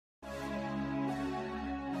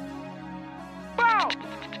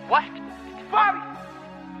What? Bobby!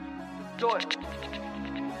 Do it.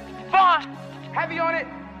 Vaughn! Heavy on it.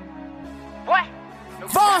 What?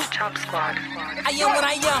 Vaughn! Chop Squad. I am what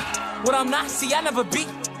I am. What I'm not, see, I never beat.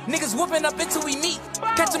 Niggas whooping up until we meet.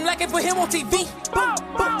 Catch him like it, put him on TV. Boom,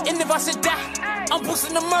 boom. And if I should die, I'm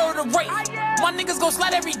boosting the murder rate. My niggas gon'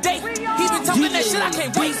 slide every day. He been talking that shit, I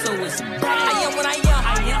can't wait. So it's I am what I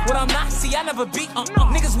am. What I'm not, see, I never beat.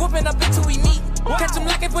 Niggas whooping up until we meet. Catch him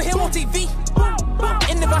like it, put him on TV.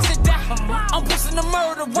 And if I should die, I'm boosting the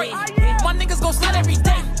murder rate. My niggas gon' slide every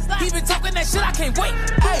day. He been talking that shit, I can't wait.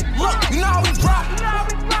 Hey, look, you know how we rock.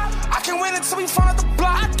 I can win until we find the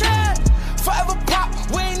block. I can forever pop.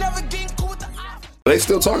 We ain't never getting cool with the op. They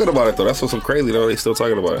still talking about it though. That's what's so crazy though. They still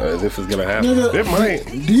talking about it as if it's gonna happen. Nigga, It might.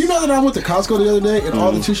 Do you know that I went to Costco the other day and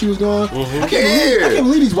all the tissue was gone? I can't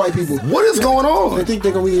believe these white people. What is going on? They think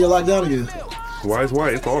they're gonna be locked down again. Why is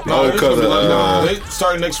white? It's all Oh, because they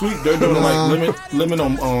starting next week. They're doing limit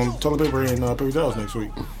on toilet paper and paper towels next week.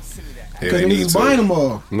 Yeah, Because they they need just buying them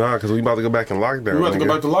all. Nah, because we about to go back in lockdown. We about to go nigga.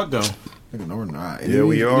 back to lockdown. Nigga, no, we're not. Yeah,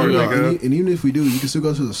 we are, nigga. And even if we do, you can still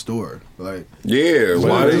go to the store. Like, Yeah,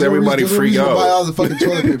 why there's does no everybody reason freak to buy all out? the fucking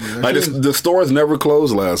toilet paper. That Like shit is- the stores never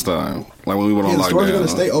closed last time. Like when we went on the stores are gonna lockdown.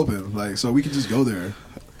 stay open. Like, so we can just go there.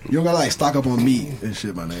 You don't gotta like stock up on meat and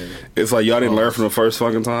shit, my nigga. It's like y'all didn't learn from the first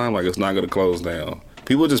fucking time. Like it's not gonna close down.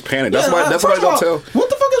 People just panic. That's Yeah, why. That's why first they don't of all, tell. What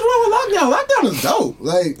the fuck is wrong with lockdown? Lockdown is dope.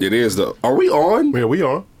 Like, It is though. Are we on? Yeah, we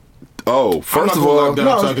on. Oh, first of not gonna all, lock down.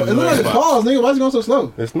 no, so I it can look like do it's that. pause, nigga. Why is it going so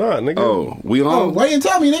slow? It's not, nigga. oh, we Oh, on. why you didn't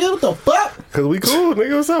tell me, nigga? What the fuck? Because we cool,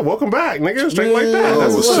 nigga. What's up? Welcome back, nigga. Straight like that.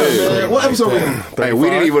 Oh, What's up, shit. man? What episode we in? Hey, we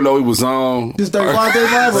didn't even know he was on. This 35,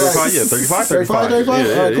 35? 35, yeah, 35, 35. 35. All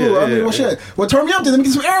right, Yeah, cool. I yeah, mean, well, yeah. shit. Well, turn me up then. Let me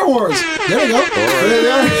get some air horns. There you go.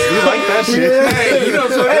 You like that shit? Hey, you know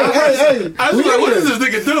what I'm saying? Hey. I was like, what is this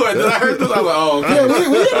nigga doing? Then I heard this. I was like, oh, okay. Yeah,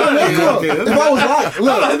 we in there, man. Come on. If I was live, I'm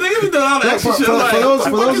like, look. nigga be doing all that extra shit. For Like, those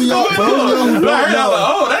of y'all who don't I heard, I was like, know,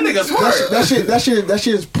 oh, that nigga smart. that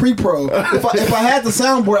shit is pre-pro. If I had the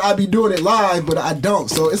soundboard, I'd be doing it live, but I don't.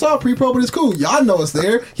 So it's all pre-pro, but it's cool. Y'all know it's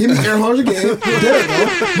there. Give me air horns again. There you go.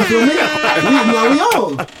 You feel me? We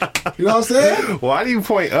on. You know what I'm saying? Why do you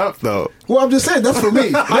point up, though? Well, I'm just saying that's for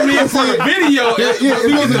me. I mean, for the video, Yeah, if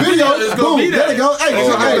it was a video, it's boom, gonna be there you go. Hey,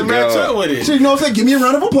 Oh, so, my hey, God. match up with it. so you know what I'm saying? Give me a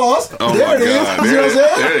round of applause. Oh, there my it is. God. You know what I'm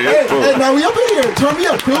saying? There it is. Hey, now we up in here. Turn me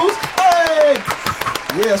up, Cruz. Hey.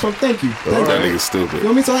 Yeah, so thank you. Thank That you. nigga's stupid. You know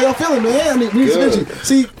what I mean? So how y'all feeling, man? I mean, we Good. mentioned.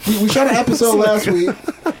 See, we shot an episode last week.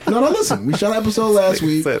 No, listen. We shot an episode last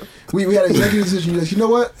week. We had an executive decision. You know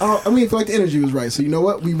what? I mean, I feel like the energy was right. So you know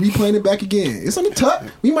what? We replaying it back again. It's on the tuck.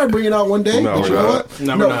 We might bring it out one day. No, but you we're know not. what?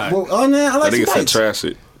 No, we're not. Well, oh, man, I like That nigga some said bites. trash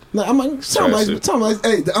it. No, I'm like, sound Trash like, it. sound like,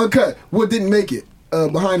 hey, the uncut. What didn't make it?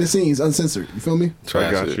 Behind the scenes, uncensored. You feel me? Trash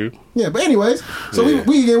I got it. you. Yeah, but anyways, so Yeah.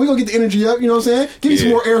 we gonna get the energy up. You know what I'm saying? Give me some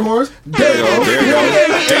Yeah. more air horns. There you go. There you go.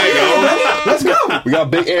 There you go. Let's go. We got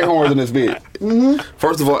big air horns in this bit.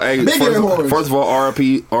 First of all, hey, Big air horns. first of all,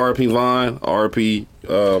 RIP Vine, RIP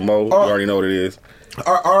Mo. You already know what it is.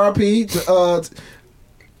 RIP.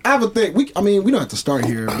 I have a thing. We don't have to start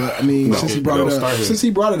here, but I mean, since he brought don't it start up,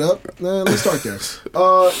 here. let's start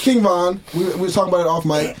there. King Von, we were talking about it off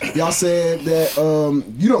mic. Y'all said that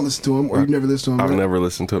you don't listen to him, or you've never listened to him. I've right? never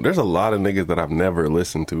listened to him. There's a lot of niggas that I've never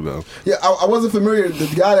listened to, though. Yeah, I wasn't familiar. The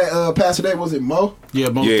guy that passed today, was it Mo? Yeah,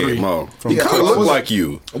 Mo Yeah, 3. Mo. From He kind of was look it- like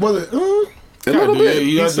you. Was it? A little bit.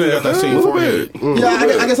 You guys got that same A little forehead. bit. Yeah,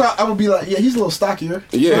 I guess I would be like, yeah, he's a little stockier.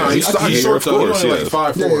 Yeah, Nah, he's stocky, short of though. course. He only Yeah. like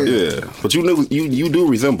 5'4". Yeah, but you do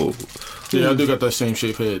resemble. Yeah, I do got that same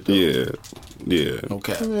shape head. Though. Yeah, yeah.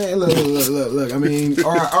 Okay. Man, look. I mean,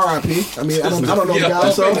 R.I.P. I mean, I don't know the guy,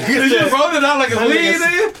 so. Did you roll it out like a lead,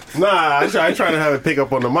 nigga? Nah, I try to have it pick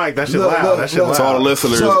up on the mic. That shit Look, loud. look, That shit look. loud. To all the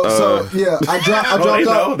listeners, So yeah, I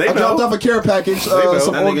dropped they know. off a care package, know.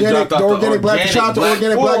 some That nigga organic, dropped off the the organic black, organic shout out to Black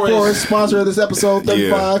organic Black Forest. Forest, sponsor of this episode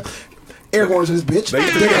 35. Air horns in this bitch. They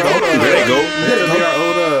used to There be you our go. old, There you go. They used to be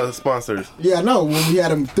our old sponsors. Yeah, I know when we had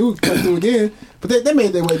them come through again, but they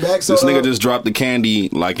made their way back. So This nigga just dropped the candy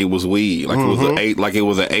like it was weed, like it was an eight, like it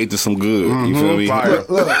was an eight to some good. You feel me? Fire.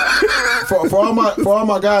 look for all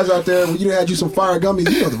my guys out there. When you done had you some fire gummies,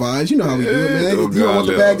 you know the vibes. You know how we do it, man. Oh, You don't want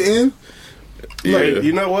the God, bag to end. Yeah. Hey,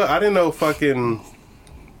 you know what? I didn't know fucking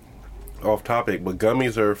off topic, but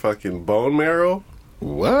gummies are fucking bone marrow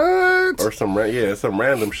What? or some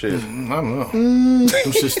random shit. I don't know.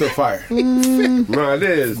 Them shit still fire. No, it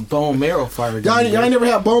is. Bone marrow fire. Y'all ain't never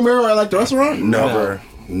had bone marrow at like the restaurant? Never.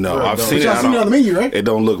 No, I've seen it. Y'all I seen it on the don't- menu, right? It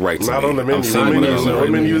don't look right to Not me. on the menu. I'm seeing it on the What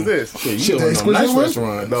menu is menu. this? Shit, The you live in a exquisite nice one?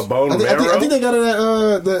 restaurant. The bone I marrow? think they got it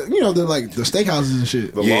at the steakhouses and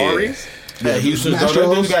shit. The Yeah. Lawry's? At Houston's, though,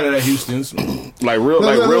 Mastros. they got it at Houston's. Like real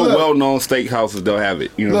Look. well known steakhouses, they'll have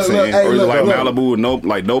it. You know what I'm Look, saying? hey, Or is it look, like look. Malibu and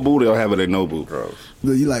Nobu, they'll have it at Nobu.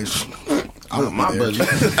 Look, you like, I want My my budget.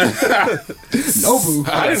 Nobu.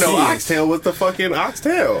 I didn't know see it. oxtail was the fucking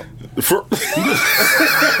oxtail.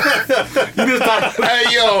 Hey,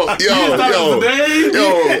 yo, let's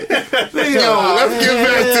get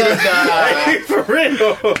back to the Hey, for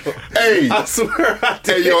real. Hey, I swear I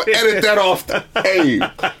did. hey, yo, edit that off. Hey, we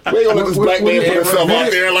ain't gonna let this black man put himself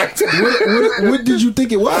out there like that. What did you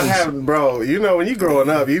think it was? I haven't, bro. You know, when you growing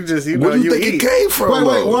up, you just, you know, Where do you you think eat. it came from? Wait,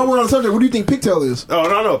 though? while we're on the subject, what do you think pigtail is? Oh,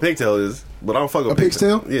 no, I know what pigtail is, but I don't fuck with A pig's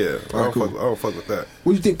tail? Yeah. I Alright, don't cool. fuck, I don't fuck with that.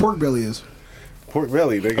 What do you think pork belly is? Pork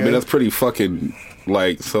belly, nigga. I mean, that's pretty fucking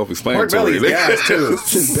like pork self-explanatory. belly is gas, too.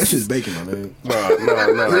 That shit's bacon, my man. No.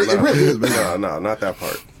 It really is, man. No, not that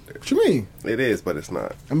part. What you mean? It is, but it's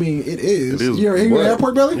not. I mean, it is. It is You ever what? had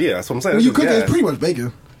pork belly? Yeah, that's what I'm saying. When you It's cook it, gas. it's pretty much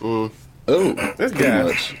bacon. Oh, It's pretty gas.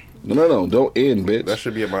 much. No, don't end, bitch. That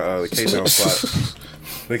should be at my the K-Town spot.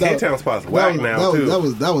 The That- K-Town spot's whack now, too.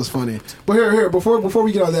 That was funny. But here, before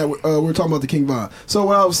we get on that, we're talking about the King Von. So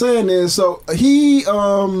what I was saying is, so King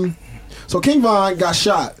Von got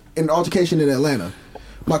shot in an altercation in Atlanta.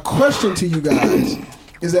 My question to you guys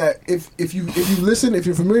is that if you listen, if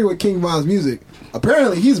you're familiar with King Von's music,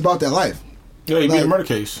 apparently he's about that life. Yeah, he beat Like- a murder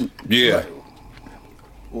case. Yeah.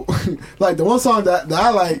 Like the one song that I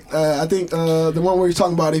like, I think the one where he's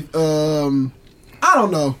talking about it. I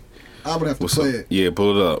don't know. I would have to play it. Yeah,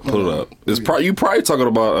 pull it up. It's you probably talking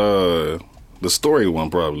about the story one,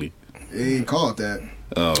 probably. It ain't called that.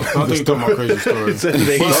 I don't think you're talking about Crazy Story.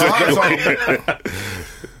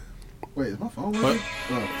 Wait, is my phone What? working?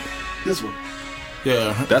 Oh, this one.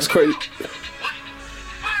 Yeah. That's crazy.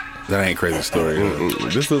 That ain't crazy story.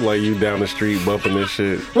 This look like you down the street bumping this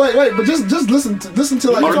shit. Wait, but just listen to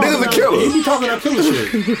like. Oh, the nigga's a killer. He be talking that killer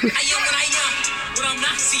shit. I am what I'm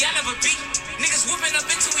not. See, I never beat. Niggas whooping up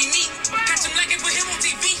until we meet. Catch him like it with him on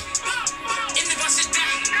TV. And if I sit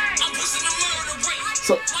down, I'm boosting the murder rate.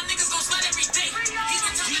 So- My niggas gon' slide every day.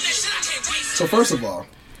 Even telling that shit, I can't wait. So first of all,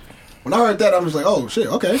 when I heard that, I'm just like, oh shit,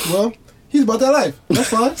 okay, well, he's about that life. That's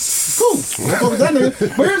fine, cool. Don't fuck with that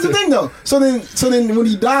nigga. But here's the thing, though. So then when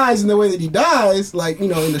he dies in the way that he dies, like in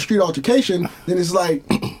the street altercation, then it's like,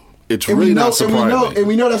 It's and really we know, not surprising. and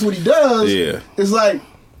we know that's what he does. Yeah. It's like,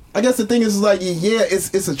 I guess the thing is like, yeah,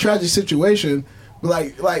 it's a tragic situation, but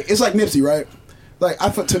like it's like Nipsey, right? Like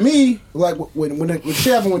to me, like when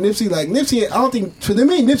shit happened with Nipsey, like Nipsey, I don't think to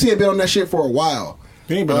me Nipsey had been on that shit for a while.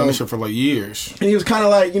 He ain't been on this shit for like years. And he was kind of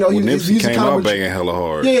like, his Nipsey music came kind out of banging hella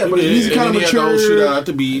hard. Yeah, but his music kind of He had the whole shootout matured. at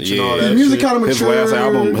the beach and all Yeah. that His music shit. kind of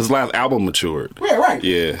matured. His last album matured. Yeah, right.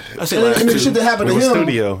 Yeah. I said And, last and the two. shit that happened It to was him,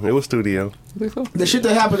 studio. It was studio. the shit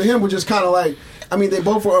that happened to him was just kind of like, I mean, they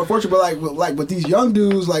both were unfortunate, but like with these young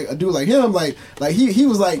dudes, like a dude like him, like he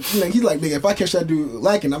was like, he's like, nigga, if I catch that dude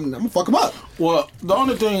lacking, I'm gonna fuck him up. Well, the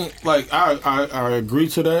only thing, like, I agree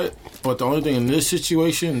to that, but the only thing in this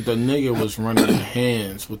situation, the nigga was running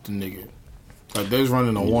hands with the nigga. Like, they was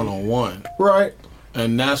running a one-on-one. Right.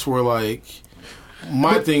 And that's where, like,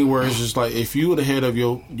 my thing where it's just like, if you the head of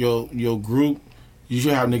your group, you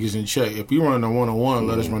should have niggas in check. If you run a one-on-one,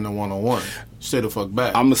 let us run a one-on-one. Stay the fuck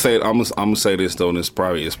back. I'm gonna say this though, and it's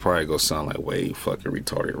probably gonna sound like way fucking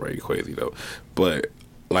retarded, way crazy though. But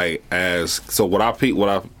like when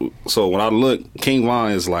I look, King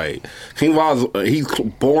Von is like he's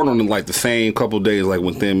born on like the same couple days like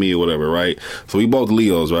within me or whatever, right? So we both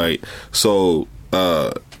Leos, right? So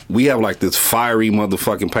we have like this fiery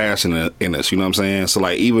motherfucking passion in us, you know what I'm saying? So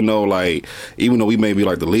like even though we may be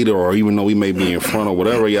like the leader or even though we may be in front or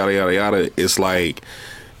whatever, yada yada yada, it's like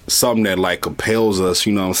something that like compels us,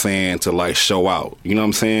 you know what I'm saying, to like show out. You know what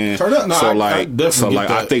I'm saying? Turn up. No, so I definitely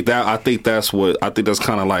get that. I think that's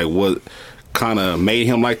kind of like what kind of made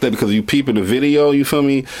him like that, because you peep in the video, you feel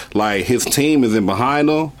me? Like his team is in behind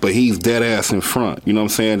him, but he's dead ass in front. You know what I'm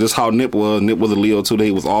saying? Just how Nip was a Leo too.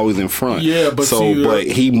 He was always in front. Yeah, but but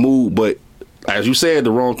he moved. But as you said,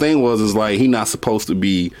 the wrong thing is like he not supposed to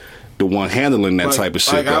be the one handling that type of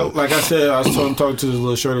shit. Like I said, I was talking to this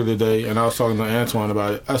little shorty today, and I was talking to Antoine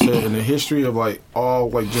about it. I said, in the history of like all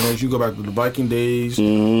like generations, you go back to the Viking days.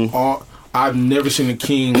 Mm-hmm. I've never seen a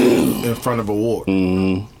king in front of a war.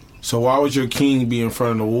 Mm-hmm. So why would your king be in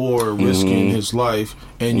front of the war, risking his life,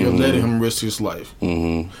 and you're letting him risk his life?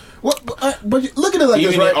 Mm-hmm. Well, but look at it like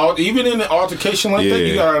Even this, right? even in an altercation like that,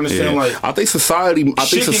 you gotta understand. Yeah. Like, I think society.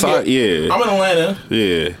 yeah. I'm in Atlanta,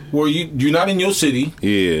 Yeah. where you're not in your city.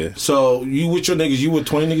 Yeah. So you with your niggas, you with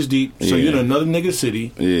 20 niggas deep. So Yeah. you're in another nigga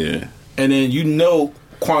city, Yeah. and then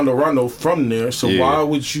Quando Rondo from there. So Yeah. why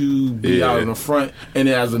would you be Yeah. out in the front? And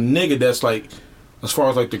then as a nigga, that's like as far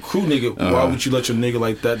as like the crew nigga, why would you let your nigga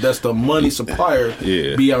like that? That's the money supplier.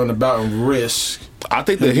 Be out and about and risk. I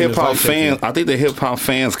think the hip hop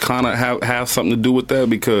fans kind of have something to do with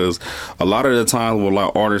that, because a lot of the times with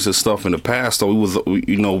like artists and stuff in the past, though,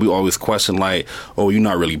 we always question like, oh, you're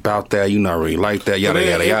not really about that, you're not really like that, yada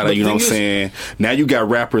yada yada. You know what I'm saying? Now you got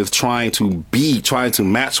rappers trying to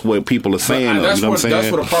match what people are saying. You know what I'm saying?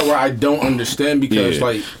 That's what the part where I don't understand, because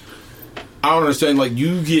like I don't understand. Like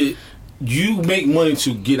you make money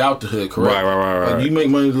to get out the hood, correct? Right. Like you make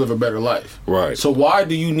money to live a better life. Right. So why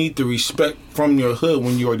do you need the respect from your hood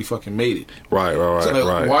when you already fucking made it? Right. So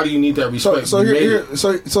like, why do you need that respect? So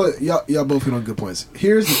y'all both hit on good points.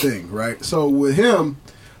 Here's the thing, right? So with him,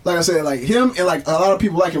 like I said, like him and like a lot of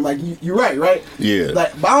people like him, like you're right? Yeah.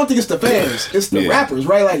 Like, but I don't think it's the fans, it's the rappers,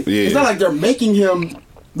 right? Like it's not like they're making him.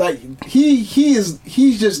 Like he just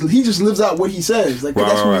lives out what he says. Like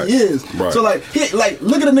that's who he is. Right. So like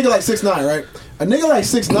look at a nigga like 6ix9ine, right? A nigga like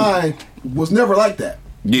 6ix9ine was never like that.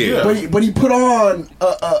 Yeah. But he put on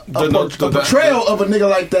a portrayal of a nigga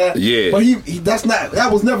like that. Yeah. But that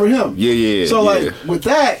was never him. Yeah. So like with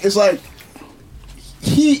that, it's like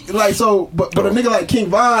but a nigga like King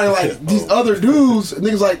Von and like these other dudes,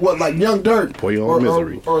 niggas like like Young Durk or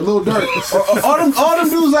Lil Durk or all them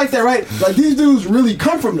dudes like that, right? Like these dudes really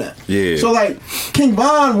come from that. Yeah. So like King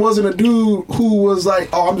Von wasn't a dude who was like,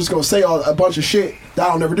 oh, I'm just gonna say a bunch of shit that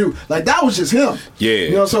I'll never do. Like that was just him. Yeah.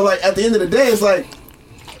 You know, so like at the end of the day, it's like.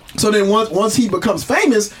 So then once he becomes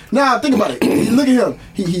famous, now think about it. Look at him.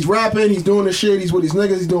 He's rapping, he's doing this shit, he's with his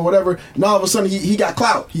niggas, he's doing whatever. And all of a sudden he got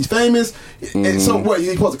clout. He's famous. And so what,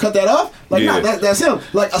 you supposed to cut that off? Like, nah, that's him.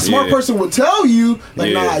 Like a smart person would tell you,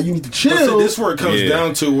 like, nah, you need to chill. But see, this is where it comes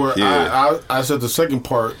down to where I said the second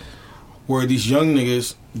part, where these young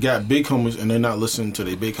niggas got big homies and they're not listening to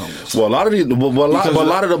their big homies. Well, a lot of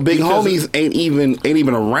the big homies ain't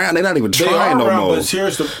even around. They're not even trying no more. But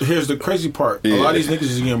here's the crazy part. A lot of these niggas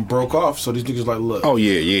is getting broke off. So these niggas like, look. Oh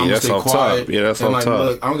yeah, that's off top. Yeah, that's off top.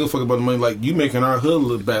 Look, I don't give a fuck about the money. Like you making our hood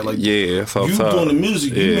look bad. Like that's off top. You doing the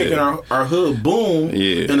music. You making our hood boom.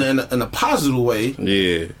 In a positive way.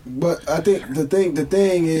 Yeah. But I think the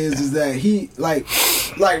thing is that he like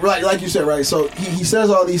you said, right? So he says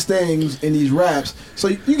all these things in these raps. So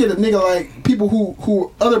you get a nigga like people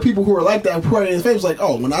who other people who are like that, who are in his face, like,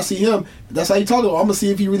 oh, when I see him, that's how he talk about. I'm gonna see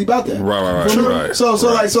if he really about that. Right. So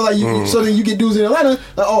then you get dudes in Atlanta,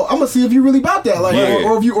 like, oh, I'm gonna see if you really about that, like,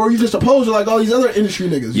 or you just oppose like all these other industry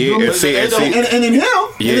niggas. Yeah, and in him,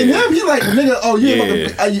 he like, nigga, oh,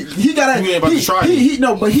 he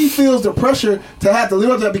gotta, but he feels the pressure to have to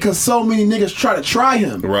live up to that because so many niggas try to try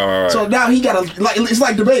him. Right. So now he gotta, like, it's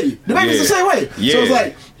like DaBaby. DaBaby's the same way. Yeah. So it's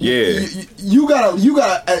like. You gotta.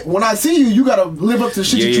 When I see you, you gotta live up to the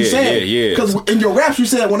shit that you said. Because in your raps, you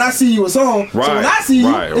said, "When I see you, it's on." Right. So when I see you,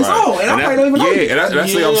 it's on, and I probably don't even know. Yeah, and that's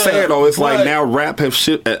what I'm saying. Though it's like now rap has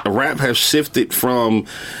shifted from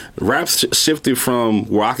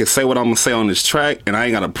where I can say what I'm gonna say on this track, and I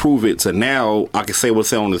ain't gotta prove it. To now I can say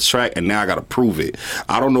what's on this track, and now I gotta prove it.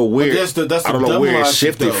 I don't know where. I don't know where it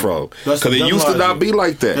shifted from. Because it used to not be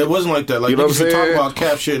like that. It wasn't like that. Like you know what I'm saying? Talk about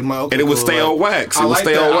cap shit, and it would stay on wax. It would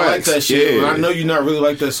stay on wax. I like that shit. But I know you're not really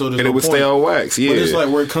like that, so there's it would stay on wax. Yeah, but it's like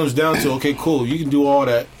where it comes down to, okay, cool, you can do all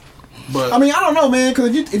that. But I mean, I don't know, man,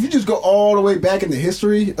 because if you just go all the way back in the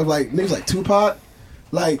history of like niggas like Tupac,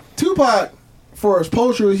 for his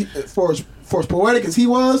poetry, for as poetic as he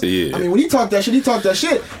was, I mean, when he talked that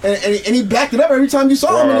shit, and he backed it up every time you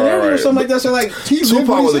saw him in an interview or something like that. So like,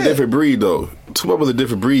 Tupac was a different breed, though. Tupac was a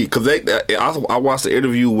different breed because I watched the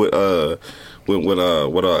interview with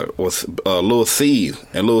Lil C,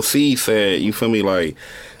 and Lil C said, you feel me, like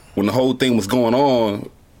when the whole thing was going on,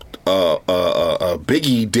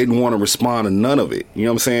 Biggie didn't want to respond to none of it. You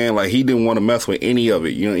know what I'm saying? Like he didn't want to mess with any of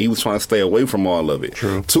it. You know, he was trying to stay away from all of it.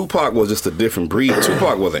 True. Tupac was just a different breed.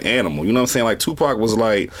 Tupac was an animal. You know what I'm saying? Like Tupac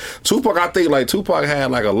I think like Tupac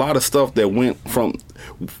had like a lot of stuff that went from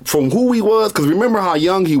who he was, because remember how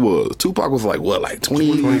young he was. Tupac was like what, like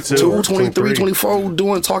 22, 23,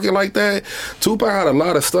 24, talking like that. Tupac had a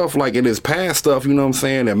lot of stuff like in his past stuff, you know what I'm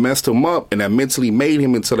saying, that messed him up and that mentally made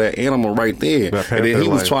him into that animal right there. And then he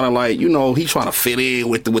was trying to like, you know, he trying to fit in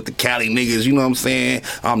with the Cali niggas, you know what I'm saying?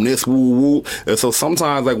 I'm this woo woo. And so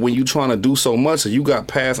sometimes like when you trying to do so much and you got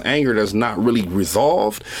past anger that's not really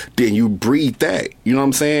resolved, then you breed that, you know what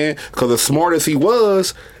I'm saying? Because as smart as he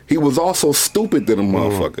was, he was also stupid than a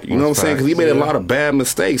motherfucker. You know what I'm saying? Because he made a lot of bad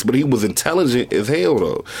mistakes, but he was intelligent as hell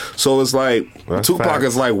though. So it's like Tupac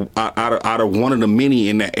is like out of one of the many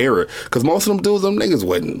in that era. Because most of them dudes, them niggas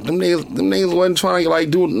wasn't trying to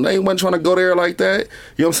like they wasn't trying to go there like that.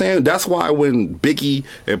 You know what I'm saying? That's why when Biggie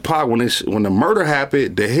and Pac, when the murder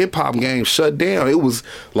happened, the hip hop game shut down. It was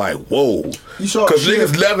like, whoa. Because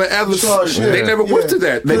niggas never ever, they never went to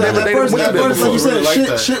that. They never went to that before. Like you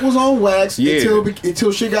said, shit was on wax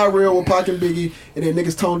until shit got real with Pac and Biggie, and then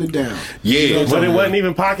niggas toned it down. Yeah, you know but it wasn't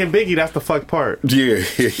even Pac and Biggie. That's the fuck part. Yeah.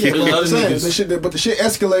 But the shit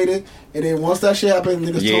escalated, and then once that shit happened,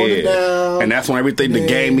 niggas toned it down. And that's when everything, the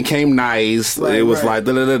game became nice. It was like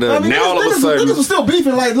da da da da. Now all of a sudden, niggas were still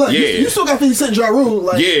beefing. Like, look, you still got 50 Cent, Ja Rule.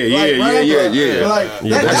 Like, yeah. Like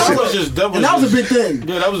that was a big thing.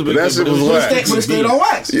 Yeah, that was a big thing. That shit was wax. But it stayed on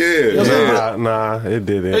wax. Yeah. Nah, it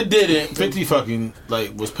didn't. It didn't. 50 fucking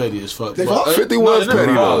like was petty as fuck. 50 was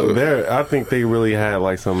petty though. I think they really had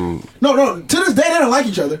like some. No. To this day, they don't like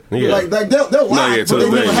each other. Yeah. Like they'll lie, but they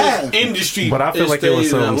never have. Industry, but I feel like it was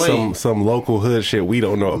some local hood shit we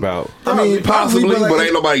don't know about. I mean, possibly, but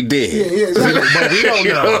ain't nobody dead. Yeah, exactly. But we don't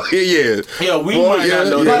know. Yeah, we might not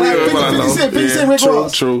know. 50 Cent, Rick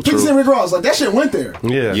Ross. True. 50 Cent, Rick Ross. Like that shit went there.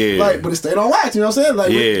 Yeah. Like, but it stayed on wax. You know what I'm saying?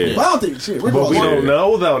 Like, I don't think shit. Rick but Ross. We don't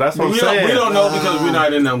know though. That's what I'm saying. We don't know because we're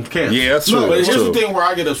not in them camps. Yeah, that's true. But here's the thing where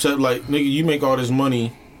I get upset. Like, nigga, you make all this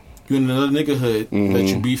money. You in another nigga hood that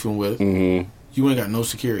you beefing with. You ain't got no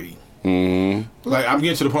security. Like, I'm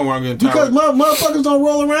getting to the point where I'm getting tired. Because motherfuckers don't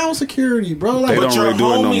roll around with security, bro. Like, but your really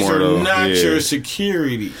homies no are not your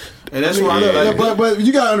security. And that's why I like. But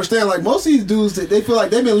you gotta understand, like, most of these dudes, they feel like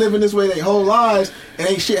they've been living this way their whole lives and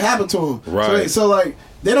ain't shit happened to them. Right. So like,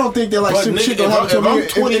 they don't think that like shit gonna happen to me.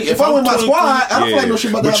 If I'm with my squad, I don't feel like no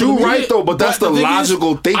shit about that. But you right though. But that's the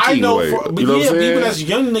logical thinking way. You know what I'm saying? Even as a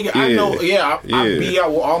young nigga, I know. I be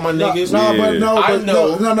out with all my niggas.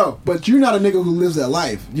 No. But you're not a nigga who lives that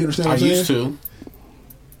life. You understand what I'm saying? I used to.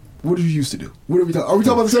 What did you used to do? What are we talking? Are we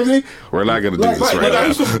talking about the same thing? We're not gonna do this right now. I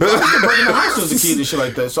used to break in the house as a kid and shit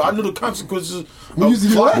like that. So I knew the consequences of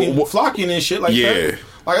flocking and shit like that.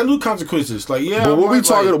 Like, I knew consequences. Like, But what we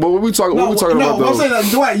talking about? No, I'm saying that,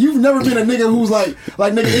 Dwight, you've never been a nigga who's like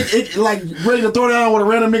nigga, like ready to throw down with a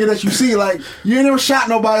random nigga that you see. Like, you ain't never shot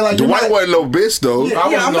nobody. Like, Dwight wasn't no bitch though.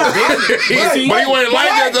 I'm not. But he wasn't like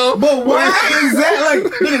that though. But why is that like,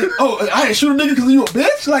 nigga? I ain't shoot a nigga because you a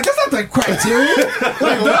bitch. Like, that's not the criteria.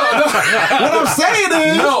 Like, no. What I'm saying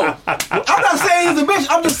is, I'm not saying he's a bitch.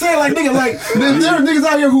 I'm just saying, like, nigga, like, there are niggas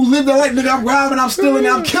out here who live their life. Nigga, I'm robbing, I'm stealing,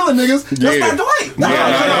 I'm killing niggas. That's not Dwight.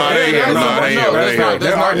 There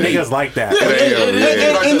are niggas like that.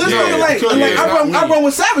 And this nigga, like, I run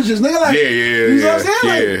with savages, nigga. Like, you know what I'm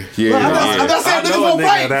saying? I'm not saying niggas won't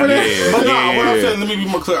fight for that. But no, what I'm saying, let me be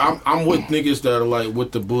more clear. I'm with niggas that are like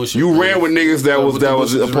with the bullshit. You ran with niggas that was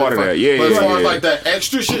a part of that. But as far as like that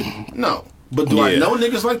extra shit, no. But do I know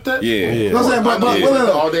niggas like that? Yeah. I'm saying, but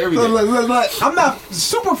all day, every day. I'm not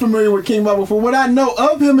super familiar with King Bubba. For what I know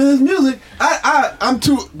of him and his music, I'm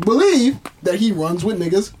to believe that he runs with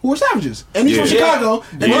niggas who are savages. And he's from Chicago.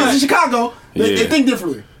 And niggas in Chicago, they think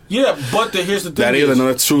differently. Yeah, but here's the thing. That is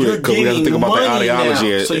another true because we have to think about the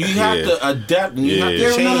ideology. Now, so you have to adapt and you have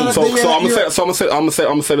to change. I'm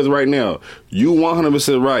gonna say this right now. You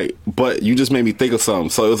 100% right, but you just made me think of something.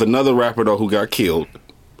 So it was another rapper though who got killed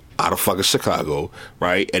out of fucking Chicago,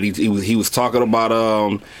 right? And he was talking about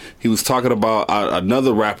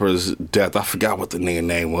another rapper's death. I forgot what the nigga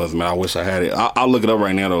name was, man. I wish I had it. I'll look it up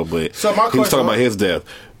right now though. But so he was talking about his death.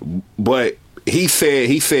 But he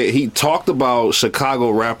talked about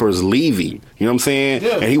Chicago rappers leaving. You know what I'm saying?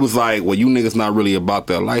 Yeah. And he was like, well, you niggas not really about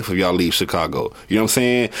that life if y'all leave Chicago. You know what I'm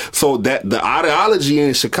saying? So that the ideology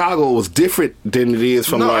in Chicago was different than it is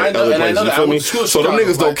from other places. You feel me? So them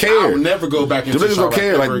niggas don't care. I would never go back into Chicago. Them niggas don't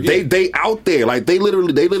care. Like they out there. Like they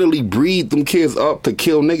literally breed them kids up to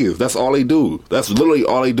kill niggas. That's all they do. That's literally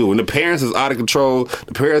all they do. And the parents is out of control.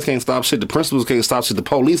 The parents can't stop shit. The principals can't stop shit. The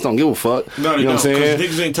police don't give a fuck. No, they you know don't. Because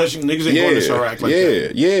niggas ain't touching. Niggas ain't going to Chirac like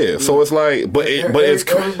that. Yeah. So it's like, but it's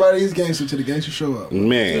everybody's gangster to the gangster show up.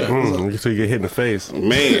 Man, so you get hit in the face,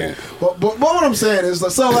 man. But what I'm saying is,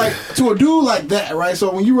 so like to a dude like that, right?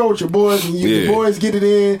 So when you roll with your boys and your boys get it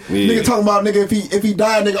in, nigga talking about nigga if he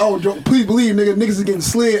died, nigga, please believe niggas is getting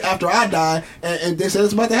slid after I die, and they said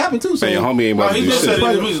it's about to happen too. So your homie ain't about to do shit. He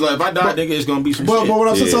like, if I die, nigga, it's gonna be some shit. But what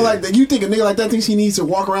I'm saying, so like, you think a nigga like that thinks he needs to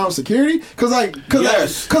walk around with security? Because to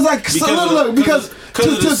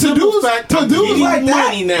dudes like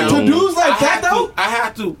that though, I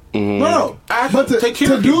have to No, but take care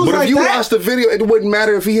to of people. dudes But like if you that, watch the video, it wouldn't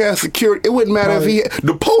matter if he had security. It wouldn't matter if he had,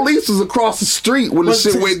 the police was across the street when the But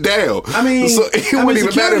shit se- went down. I mean, so it wouldn't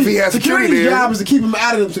even matter if he had security Security's there. job is to keep him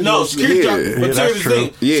out of them No, situations. security Yeah. job. But Yeah, here's that's the true.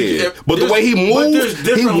 thing. Yeah. But the There's- way he but moved, there's he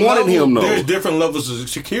different wanted him, though. There's different levels of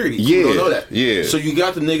security. Yeah, You don't know that. yeah. So you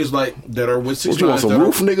got the niggas like that are with 6 What, you want some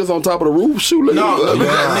roof niggas on top of the roof? Shoot, look No, at you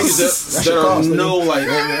got niggas that shit are cost, nigga. no like.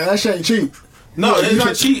 Man, that shit ain't cheap. No, it's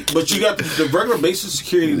not cheap, but you got the regular basic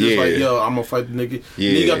security that's Yeah. like, yo, I'm gonna fight the nigga. Yeah.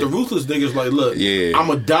 And you got the ruthless niggas like, look, Yeah. I'm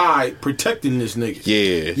gonna die protecting this nigga.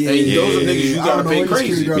 Yeah. And those are niggas you I gotta don't know pay any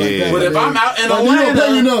crazy. security guard like Yeah. that, But if man. I'm out in Like, you don't Atlanta-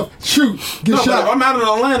 pay enough, shoot, get No, but shot. if I'm out in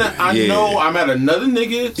Atlanta, I Yeah. know I'm at another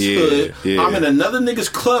nigga's Yeah, hood. yeah. I'm in another nigga's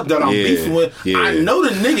club that I'm Yeah, beefing with. yeah. I know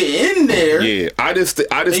the nigga in there. Yeah, I just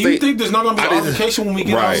And you think there's not gonna be I an just- altercation when we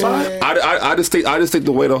get right. outside? I just think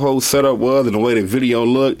the way the whole setup was and the way the video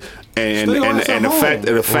looked and Stay your ass and at the home.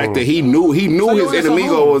 fact that he knew Stay your his ass at enemy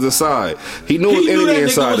home. was inside. He knew his He knew enemy that nigga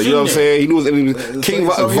inside. was You know in what I'm there. saying? He knew his enemy. King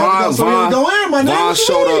so he had to go in, my nigga. Von What you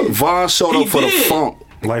showed up. mean? Von showed He up for the did. funk.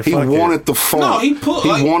 Like, He fuck it. wanted the funk. No, he put, He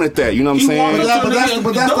like, wanted that. You know what I'm he wanted saying?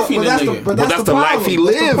 that. But that's the life he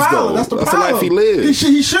lives, though. That's the life he lives.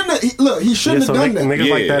 He shouldn't have. He shouldn't so have done that. niggas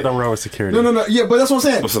like Yeah. that don't run with security. No. Yeah, but that's what I'm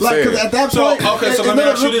saying. That's what I'm Like, saying. cause at that So point, okay, so let me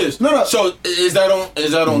ask you this. No. So is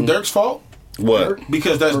that on Dirk's fault? What?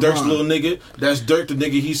 Because that's Dirk's Ron. little nigga. That's Dirk, the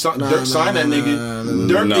nigga. Dirk signed that nigga.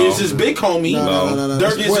 Dirk No. is his big homie. No.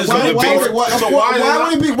 Dirk is his Why big would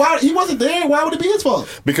homie. it be? Why he wasn't there? Why would it be his fault?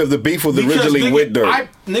 Because the beef was Because, originally nigga, with Dirk. I'm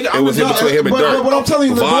It was in no, between him and but, Dirk. But I'm telling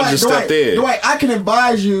you, Von just stepped in. Dwight, I can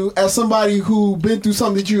advise you as somebody who been through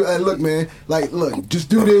something that you look, man. Like, look, just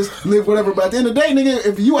do this, live whatever. But at the end of the day, nigga,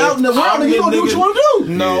 if you out in the world, I'm nigga, you the gonna do what nigga- you want to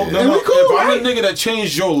do. No. And we cool, If right? I'm the nigga that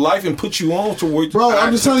changed your life and put you on to where, Bro,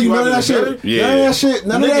 I'm just telling you, none of that shit. Yeah. None of that shit.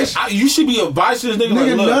 None of that shit. You should be advising this nigga.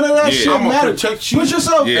 Nigga, like, look, none of that Yeah. shit I'm gonna matters. protect you. Put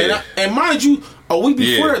yourself. Yeah. And mind you, a week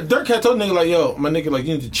before, Yeah. Dirk had told the nigga like, yo, my nigga, like,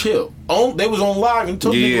 you need to chill. They was on live and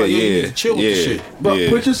told the nigga like, yo, you need to chill with the shit. Bro, Yeah.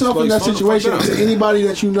 put yourself in Like, that slow the situation fuck down. to anybody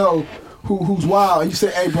that you know who's wild, and you say,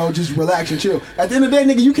 hey, bro, just relax and chill. At the end of the day,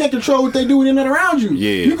 nigga, you can't control what they do in and around you.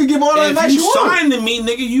 Yeah. You can give all the And advice if you you want. sign to me,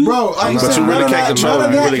 nigga, you. Bro, I But said you none really of can't that- control none it.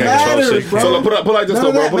 of You that really can't control matters, shit. bro. So look, put like this None though,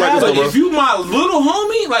 of bro. that Put like this matters. though, If bro. you my little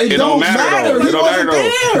homie, like, It It don't don't matter matter. though. He It don't matter wasn't though.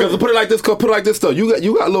 there. Because put it like this, put it like this though. You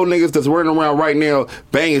got little niggas that's running around right now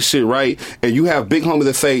banging shit, right? And you have big homies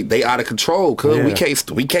that say they out of control because Yeah.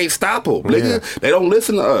 we can't stop them, nigga. Yeah. They don't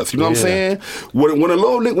listen to us. You know what I'm Yeah. saying? When a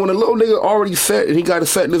little nigga already set and he got to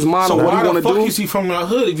set in his mind so on what why he want the to fuck do. is he from my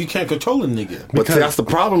hood if you can't control a nigga? But that's the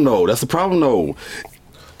problem though. That's the problem though.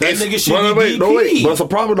 That nigga should be wait. DP. But it's a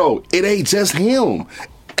problem though. It ain't just him.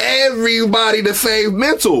 Everybody the same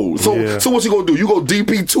mental. So Yeah. so what you gonna do? You go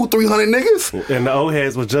DP 200-300 niggas? And the old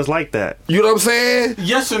heads was just like that. You know what I'm saying?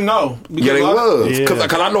 Yes or no? Because Yeah, they was. Yeah. Cause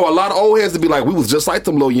I know a lot of old heads to be like, we was just like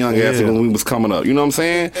them little young asses Yeah. when we was coming up. You know what I'm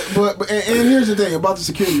saying? But and here's the thing about the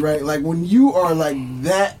security, right? Like when you are like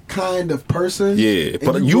that kind of person, Yeah, and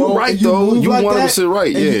but you right, and though. move You like 100%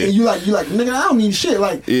 right, and yeah. and you like nigga, I don't need shit.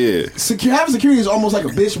 Like Yeah. having security is almost like a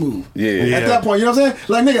bitch move. Yeah. At that point, you know what I'm saying?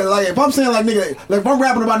 Like nigga, like if I'm saying like nigga, like if I'm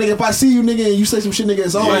rapping about nigga, if I see you nigga and you say some shit, nigga,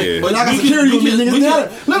 it's on. Yeah. But I got We security can- with me, we nigga.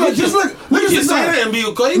 can- Look, just look we at can 6ix9ine. say that and be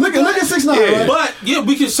okay. Look at 6ix9ine, Yeah. right? But yeah,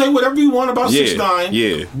 we can say whatever we want about Yeah, 6ix9ine.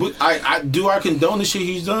 yeah. But I condone the shit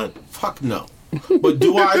he's done. Fuck no. But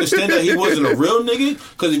do I understand that he wasn't a real nigga?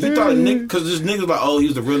 Because if you thought a nigga, because this nigga's like, oh,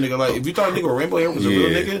 he's a real nigga. Like if you thought a nigga with rainbow hair was a real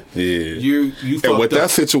nigga, you And fucked with up. that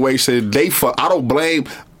situation, I don't blame.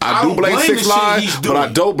 I do don't blame blame the shit 6ix9ine, he's but I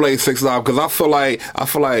doing. don't blame 6ix9ine because I feel like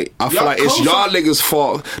it's co-sign- y'all niggas'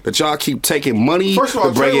 fault that y'all keep taking money First of all,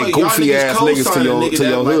 to bring in Trey, like, y'all goofy ass niggas niggas co-sign a nigga to that,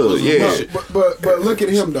 your like, hood. was Yeah, bullshit. But look at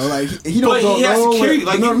him though. Like he don't But go he has nowhere. security.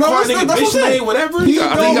 Like, you call that's nigga what I'm bitch saying. name, whatever. He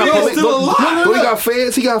I don't think go- he's still alive. He got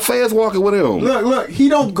feds. He got feds walking with him. Look, he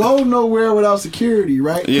don't go nowhere without security,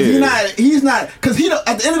 right? 'Cause Yeah. he's not, because he don't,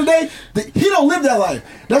 at the end of the day, he don't live that life.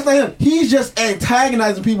 That's not him. He's just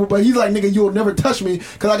antagonizing people, but he's like, nigga, you'll never touch me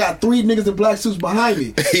because I got 3 niggas in black suits behind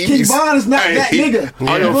me. King Von is not that nigga.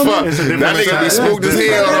 Oh, You yo, feel me? fuck. It's a That different nigga be mentality. spooked as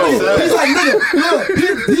It's hell, though. He's like, nigga,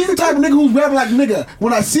 look, he's the type of nigga who's rapping like, nigga,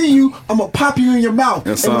 when I see you, I'm gonna pop you in your mouth.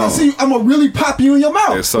 That's And when I all. see you, I'm gonna really pop you in your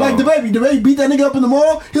mouth. That's all. Like the baby beat that nigga up in the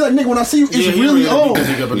mall. He's like, nigga, when I see you, it's Yeah, he really really on. beat the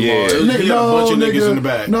nigga up in the Yeah. mall. Nigga, He got a bunch of niggas nigga, in the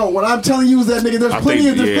back. No, what I'm telling you is that nigga, there's I plenty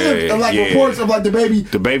think- of yeah, like yeah. reports of like the baby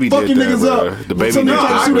The baby fucking did that, niggas bro. up. The baby Some did niggas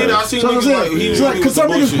that. I get it. I seen niggas like he really because some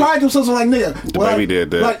niggas pride themselves on like nigga. Well, baby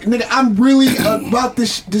did that. Like nigga, I'm really about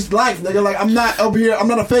this life, nigga. Like I'm not over here. I'm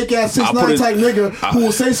not a fake ass 6'9" type nigga who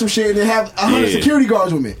will say some shit and then have 100 security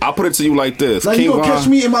guards with me. I'll put it to you like this: like King you gonna Von, catch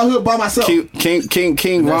me in my hood by myself. King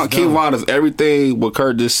Von is everything what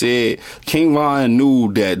Kurt just said. King Von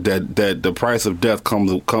knew that the price of death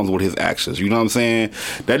comes with his actions. You know what I'm saying?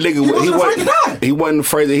 That nigga he wasn't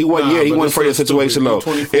afraid that he wasn't afraid of the situation though.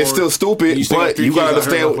 It's still stupid, but you gotta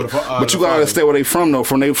understand. But you gotta understand where they from though.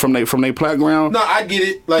 From they playground. No, I get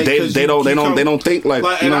it. Like they don't think like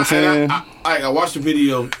you know what I'm saying. I watched a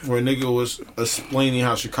video where a nigga was explaining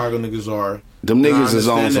how Chicago niggas are. Them niggas is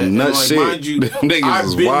on some nut shit. Mind you, them niggas I've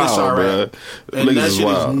is been wild, to Chirac, bro. and that is shit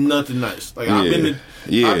wild. is nothing nice. Like I've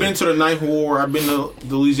been to the Ninth War. I've been to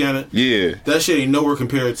Louisiana. Yeah, that shit ain't nowhere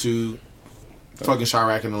compared to fucking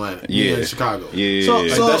Chirac in Atlanta. Yeah, in Chicago. Yeah,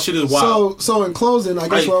 so that shit is wild. So in closing, I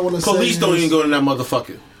guess what I want to say, police don't even go to that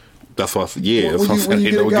motherfucker. That's what. When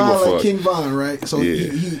you get a guy like King Von, right? So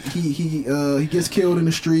he gets killed in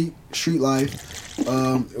the street life.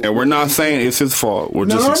 And we're not saying it's his fault. We're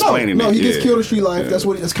just explaining it. No, he gets killed in street life. That's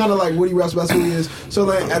what. It's kind of like Woody raps. That's who he is. So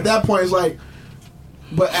like, at that point, it's like,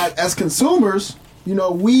 but as consumers, you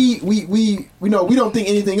know, we know we don't think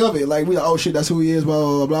anything of it. Like we like, oh shit, that's who he is.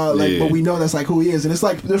 Blah blah blah. Like, but we know that's like who he is. And it's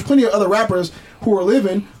like there's plenty of other rappers who are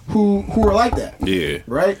living who are like that. Yeah.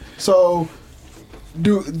 Right. So.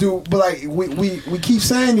 But like we keep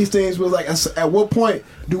saying these things, but like at what point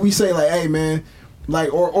do we say like, hey man,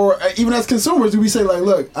 like or even as consumers do we say like,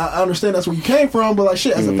 look, I understand that's where you came from, but like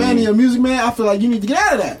shit, as a fan of your music, man, I feel like you need to get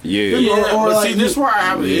out of that. Or like, see, this is where I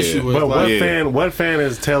have an issue with. But what fan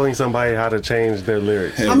is telling somebody how to change their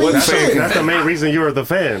lyrics? I mean, that's the main reason you're the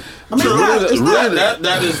fan. I mean,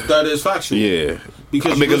 that is factual. Yeah.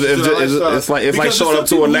 Because it's like showing up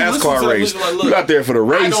to a NASCAR race. Like, you out there for the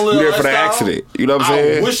race, you there for the accident. You know what I'm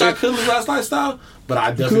saying? I wish I could live that lifestyle, but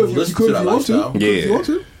I definitely listen to that lifestyle. Yeah.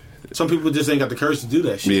 Some people just ain't got the courage to do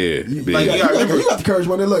that shit. Yeah. Like, you got the courage,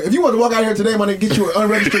 man. Look, if you want to walk out here today, man, and get you an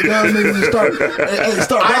unregistered gun, nigga, and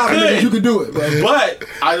start robbing niggas, you can do it. But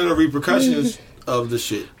I know the repercussions of the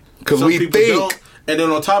shit. Because we think. Don't. And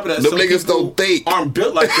then on top of that, some niggas don't think. Aren't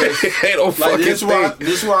built like us. They don't like, fucking think.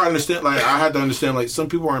 This is why I understand. Like I had to understand. Like some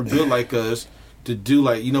people aren't built like us to do.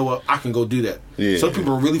 Like you know what? I can go do that. Yeah. Some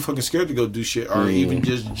people are really fucking scared to go do shit, or even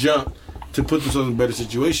just jump to put themselves in better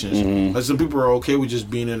situations. Like some people are okay with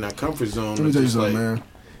just being in that comfort zone. Let me tell you something, man.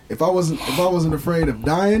 If I wasn't afraid of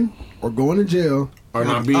dying or going to jail. Or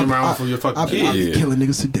not being around for your fucking kids. I'd be killing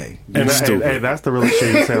niggas today. And hey, that's the really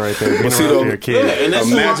shit you say right there. Being around your kids. Yeah, and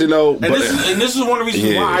imagine though, and this is one of the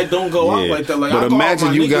reasons why I don't go out like that. Like, but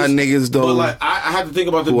imagine you got niggas though. But like, I have to think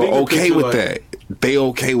about the who bigger are okay picture, with like, that. They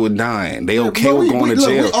okay with dying. They okay with going to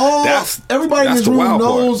jail. Everybody in this room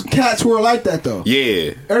knows cats who are like that though.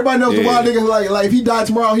 Yeah. Everybody knows the wild niggas like if he died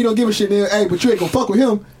tomorrow, he don't give a shit. Then, hey, but you ain't gonna fuck with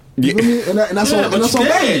him. You know what I mean? And that's on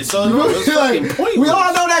bad. So like, we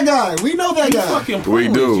all know that guy. We know that guy. We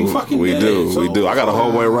do. I got a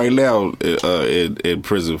homeboy right now in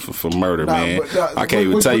prison for murder, man. I can't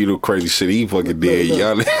even tell you the crazy shit he fucking did,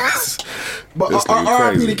 y'all. But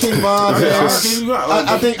R.I.P. to King Von.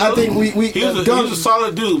 I think we he was a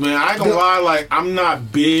solid dude, man. I ain't gonna lie, like I'm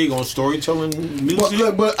not big on storytelling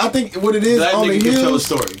music. But I think what it is on the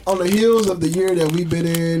heels of the year that we've been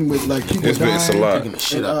in with like people dying.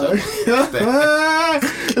 It's a lot.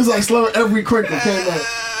 It's like slow. Every crinkle came up.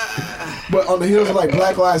 But on the heels of like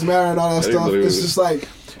Black Lives Matter and all that stuff, it's just like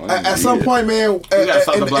at some point, man, in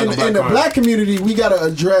the black community, we gotta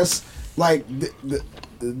address like the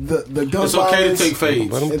gun it's violence. Okay to take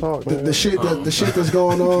fades. The shit that's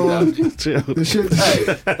going on. The shit.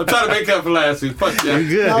 Hey, I'm trying to make up for last week. Fuck yeah. You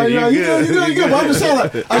good. But I'm just saying,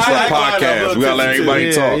 like, it's like podcast. We gotta let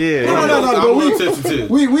everybody talk. No.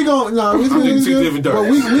 But we gon' no. We gon' but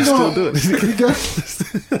we gon' do it.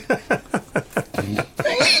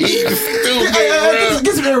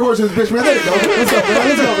 Get some air horses, bitch, man. There you go. Let's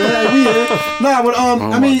go, man. We here. Nah, but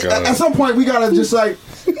I mean, at some point we gotta just like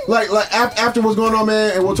after what's going on,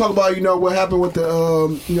 man, and we'll talk about what happened with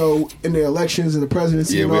the in the elections and the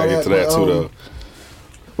presidency. Yeah, and we all gotta get to that too, though.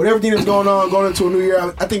 With everything that's going on, going into a new year,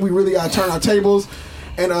 I think we really gotta turn our tables.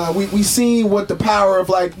 And we seen what the power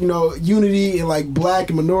of unity and like black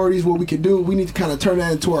and minorities, what we can do. We need to kind of turn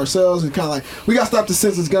that into ourselves and kind of like we got to stop the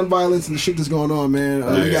senseless gun violence and the shit that's going on, man.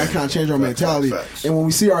 We got to kind of change our mentality. Facts. And when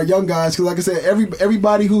we see our young guys, because like I said,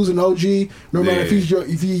 everybody who's an OG, no matter if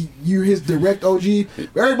you're his direct OG,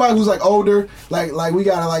 everybody who's like older, like we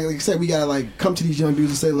gotta like I said, we gotta like come to these young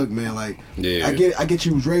dudes and say, look, man, like I get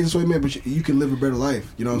you was raised this way, man, but you can live a better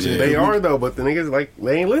life. You know what I'm saying? They are though, but the niggas like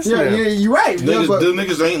they ain't listening. Yeah, you're right.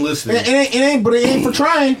 niggas ain't listening. It ain't for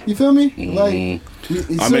trying. You feel me? Like,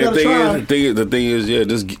 I mean, the thing is, yeah,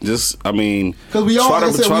 just I mean, because we all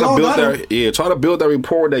try to build that. Yeah, try to build that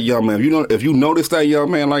rapport with that young man. If you notice that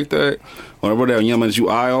young man like that, whatever that young man that you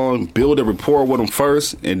eye on, build a rapport with him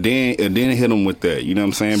first, and then hit him with that. You know what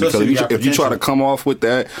I'm saying? Because if you try to come off with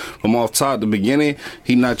that from off top at the beginning,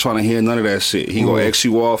 he not trying to hear none of that shit. He gonna X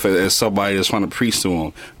you off as somebody that's trying to preach to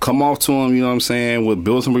him. Come off to him, you know what I'm saying?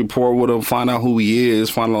 Build some rapport with him, find out who he is,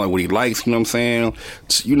 find out like what he likes. You know what I'm saying?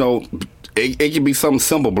 You know. It can be something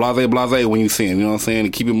simple, blase, when you see him, you know what I'm saying,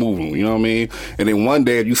 and keep it moving, you know what I mean? And then one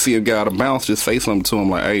day, if you see a guy out of bounce, just say something to him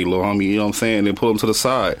like, hey, little homie, you know what I'm saying, and pull him to the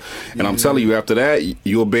side. And I'm telling you, after that,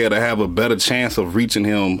 you'll be able to have a better chance of reaching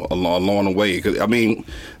him along the way.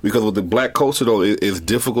 Because with the black culture, though, it's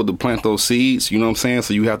difficult to plant those seeds, you know what I'm saying?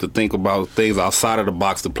 So you have to think about things outside of the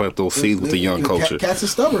box to plant those seeds with the young culture. Cats are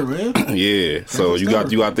stubborn, man. Yeah, so you got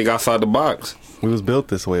to think outside the box. We was built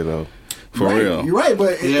this way, though. For real. You're right,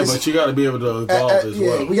 but but you got to be able to evolve as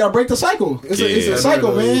well. We got to break the cycle. It's a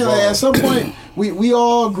cycle, man. Like, at some point, we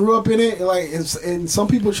all grew up in it, and some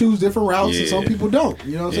people choose different routes, and some people don't.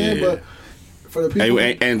 You know what I'm saying? But for the people,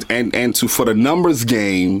 and for the numbers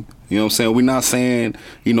game. You know what I'm saying? We're not saying,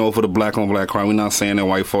 for the black on black crime, we're not saying that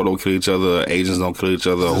white folk don't kill each other, Asians don't kill each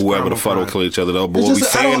other, whoever the fuck don't kill each other, though. But what we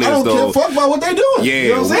saying I don't give a fuck about what they doing. Yeah,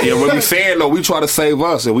 you know what I'm saying? What we saying, though, we try to save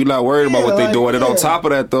us, and we not worried about what they doing. And on top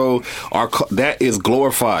of that, though, that is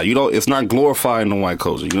glorified. It's not glorified in the white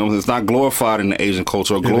culture. You know, it's not glorified in the Asian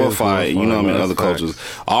culture or glorified, in other cultures.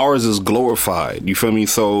 Ours is glorified. You feel me?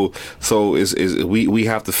 So we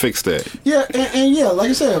have to fix that. Yeah, and yeah,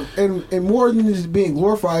 like I said, and more than just being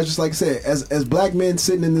glorified, just like I said, as black men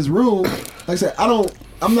sitting in this room, like I said,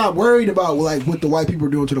 I'm not worried about like what the white people are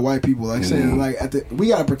doing to the white people. Like saying, like we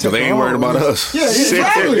gotta protect. They ain't worried about us. Yeah,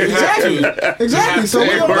 exactly. So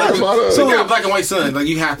they ain't worried about us. So you got black and white sons. Like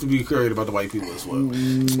you have to be worried about the white people as well.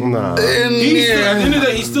 Nah. At the end of the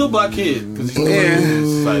day, he's still a black kid because he's still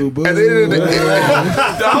at the end of the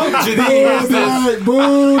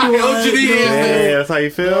day, that's how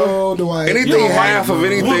you feel. Anything half of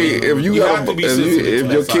anything. If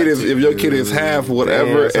your kid is half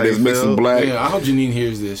whatever and is mixing black. Yeah, I hope Janine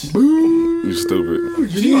hears this. You stupid.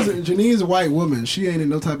 Janine's a white woman. She ain't in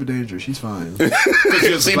no type of danger. She's fine.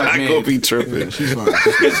 She's not gonna be tripping. Yeah, she's fine.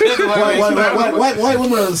 White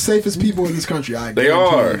women are the safest people in this country. They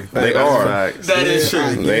are. That is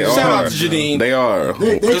true. They are. Shout out to Janine. They are.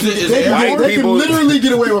 They can literally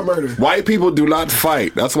get away with murder. White people do not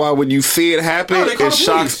fight. That's why when you see it happen, it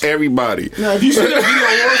shocks everybody. Now, if you see that video of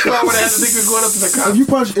War Star where that nigga going up to the cops, if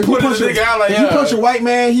you punch a white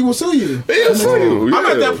man, he will sue you. He'll sue you. I'm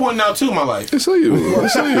at that point now too in my life. He'll sue you.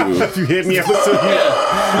 If you hit me, I'll sue you.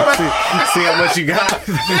 See how much you got.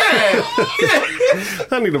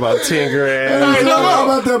 I need about 10 grand. I know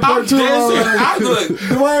about that part too.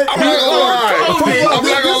 Dwight, I'm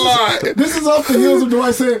not gonna lie. This is off the heels of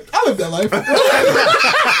Dwight saying, I live that life.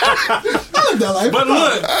 But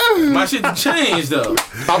look, my shit changed though.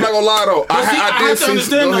 I'm not gonna lie though. I have to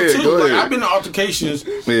understand though too. Like, I've been in altercations,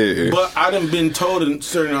 Yeah. but I done been told in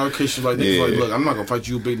certain altercations like this, like, look, I'm not gonna fight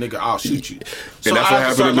you, big nigga. I'll shoot you. So And that's I what have to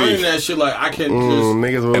happened start to me. learning that shit. Like I can't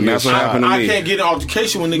Niggas will And get that's what shot. happened to me. I can't get in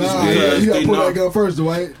altercation with niggas because you gotta they put know that gun first,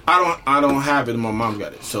 Dwight. I don't have it, and my mom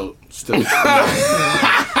got it. So still, mom's got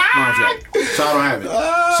it. So I don't have it.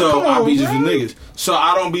 So I be just with niggas. So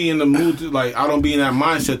I don't be in the mood to like. I don't be in that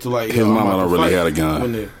mindset to like. His mama don't really have a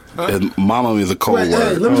gun. His mama is a cold word.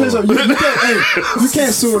 Hey, let me tell you something. You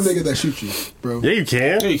can't sue a nigga that shoots you, bro. Yeah, you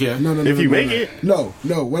can. Yeah, you can. No. If you make it. No.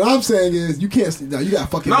 What I'm saying is, you can't. No, you gotta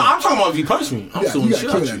fucking. No, I'm talking about if you punch me. I'm suing you the gotta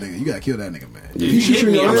shit kill out that you. nigga. You gotta kill that nigga, man. If you hit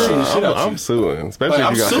me, I'm shooting the shit out you. I'm suing, especially Like,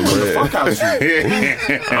 I'm if you got suing some the bread. fuck out of you.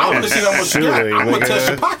 I want to see how much you got. I'm gonna test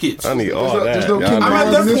your pockets. I need all that. There's no Y'all Kim know. I'm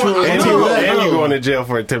at that Barnes in point. this And room. you going to jail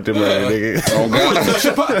for attempted murder, nigga.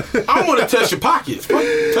 I want to test your pockets.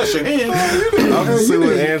 Touch your hands. I'm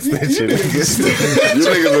suing and snitching.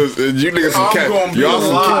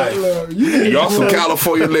 Y'all some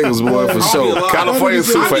California niggas, boy, for sure. California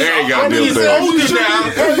sue for every goddamn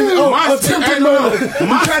thing. My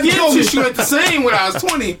skin tissue ain't the same when I was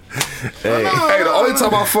 20. Hey, the only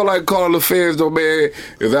time I feel like calling the feds, though, man,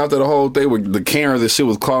 is after the whole thing with the Karens and shit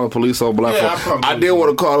was calling police on black folk. I did want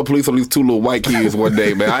to call the police on these two little white kids one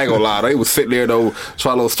day, man. I ain't gonna lie. They was sitting there, though,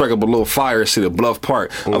 trying to strike up a little fire shit at Bluff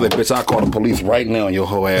Park. I was like, bitch, I'll call the police right now on your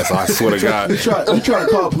whole ass. I swear to God. You try to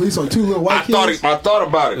call police on two little white kids? I thought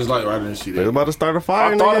about it. It's like right in the shit. They about to start a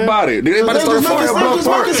fire. I thought about it. They about to start a fire at Bluff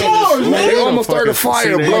Park. They They almost started a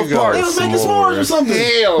fire at Bluff Park. They was making s'mores or something.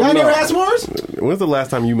 Hell Y'all no. never had s'mores? When's the last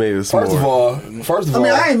time you made a s'more? First of all, I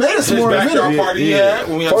mean, I ain't made a His s'more in a backyard minute. party he had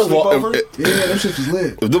when we had First of all, sleepover. Yeah, them shit was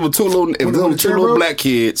lit. If there were two little, black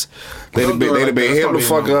kids, they'd have been held the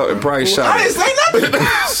fuck up and probably shot. I didn't say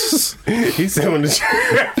nothing. He said when the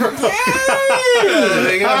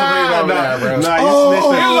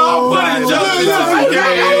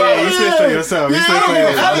Nah, you snitched on yourself. You snitched on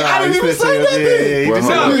yourself. I didn't even say nothing. You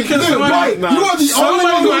are the only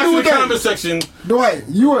one who knew what that comment section. Dwight,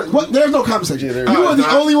 you were what? There's no comment section. You are the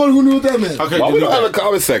only one who knew what that meant. Okay, Why we delete don't have a that.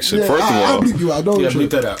 comment section? Yeah, First of I'll all, bleep you out. Don't Yeah, trip.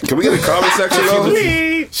 bleep that out. can we get a comment section though?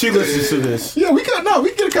 She listens to this. Yeah, we could. No, we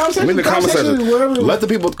can get a comment I section. mean, the comment section. Wherever. Let the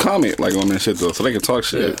people comment like on that shit though, so they can talk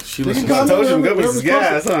shit. She We can listens. comment I told you wherever- gummies is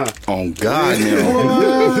gas, huh? Oh God,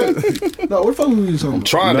 man! No, what the fuck were we talking about?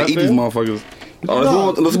 Trying to eat these motherfuckers. Oh,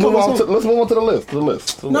 let's move on to the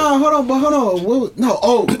list. No, hold on. No,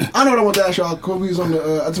 I know what I want to ask y'all. Kobe was on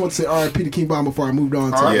the. I just want to say R.I.P. to King Von before I moved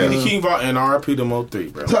on. R.I.P. Yeah. to King Von and R.I.P. to Mo 3,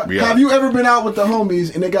 bro. Yeah. Have you ever been out with the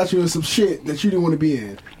homies and they got you in some shit that you didn't want to be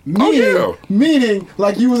in? yeah. Meaning,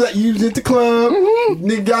 like you was at the club,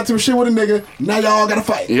 nigga got to shit with a nigga. Now y'all got to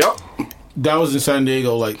fight. Yep. That was in San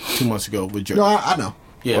Diego like 2 months ago with Drake. No, I know.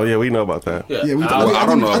 Yeah. Oh yeah, we know about that. Yeah. Yeah, we. I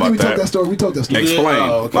don't know I think about we told that. that story. We told that story. Explain.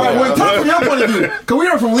 Oh, okay. All right, wait. Tell us from your point of view. Cause we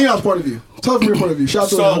heard from Leon's point of view. Tell us from your point of view. Shout out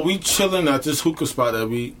to So him. we chilling at this hookah spot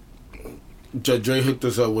that Dre hooked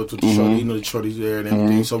us up with the shorty. You know the shorty's there and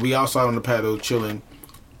everything. So we outside on the patio chilling.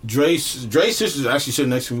 Dre's sister's actually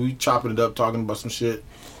sitting next to me. We chopping it up, talking about some shit.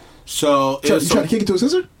 So You trying to kick it to his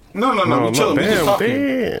sister? No, we chilling. We just talking.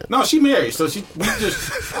 damn. No, she married, so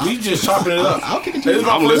we just chopping it up. I'll kick it to This is you.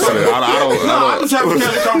 my I'm first listening. time. I don't. I'm just having a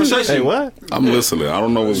casual conversation. Hey, what? I'm listening. I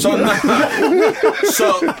don't know what.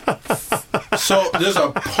 So there's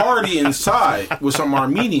a party inside with some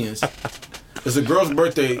Armenians. It's a girl's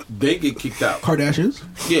birthday. They get kicked out. Kardashians.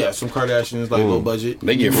 Yeah, some Kardashians, like low budget.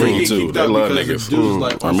 They get freaky too. kicked They out love because the niggas. dude was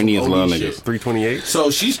like, on some Armenians OD love shit. niggas. 328.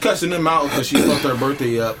 So she's cussing them out because she fucked their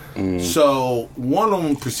birthday up. So one of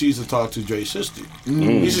them proceeds to talk to Dre's sister.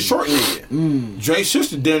 He's a short nigga. Dre's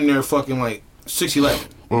sister damn near fucking like 6'11".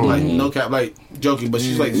 Like no cap, like joking, but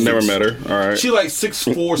she's like Never met her. All right. She like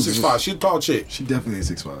 6'4", 6'5". She's a tall chick. She definitely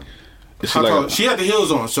is 6'5". Is she How like tall- she had the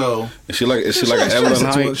heels on, so is she like an Evelyn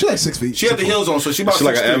height? She like 6 feet. she had the heels on, so she about She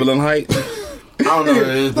like an 6'3". Evelyn height? I don't know what it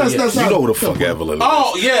is, but That's- yeah. that's You not- know who the fuck Evelyn is?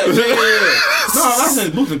 Oh yeah. No, that's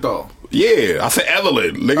in Blumenthal. Yeah, I said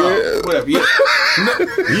Evelyn, nigga. Whatever.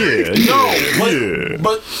 Yeah.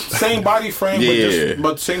 But same body frame, Yeah.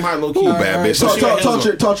 but same height, low key. Ooh, bad bitch. So she had heels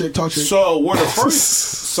on. Talk chick. So where the first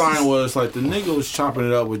sign was like the nigga was chopping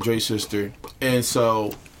it up with Dre's sister, and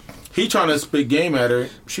so he trying to spit game at her.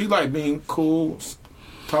 She like being cool,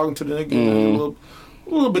 talking to the nigga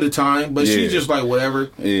a little bit of time, but she Yeah. just like whatever.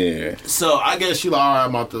 Yeah. So I guess she like, all right, I'm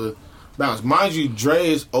about to bounce. Mind you, Dre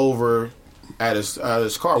is over at his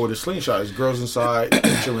car with a slingshot. His girl's inside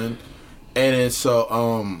chilling, and then so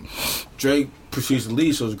Dre proceeds to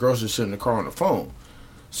leave. So his girl's just sitting in the car on the phone.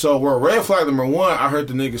 So where red flag number one, I heard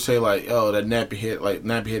the nigga say like, "Oh, that nappy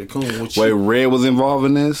headed coon." Which Wait, Red was involved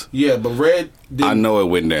in this? yeah, but Red didn't. I know it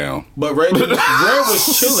went down. But Red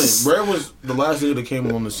was chilling. Red was the last nigga that came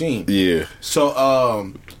on the scene. Yeah.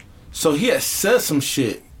 So so he had said some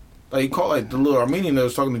shit. Like he called like the little Armenian that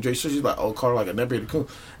was talking to Dre sister. She's like, "Oh, call her like a nappy headed coon."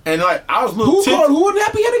 And like I was a little Who called who a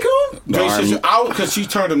nappy headed coon? Dre No, sister out because she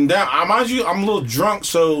turned him down. Mind you, I'm a little drunk,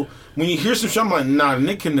 so when you hear some shit, I'm like, nah, the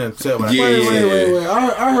nigga couldn't have said what I Yeah. Wait.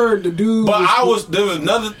 I heard the dude. But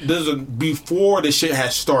there's a before the shit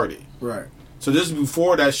had started. right. So this is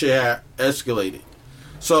before that shit had escalated.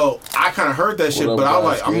 So I kind of heard that shit, but I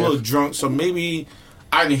was like, I'm a little drunk, so maybe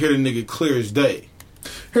I didn't hear the nigga clear as day.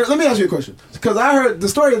 Here, let me ask you a question. Because I heard the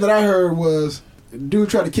story that I heard was dude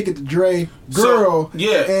tried to kick it to Dre girl. So,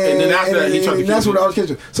 yeah, and then after that, he tried to and that's kick what it. I was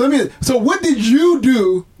catching. So what did you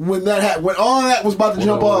do when that happened? When all that was about to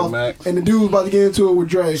jump off, and the dude was about to get into it with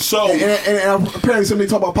Dre. So- and apparently somebody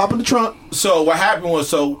talked about popping the trunk. So what happened was,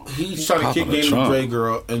 so he's trying to kick Popping the game trunk. to Dre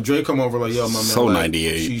girl, and Dre come over like, yo, my man, So like,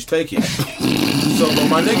 98. she's taking. So, but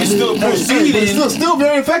my nigga still But proceeding. it's still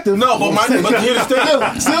very effective. No, but here's the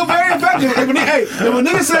thing. Still very effective. If a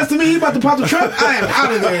nigga says to me he about to pop the trunk, I am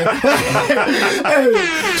out of there. Hey,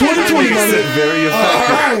 2020, my nigga. Very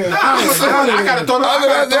effective. I gotta throw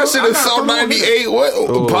That shit is so 98. What?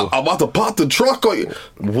 I'm about to pop the truck on you.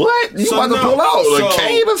 What? You about to pull out a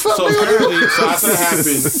cane or something? So apparently, so after that happened,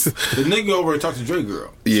 the nigga over and talked to Dre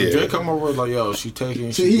girl. Yeah. So Dre come over like, yo, she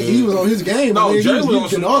taking. See, he was on his game. No, man. He Dre was was on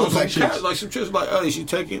getting some, all the on some black shit. cat, like some shit like, hey, she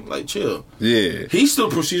taking, like, chill. Yeah. He still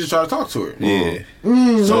proceeds to try to talk to her. Yeah.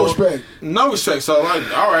 No respect. No respect. So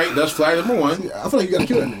like, all right, that's flag number one. I feel like you gotta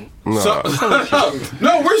kill that nigga. So,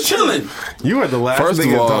 no, we're chilling. You are the last First of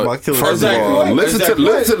nigga to talk all, about killing listen to Exactly.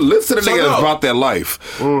 listen to the So niggas no. about their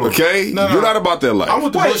life. Okay, No, no. you're not about their life. I'm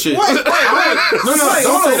with the bullshit. wait, No, don't say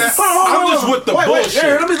that. I'm just with the bullshit.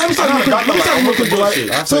 Let me I'm start not about the life. I'm with the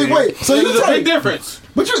bullshit. So wait, so There's you a big telling difference.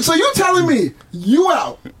 so you telling me you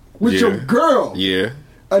out with your girl? Yeah.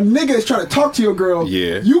 A nigga is trying to talk to your girl.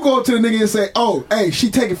 Yeah. You go up to the nigga and say, "Oh, hey, she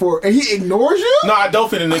taking for it," and he ignores you. No, I don't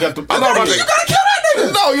think the nigga. I know about You that. gotta kill that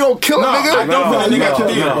nigga. No, you don't kill a No, I nigga. don't think the nigga got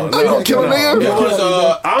the deal. No, you don't kill a nigga. It was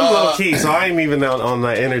I'm low key, so I ain't even on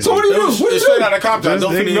that energy. So what do you It do? was What do you straight do? out of Compton. I Just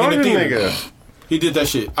don't think ignore the the nigga. nigga. He did that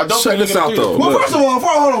shit. I don't Check think this out, though. Well, Look. first of all,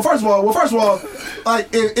 first of all, like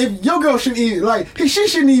if your girl shouldn't even she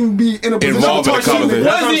shouldn't even be in a position Involved to in talk the to you. conversation.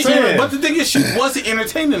 That's what I'm saying. But the thing is, she wasn't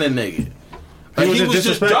entertaining a nigga. Like, was he just was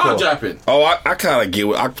just disrespectful. jaw dropping. Oh, I kind of get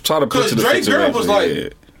it. I try to Because picture the Drake situation. girl was like, yeah.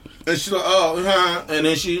 and she like, and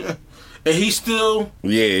then she, and he still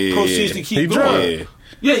Yeah. proceeds to He keep drunk. going.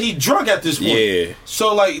 Yeah, he drunk at this point. Yeah.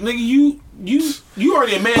 So like, nigga, you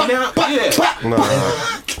already a man now. Yeah.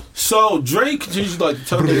 So Drake continues to like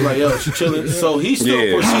tell nigga like, yo, she chilling. So he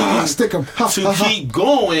still proceeding Stick him. to keep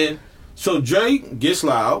going. So Drake gets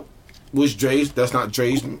loud, which that's not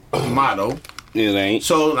Dre's motto. It ain't.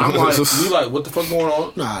 So I'm like, we like, what the fuck going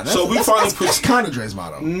on? Nah, so we finally that's kind of Dre's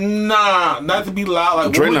motto. Nah, not to be loud.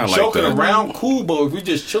 Like Dre when we're not like joking that. around, cool. But if we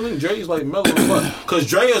just chilling, Dre's like mellow as fuck. Because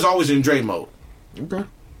Dre is always in Dre mode. Okay. All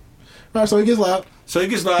right, so he gets loud. So he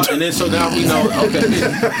gets loud, and then so now we know.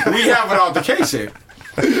 Okay, we have an altercation.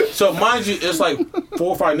 So mind you, it's like 4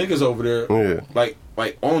 or 5 niggas over there, Yeah.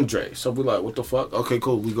 like on Dre. So we like, what the fuck? Okay,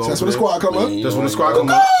 cool. We go. So that's over when the there. squad come up. That's when the squad come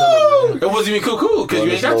up. It wasn't even cool because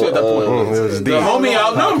you ain't got to at that point. It was The deep. homie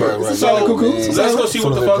outnumbered. So let's go see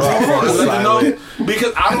what the fuck's going on. Let them know,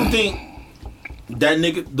 because I don't think that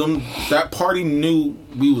nigga, that party knew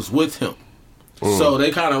we was with him. So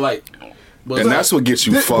they kind of like. And that's what gets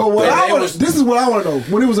you This, fucked but what up. I wanna, this is what I want to know.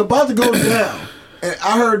 When it was about to go down, and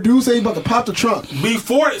I heard dude say he about to pop the trunk.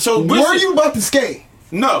 Before, so Were you about to skate?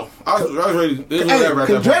 No, I was ready. It was Hey, whatever at that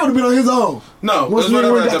because Dre would point. have been on his own. No, Once it was we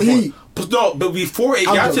whatever got at that the point. heat. No, but before it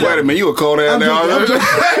I'm got just- to that, Wait a minute, you a cold ass I'm now? joking. no,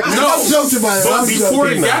 I'm joking about it. but I'm before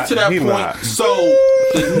joking. it got to that He point, not. so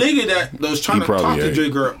the nigga that was trying He to probably talk to ain't. Dre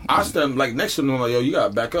girl, I stand like next to him, I'm like, yo, you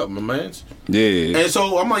gotta back up, my mans. Yeah. And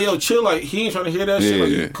so I'm like, yo, chill. Like he ain't trying to hear that shit. Like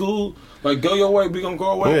Yeah. you cool. Like go your way, we gonna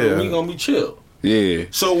go away. Yeah. And we gonna be chill. Yeah.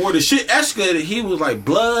 So where the shit escalated, he was like,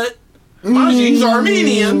 blood. Mind you, he's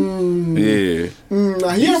Armenian. Yeah. Nah,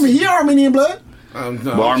 he Armenian blood. No,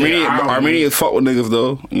 But Armenians fuck with niggas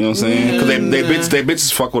though. You know what I'm saying? Because they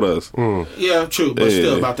bitches fuck with us. Yeah, true, but Yeah.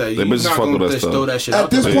 still about that. They You're bitches not fuck gonna with us, just though. throw that shit At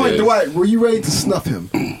out this there. point, Yeah. Dwight, were you ready to snuff him?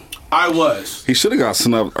 I was. He should have got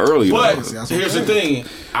snubbed earlier. But though. that's what here's the I'm thing.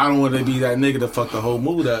 I don't want to be that nigga to fuck the whole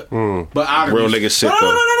mood up. But out of Real these- nigga shit No,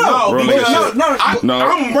 though. No, Real because nigga shit.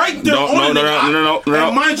 I'm right there No, on no, the no, nigga. no.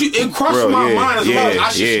 And mind you, it crossed Bro, my yeah, mind as well. yeah, I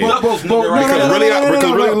should yeah. snuff this But nigga right Because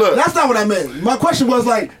there. really, look. That's not what I meant. My question was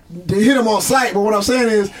like to hit him on sight, but what I'm saying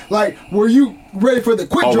is like, were you ready for the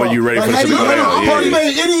quick Oh, draw? were you ready like, for had the he, quick draw? Had he Yeah.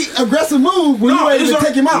 made any aggressive move when you ready to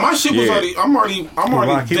take him out? My shit was Yeah. already. I'm already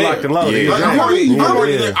He there. locked and loaded. Yeah. Like, I'm Yeah.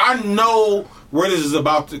 already Yeah. there. I know where this is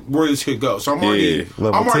about to, where this could go. So I'm already, Yeah.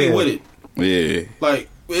 I'm already 10. with it. Yeah. Like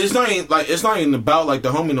it's not even about like the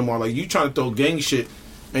homie no more. Like you trying to throw gang shit,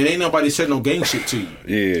 and ain't nobody said no gang shit to you.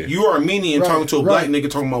 Yeah. You are Armenian Right, talking to a right. black nigga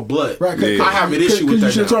talking about blood. Right, Yeah. I have an issue with You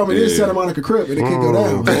that. should have now. told me this Yeah. Santa Monica crib and it could go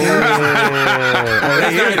down. They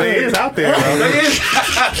is out there, though.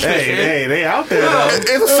 Hey, they out there, though. It's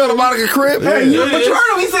a Santa Monica crib. Hey, Yeah, but it you is.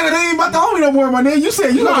 heard him. He said it ain't about the homie no more, my nigga. You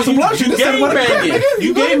said you No, got some blush. you This Santa gang Monica crib, banging. nigga.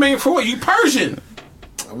 You gang banging for what? You Persian.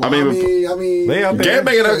 I mean, They out there.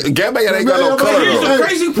 Gangbanging ain't got no color Here's though. the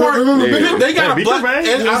crazy part. Yeah. They got Yeah, a black. Beaker And Bang.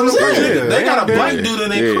 I don't Yeah, know. They got a yeah. black dude in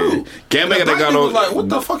their Yeah. crew. Gangbanging, And the they black got dude no. was like, what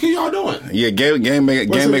the fuck are y'all doing? Yeah, gang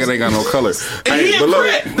banging ain't got no color. And he a but look,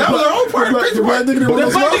 crip. That was the whole part. The crazy the part. black nigga that The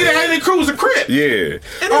was black like- nigga that had in their crew was a crip. yeah.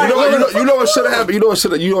 You know what should have happened. You know what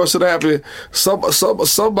should have happened. Somebody should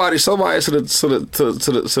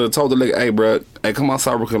have told the nigga, hey, bro, hey, come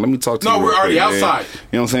outside real quick. Let me talk to you. No, we're real already quick, man." outside. You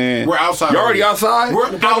know what I'm saying? We're outside. You already outside?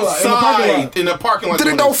 We're parking lot, outside in the parking lot. Then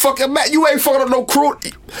it don't fucking matter. You ain't fucking up no crew.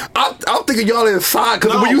 I'm thinking y'all inside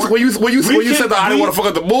because No, when you we said that I didn't want to fuck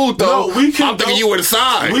up the mood though, No, we can I'm thinking go- you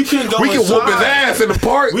inside. we can go whoop his inside. ass in the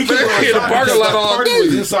park. We can go in the inside parking because lot the all party was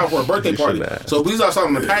day. inside for a birthday party. have. So we was outside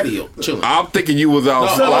on the patio chilling. I'm thinking you was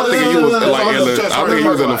out. No, I'm thinking you was no, like in the. I'm thinking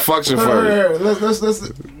you was in the function first.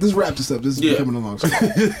 Let's wrap this up. This is Yeah. coming along.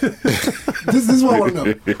 This is what I want to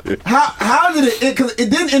know. How did it? Because it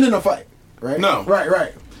didn't end in a fight, right? No.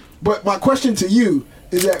 Right. But my question to you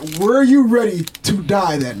is that were you ready to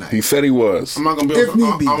die that night? He said he was. I'm not gonna be. If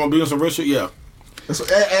need be. I'm gonna be on some real shit. Yeah. That's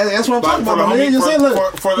what I'm talking for about. the My nigga, you say,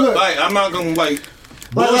 look, look, like I'm not gonna like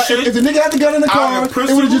bullshit. if the nigga had the gun in the car, it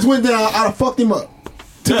would have just went down. I'd have fucked him up.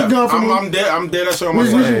 Took the gun from him. I'm dead. I'm dead. That's what I'm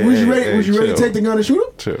Was saying. you ready to take the gun and shoot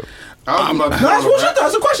him? Chill. That's bullshit.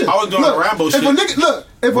 That's a question. I was doing look, Rambo shit.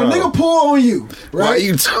 If a nigga pull on you, right? Why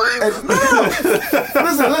you trying?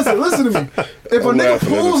 Listen to me. If a nigga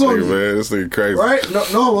pulls on you, man, this nigga crazy. right?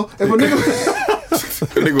 No. If a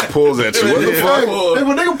nigga pulls at you, what the fuck? If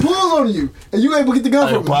a nigga pulls on you and you able to get the gun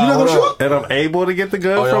from him, you not gonna shoot? And I'm able to get the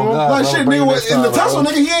gun from him? Like shit, nigga, in the tussle,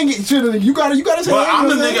 nigga, he ain't getting shit. You gotta say. But I'm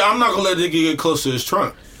the nigga. I'm not gonna let the nigga get close to his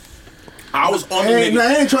trunk. I was on the nigga.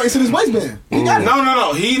 He ain't trying. It's in his waistband. He got it.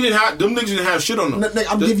 No. He didn't have. Them niggas didn't have shit on them.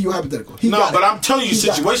 I'm giving you a hypothetical. But I'm telling you,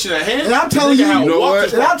 situation at hand. And I'm telling you, you know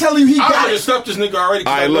what? And I'm telling you, he got I it. just stuffed this nigga already.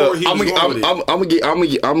 All right, look, I'm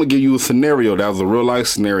gonna give you a scenario. That was a real life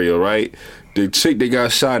scenario, right? The chick that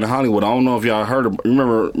got shot in Hollywood. I don't know if y'all heard of.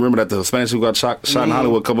 Remember that the Hispanic who got shot in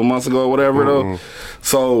Hollywood a couple months ago or whatever though.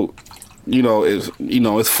 So.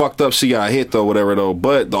 It's fucked up. She got hit though, whatever though.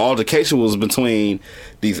 But the altercation was between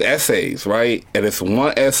these essays, right? And it's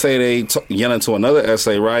one essay they yelling to another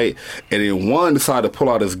essay, right? And then one decided to pull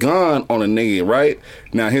out his gun on a nigga, right?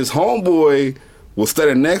 Now his homeboy was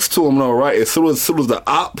standing next to him though, right? As soon as the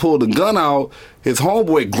op pulled the gun out, his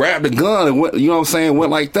homeboy grabbed the gun and went. You know what I'm saying?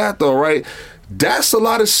 Went like that though, right? That's a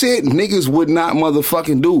lot of shit niggas would not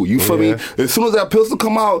motherfucking do. You feel me? As soon as that pistol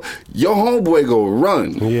come out, your homeboy go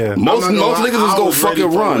run. Yeah. Most niggas is go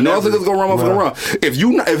fucking run. Most niggas go run fucking run. If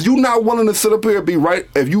you not willing to sit up here and be right,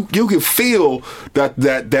 if you can feel that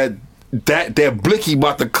blicky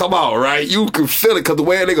about to come out, right? You can feel it because the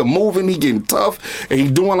way a nigga moving, he getting tough and he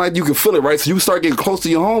doing like you can feel it, right? So you start getting close to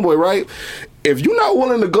your homeboy, right? If you not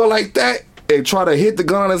willing to go like that and try to hit the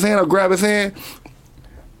gun on his hand or grab his hand.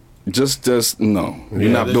 Just no.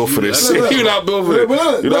 You're not built for this shit. You're not built for it.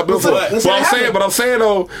 You're not built for it. But I'm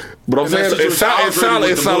saying it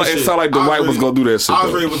sound like the white was gonna do that shit. I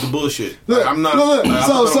was ready with the bullshit. Look, I'm not.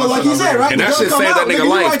 So like he said, right? And that shit saved that nigga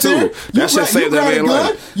life too. That shit saved that man's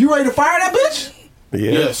life. You ready to fire that bitch?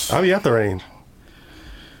 Yeah. Yes. I'll be at the range.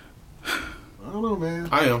 I don't know, man.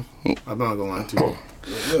 I am. I'm not gonna lie to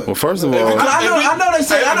you. Well, first of all, I know they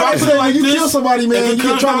say like you kill somebody, man, you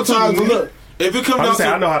get traumatized. But look. If it comes down to,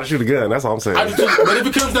 I know how to shoot a gun. That's all I'm saying. But if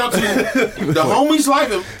it comes down to the homies'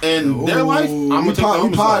 life and their life, I'm gonna take the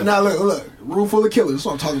homies' life. Now look, room full of killers. That's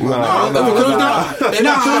what I'm talking about. If it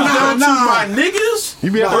comes down to my niggas,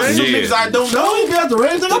 you be at the range. Some niggas I don't know. You be at the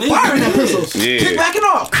range. They're firing that pistol. Kick back and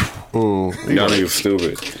off. y'all niggas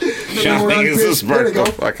stupid. Y'all niggas is burnt the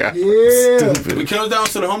fuck out. Stupid. If it comes down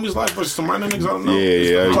to the homies' life versus some random niggas I don't know.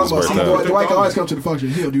 Yeah, Talk about some boy. Dwight can always come to the function.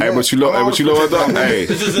 He'll do that. Hey, but you know what though? Hey, it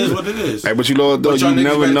just is what it is. Hey, but you know what though? But y'all You niggas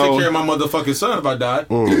never better know. take care of my motherfucking son if I die.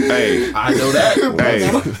 Hey, I know that.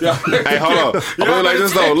 Hey, hold on. I'm gonna like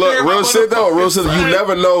this though. Look, real shit though. Real shit.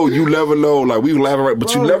 You never know. Like we laughing right,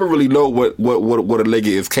 but you never really know what a nigga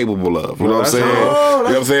is capable of. You know what I'm saying? You know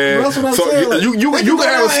what I'm saying? That's what I'm so saying. you can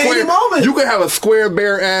have a square. You can have a square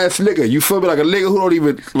bare ass nigga. You feel me? Like a nigga who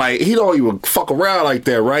don't even fuck around like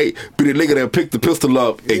that, right? Be the nigga that pick the pistol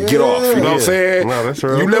up and get off. You know what I'm saying? No, that's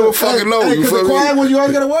real. You never fucking know. You feel the me? quiet one you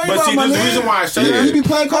always gotta worry But about. see, My the nigga. reason why I say that, he be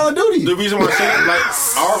playing Call of Duty. the reason why I say that, like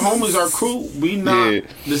our homies, our crew, we not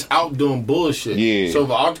just out doing bullshit. Yeah. So if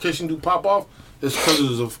an altercation do pop off, it's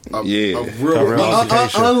because of a real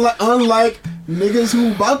altercation. Unlike niggas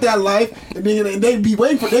who about that life, and they be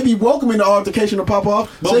welcoming the altercation to pop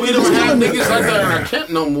off. But so we don't have niggas like that in our camp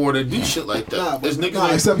no more that do shit like that. There's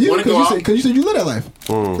niggas except that you, want to go out. because you said you live that life.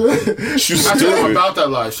 I said I'm about that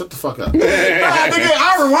life. Shut the fuck up. Nigga,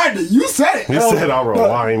 I rewind it. You said it. You said I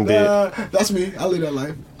rewind it. That's me. I live that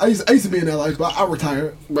life. I used to be in that life, but I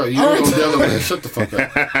retired. Bro, you don't tell them. Shut the fuck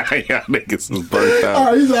up. Y'all niggas is burnt out.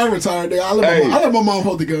 Alright, I retired. Nigga. I let my mom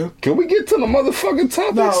hold the gun. Can we get to the motherfucking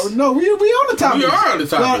topics? No, we on the topic. We are on the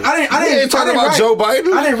topic. I didn't talk about Joe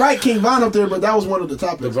Biden. I didn't write King Von up there, but that was one of the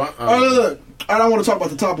topics. Look, I don't want to talk about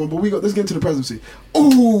the top one, but let's get into the presidency.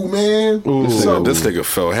 Ooh, man. This nigga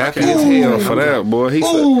felt happy as hell for that, boy. He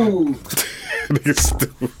said, nigga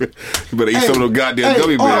stupid. You better eat some of them goddamn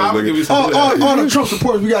gummy bears. All the Trump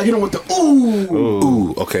supporters, we gotta hit them with the ooh.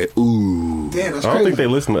 Ooh, okay, ooh. Damn, that's I don't crazy. think they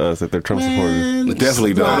listen to us if they're Trump supporters. They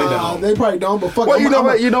definitely don't. Nah, they probably don't. But fuck. Well, you know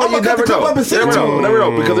what? You I'm never cut the clip know. up and send it to them. Never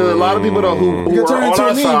know. Because there's a lot of people though who You are turn on into our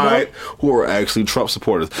a meme, side bro. who are actually Trump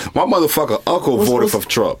supporters. My motherfucker uncle voted for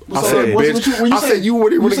Trump. I said, bitch. I said, you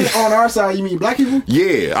really, You say on our side, you mean black people?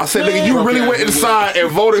 Yeah, I said, nigga, you really went inside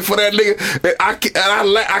and voted for that nigga. And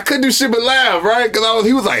I couldn't do shit but laugh, right? Because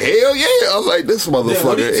he was like, hell yeah. I was like, this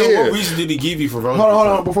motherfucker. So what reason did he give you for voting? Hold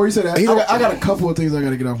on. Before you say that, I got a couple of things I got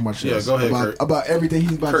to get off my chest. Yeah, go ahead, Kurt. About everything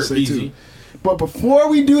he's about Kurt, to say easy. too. But before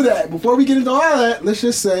we do that, before we get into all that, let's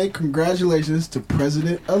just say congratulations to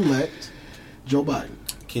President-elect Joe Biden.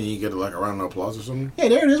 Can you get like a round of applause or something? Yeah,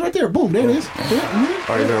 there it is, right there. Boom, there it is. Yeah,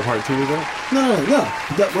 Are you there a part 2 of that? No.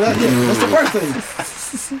 That's the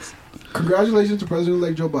first thing. Congratulations to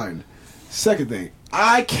President-elect Joe Biden. Second thing,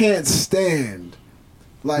 I can't stand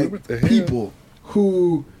people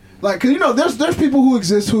who because there's people who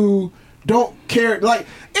exist who don't care. Like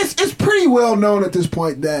it's pretty well known at this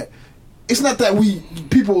point that it's not that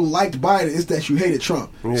people liked Biden, it's that you hated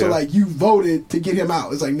Trump. Yeah. So you voted to get him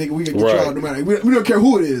out. It's like, nigga, we gonna get Right. you out no matter. We don't care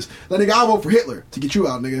who it is. Like, nigga, I'll vote for Hitler to get you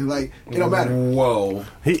out, nigga. Like, it don't matter. Whoa.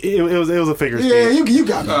 It was a figure Yeah, speech. you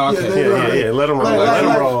got me. Oh, okay. Yeah. Let him roll. Let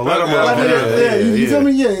him roll. Yeah, you feel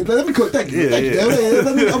me? Yeah, let me cook. Thank you. Yeah.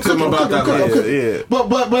 I'm cooking. Yeah.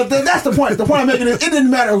 But that's the point. The point I'm making is it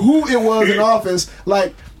didn't matter who it was in office,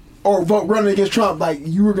 or running against Trump.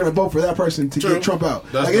 You were gonna vote for that person to get Trump out.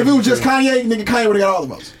 That's if it was just Kanye, nigga, Kanye would have got all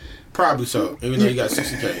the votes. Probably so. Even though he got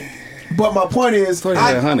 60K. But my point is,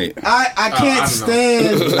 I can't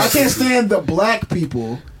stand the black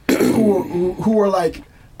people who are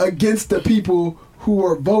against the people who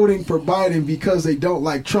are voting for Biden because they don't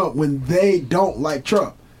like Trump when they don't like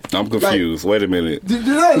Trump. I'm confused. Wait a minute.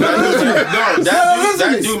 That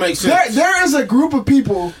do make sense. There is a group of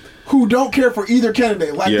people who don't care for either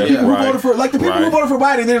candidate, the people who voted for, the people who voted for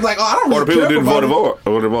Biden. They're like, oh, I don't really care for Biden. Or the people didn't vote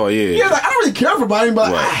for Yeah, I don't really care for Biden,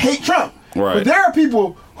 but I hate Trump. Right. But there are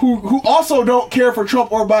people who also don't care for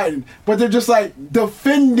Trump or Biden, but they're just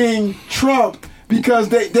defending Trump because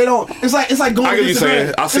they don't. It's like going. I get you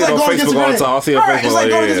saying. I see it on Facebook all the time. I see it on Facebook. It's like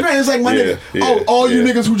going against man. It's like my nigga. All you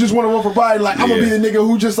niggas who just want to vote for Biden, I'm gonna be the nigga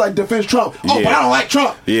who just defends Trump. But I don't like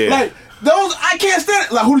Trump. Yeah. Those, I can't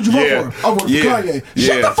stand it. Who did you vote for? I voted for Kanye.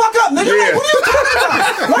 Shut the fuck up, nigga. What are you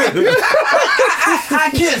talking about?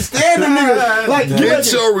 I can't stand the niggas.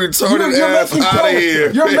 Get your retarded ass out of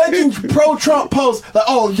here. You're making pro-Trump posts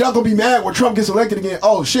y'all gonna be mad when Trump gets elected again.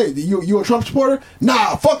 Oh shit, you a Trump supporter?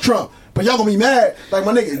 Nah, fuck Trump. But y'all gonna be mad, my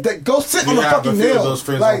nigga. Go sit on the fucking nail. Those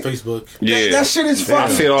friends on Facebook. Yeah, that shit is fucking. I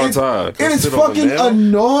see it all the time. It is fucking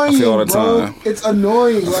annoying. I see it all the bro. time. It's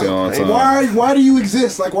annoying. I see it all the time. Why do you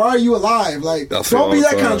exist? Why are you alive? Don't be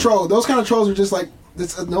that kind of troll. Those kind of trolls are just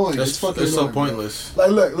it's annoying. It's fucking. It's annoying, so pointless.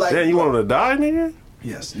 Look. Damn, you want them to die, nigga?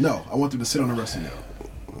 Yes. No. I want them to sit on the wrestling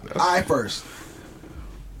nail. I first.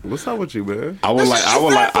 What's up with you, man? I would like for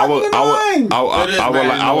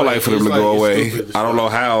them to go away. I don't know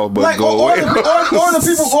how, but go away. Or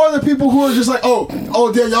the people who are just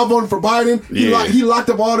damn, y'all voting for Biden. He locked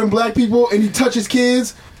up all them black people and he touches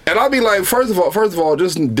kids. And I'll be like, first of all,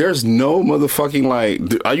 just there's no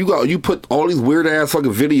motherfucking you put all these weird ass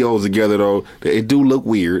fucking videos together though. It do look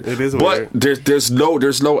weird. It is weird. But there's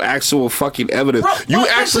no actual fucking evidence.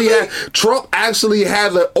 Trump actually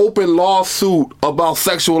had an open lawsuit about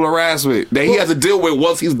sexual harassment that he has to deal with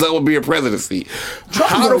once he's done with being presidency.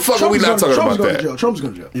 How the fuck are we not talking about that? Trump's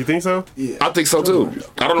going to jail. You think so? Yeah. I think so too.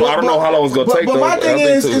 I don't know how long it's gonna take. But my thing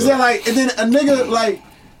is that and then a nigga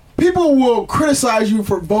people will criticize you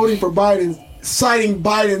for voting for Biden, citing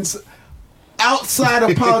Biden's outside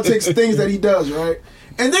of politics things that he does, right?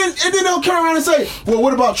 And then they'll turn around and say, well,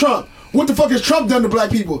 what about Trump? What the fuck has Trump done to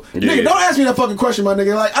black people? Yeah. Nigga, don't ask me that fucking question, my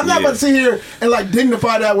nigga. I'm not about to sit here and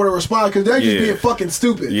dignify that with a response because they're just being fucking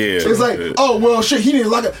stupid. Yeah. It's oh well, shit, he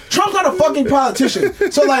didn't like it. Trump's not a fucking politician.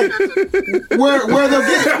 So where they'll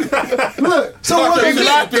get look. So he's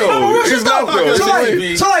locked though. He's locked though.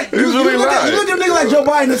 You look at a nigga like Joe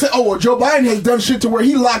Biden and say, oh well, Joe Biden has done shit to where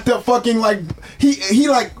he locked up fucking he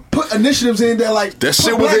put initiatives in that that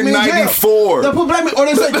shit was in '94. They put black men, or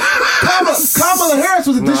they say Kamala Harris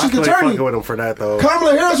was a district attorney. With him for that though.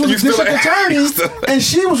 Kamala Harris was a district attorney, and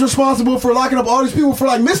she was responsible for locking up all these people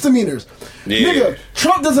for misdemeanors. Yeah. Nigga,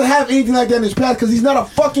 Trump doesn't have anything like that in his past because he's not a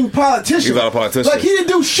fucking politician. He's not a politician. He didn't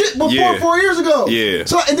do shit before 4 years ago. Yeah.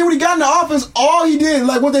 So and then when he got into office, all he did,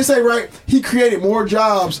 what they say, right? he created more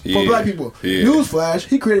jobs for black people. Yeah. Newsflash,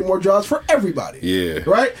 he created more jobs for everybody. Yeah.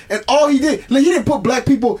 Right? And all he did, like, he didn't put black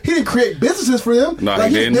people, he didn't create businesses for them. No,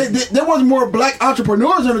 like, he didn't. There wasn't more black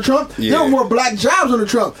entrepreneurs under Trump. Yeah. There were more black jobs under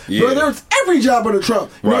Trump. Yeah. Bro, there was every job under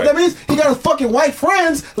Trump. You know what that means? He got his fucking white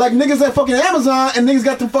friends, like niggas at fucking Amazon, and niggas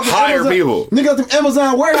got them fucking Hire Amazon, people. Niggas got them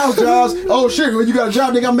Amazon warehouse jobs. Oh shit, when you got a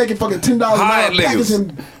job, nigga, I'm making fucking $10 an Hire hour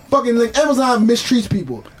packaging. Fucking like Amazon mistreats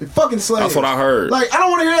people. They fucking slaves. That's what I heard. Like, I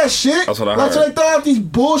don't want to hear that shit. That's what I like, heard. So they throw out these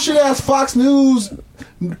bullshit ass Fox News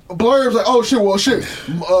blurbs like, oh shit, well shit,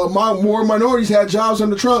 more minorities had jobs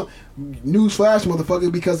under Trump. Newsflash,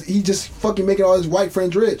 motherfucker, because he just fucking making all his white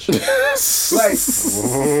friends rich. like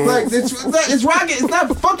it's rocket. It's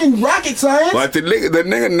not fucking rocket science. Like the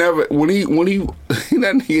nigga never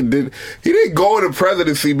he didn't go into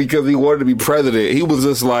presidency because he wanted to be president. He was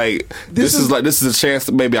just like, this is a chance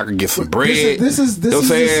that maybe I could get some bread. This is you know what I'm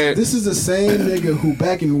saying? This is the same nigga who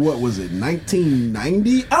back in what was it,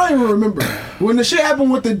 1990? I don't even remember when the shit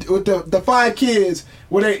happened with the 5 kids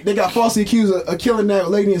where they got falsely accused of killing that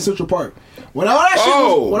lady in Central Park. When all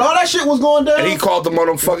that shit was going down, and he called the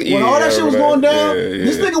motherfucker. When all that shit was going down,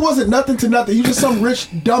 this nigga wasn't nothing to nothing. He was just some rich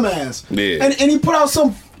dumbass. Yeah. And he put out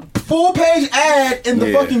some full page ad in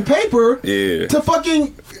the fucking paper to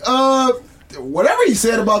fucking whatever he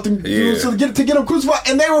said about them dudes to get them crucified,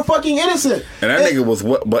 and they were fucking innocent. And that nigga was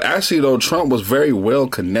but actually though, Trump was very well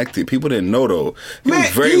connected. People didn't know though. He was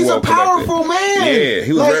very well connected. He's a powerful man. Yeah,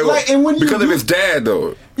 he was very well and when because of his dad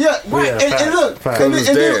though. Yeah, right. Yeah, and look,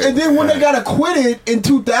 and then when they got acquitted in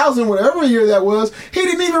 2000, whatever year that was, he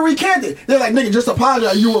didn't even recant it. They're like, nigga, just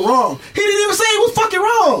apologize, you were wrong. He didn't even say he was fucking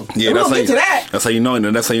wrong. Yeah, and we don't get to that. That's how you know.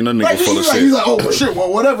 That's how you know nigga Like, full of shit. He's like, oh shit,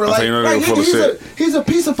 well whatever. That's how you know nigga full of shit. He's a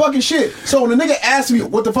piece of fucking shit. So when the nigga asked me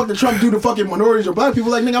what the fuck did Trump do to fucking minorities or black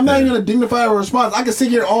people, like nigga, I'm not even gonna dignify a response. I can sit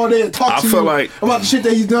here all day and talk to you about the shit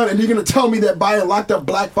that he's done, and you're gonna tell me that Biden locked up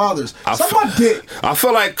black fathers. Suck my dick. I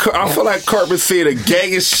feel like Kirby said the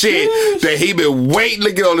gayest shit that he been waiting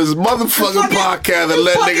to get on this motherfucking podcast and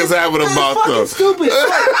let niggas have it about them. Stupid.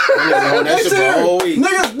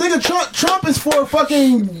 Nigga, Trump is for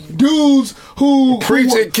fucking dudes who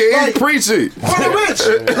preach it, kid, like, preach it. For the rich.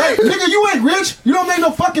 Like, nigga, you ain't rich. You don't make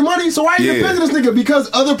no fucking money. So why are you defending this nigga? Because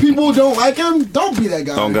other people don't like him. Don't be that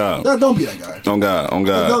guy. On God. Don't be that guy. On God.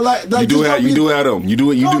 Like, you do have them. You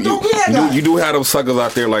do have them suckers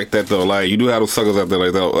out there like that though. Like you do have them suckers out there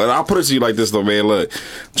like that. And I'll put it to you like this though, man. Look,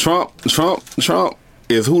 Trump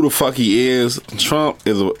is who the fuck he is. Trump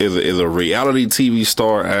is a reality TV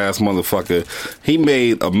star ass motherfucker. He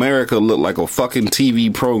made America look like a fucking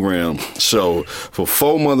TV program show for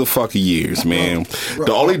 4 motherfucking years, man.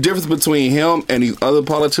 The only difference between him and these other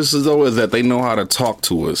politicians though is that they know how to talk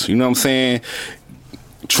to us. You know what I'm saying?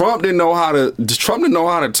 Trump didn't know how to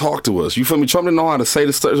talk to us. You feel me? Trump didn't know how to say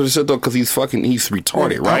this shit though because he's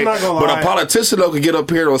retarded, right? But a politician though could get up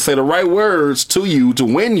here and say the right words to you to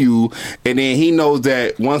win you, and then he knows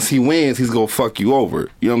that once he wins, he's gonna fuck you over.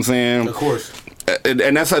 You know what I'm saying? Of course.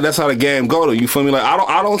 And that's how the game go though. You feel me? Like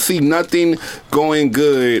I don't see nothing going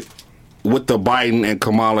good with the Biden and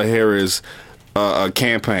Kamala Harris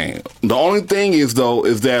campaign. The only thing is though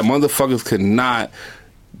is that motherfuckers could not.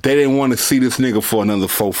 They didn't want to see this nigga for another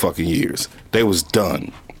 4 fucking years. They was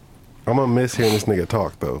done. I'm gonna miss hearing this nigga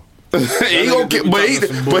talk though. He gonna get, but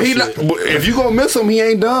he not. But if you gonna miss him, he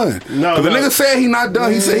ain't done. No, the nigga said he not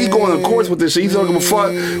done. He said he going to courts with this shit. He's talking about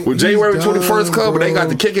fuck with January 21st come, but they got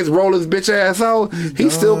to kick his roll his bitch ass out.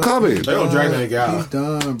 He's still coming. They don't drag that guy out. He's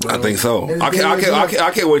done, bro. I think so. I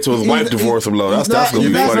can't wait till his wife divorce him. Though that's gonna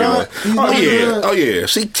be funny. Oh yeah.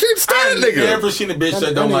 She couldn't stand that nigga. Never seen a bitch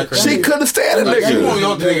that don't like her. She couldn't stand that nigga. You want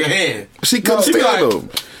your nigga hand. She couldn't stand him.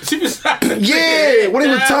 She be when he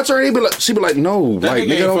would touch her, she be like, no, like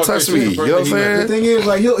nigga, don't touch me. You know what I'm saying? The thing is,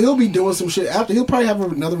 like he'll be doing some shit after. He'll probably have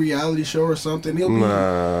another reality show or something. He'll be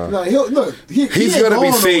he's gonna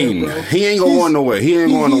be seen. He ain't going nowhere. He ain't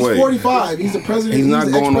going away. He's 45. He's the president. He's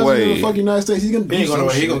not going away. Of the fucking United States. He's gonna do some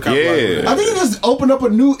shit. He gonna come I think he just opened up a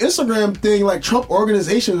new Instagram thing, like Trump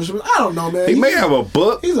Organization or something. I don't know, man. He may have a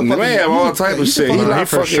book. He may have all type of shit. He's not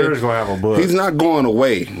for sure gonna have a book. He's not going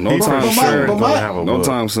away. No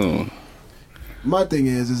time soon. My thing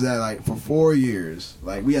is that like for 4 years,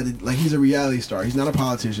 like we had to, like he's a reality star. He's not a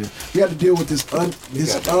politician. We had to deal with this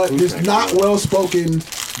not well spoken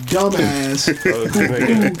dumbass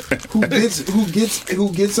who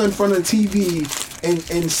gets in front of the TV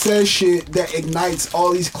and says shit that ignites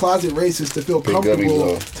all these closet racists to feel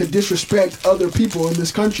comfortable to disrespect other people in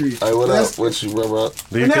this country. Hey, what up? What you, bro?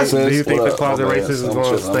 Do you think the closet racism is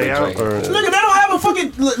going to stay out? Or? Nigga, they don't have a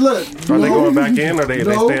fucking look. Are they going back in or they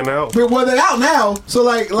staying out? But well, they out now. So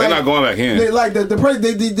like they're not going back in. They, like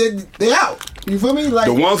they out. You feel me? Like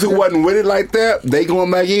the ones who wasn't with it like that, they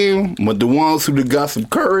going back in. But the ones who got some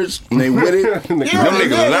courage and they with it, them niggas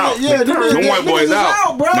is out. Yeah, them white boys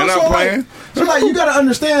out, bro. They're not playing. So like you gotta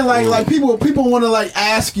understand, like people want to like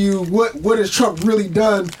ask you what has Trump really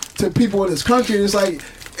done to people in this country. And it's like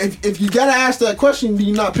if you gotta ask that question,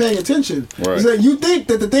 you're not paying attention. Right. It's like you think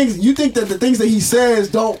that the things that he says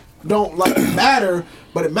don't like matter,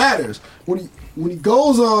 but it matters when he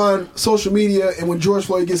goes on social media and when George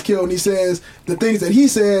Floyd gets killed and he says the things that he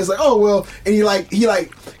says, like, oh well, and he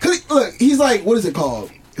cause look, he's like, what is it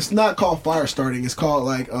called? It's not called fire starting. It's called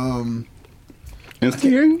like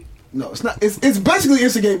instigating. No, it's not. It's basically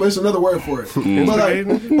instigate, but it's another word for it. But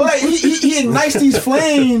like he ignites these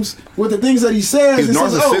flames with the things that he says. He's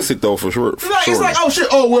narcissistic though, for sure. It's like, oh shit,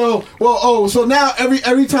 so now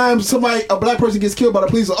every time a black person gets killed by the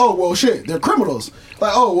police, oh well shit, they're criminals.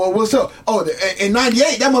 Like, oh well, what's up? Oh, in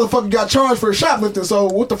 '98 that motherfucker got charged for shoplifting. So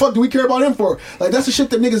what the fuck do we care about him for? Like that's the shit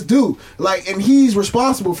that niggas do. Like, and he's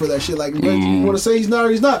responsible for that shit. Like, you want to say he's not or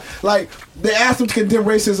he's not? Like, they asked him to condemn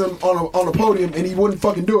racism on a podium and he wouldn't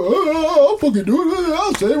fucking do it. I'll fucking do it.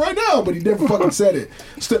 I'll say it right now, but he never fucking said it.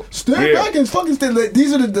 Stand back and fucking stand. Like,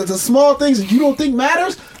 these are the small things that you don't think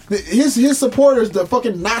matters. His supporters, the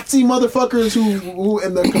fucking Nazi motherfuckers who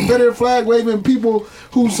and the Confederate flag waving people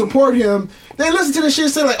who support him, they listen to this shit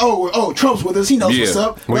and say like, oh, Trump's with us. He knows what's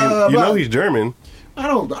up. Well, you know he's German. I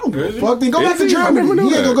don't give a fuck. Then go back to Germany.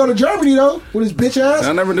 He ain't gonna go to Germany though with his bitch ass.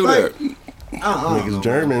 I never knew that. Niggas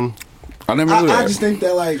German. I never knew that. I just think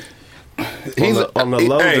that like. He's on the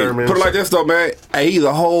low German. Put it like this though, man. Hey, he's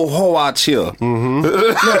a whole out chill. Mm-hmm. Put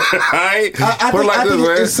it like this,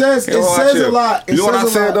 man. It says a lot. You know what I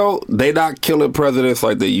said though? They not killing presidents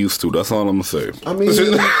like they used to. That's all I'm gonna say. I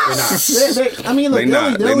mean, they're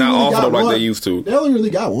not. They not offering them like they used to. They only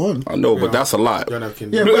really got one. I know, but that's a lot. Yeah, but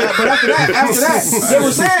after that,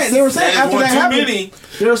 they were saying after that happened.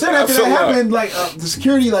 They were saying after that happened, like the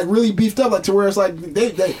security like really beefed up, like to where it's like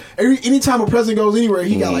they anytime a president goes anywhere,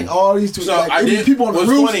 he got like all these. So like, people on the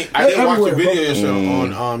roof. Funny. I did watch a video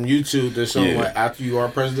on YouTube that's showing like after you are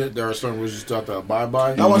president, there are certain rules you still have to abide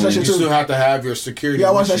by. I watched that shit too. You still have to have your security. Yeah,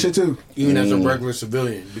 I watched that shit too. Even as a regular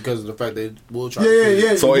civilian, because of the fact they will try.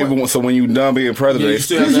 Yeah. So when you done being president, you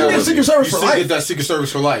still get Secret Service for life. You still get that Secret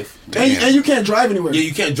Service for life. And you can't drive anywhere. Yeah,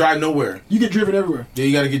 you can't drive nowhere. You get driven everywhere. Yeah,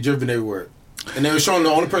 you got to get driven everywhere. And they were showing the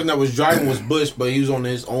only person that was driving was Bush, but he was on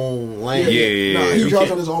his own lane. Yeah. He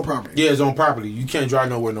drives on his own property. Yeah, his own property. You can't drive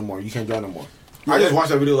nowhere no more. You can't drive no more. I just watched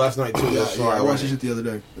that video last night too. I watched that shit the other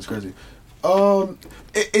day. That's crazy.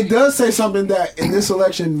 It does say something that in this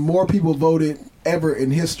election more people voted ever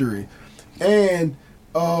in history, and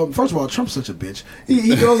first of all, Trump's such a bitch.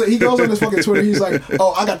 He goes on this fucking Twitter. He's like,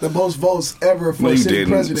 "Oh, I got the most votes ever for sitting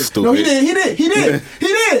president." Stupid. No, he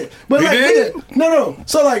did. But he did. No.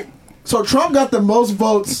 So Trump got the most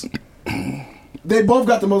votes. They both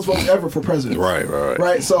got the most votes ever for president.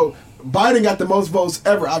 Right. So Biden got the most votes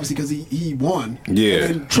ever, obviously, because he won. Yeah.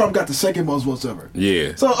 And then Trump got the second most votes ever.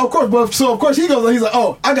 Yeah. So of course he goes. He's like,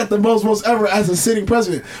 oh, I got the most votes ever as a sitting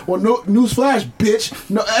president. Well, no newsflash, bitch.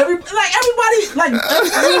 No, everybody,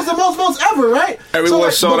 it was the most votes ever, right? Everyone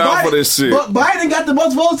showed out for this shit. But Biden got the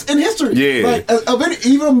most votes in history. Yeah.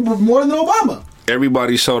 Even more than Obama.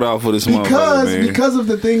 Everybody showed out for this motherfucker, man. Because of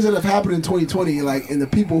the things that have happened in 2020, and the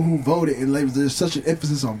people who voted, and there's such an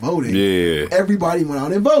emphasis on voting. Yeah, everybody went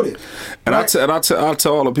out and voted. And right? I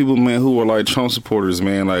tell all the people, man, who are like Trump supporters,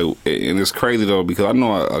 man, like, and it's crazy though because I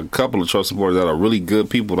know a couple of Trump supporters that are really good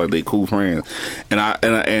people, like they cool friends, I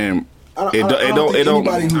don't think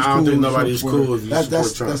nobody's cool if you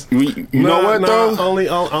support Trump. You know what though? Only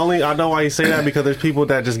I know why you say that because there's people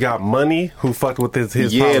that just got money who fucked with his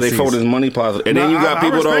policies. They fucked with his money policy. And then you got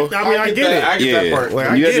people though. I get it. I get that part.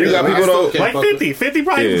 Like, you got people though. Like 50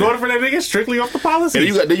 probably voted for that nigga strictly off the policy. And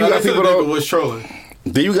you got people though. Was trolling.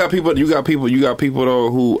 Then you got people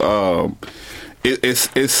though who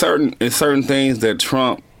it's certain things that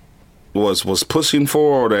Trump was pushing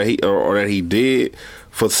for or that he did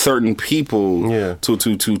for certain people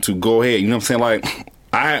to go ahead. You know what I'm saying? Like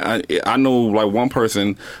I know like one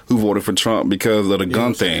person who voted for Trump because of the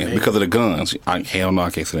gun thing, because of the guns. Hell no, I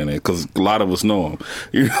can't say that because a lot of us know him.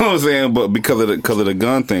 You know what I'm saying? But because of the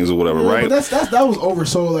gun things or whatever, right? But that was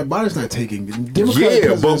oversold. Like Biden's not taking.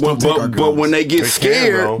 But when they get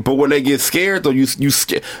scared, though, you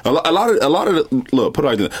scared. A lot of look, put it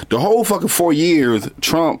like this: the whole fucking 4 years,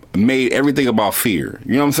 Trump made everything about fear.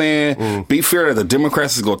 You know what I'm saying? Be fear that the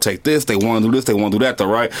Democrats is gonna take this, they want to do this, they want to do that,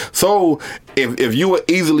 though, right? So if you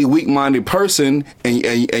an easily weak-minded person and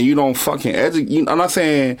you don't fucking educate, I'm not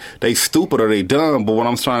saying they stupid or they dumb, but what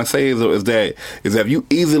I'm trying to say is that if you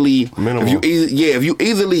easily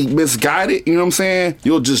misguided, you know what I'm saying,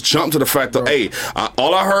 you'll just jump to the fact that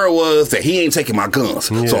all I heard was that he ain't taking my guns.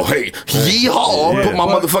 So hey, yeehaw, put my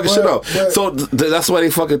motherfucking shit up. So that's why they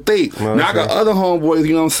fucking think. Now I got other homeboys,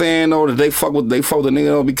 you know what I'm saying, though, that they fuck with the nigga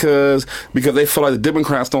though, because they feel like the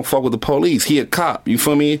Democrats don't fuck with the police. He a cop, you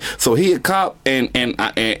feel me? So he a cop, and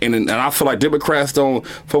I feel like Democrats don't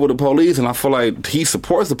fuck with the police, and I feel like he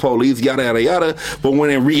supports the police, yada yada yada. But when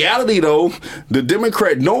in reality though, the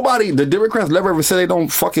Democrats never ever said they don't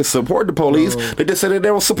fucking support the police. They just said that they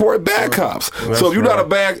don't support bad cops. So if you're not a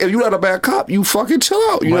bad cop, you fucking chill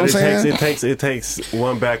out. You know what I'm saying? It takes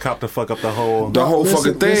one bad cop to fuck up the whole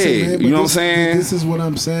fucking thing. Man, you know what I'm saying? This is what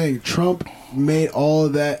I'm saying. Trump made all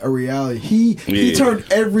of that a reality. He turned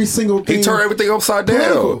every single thing. He turned everything upside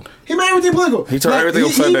down. He made everything political. He turned everything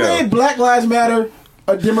upside down. He made Black Lives Matter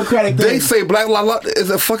a Democratic thing. They say Black Lives Matter is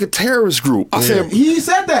a fucking terrorist group. I said he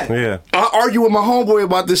said that. Yeah. I argue with my homeboy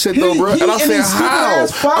about this shit though, bro. And I said how?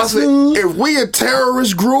 I said if we a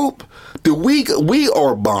terrorist group, we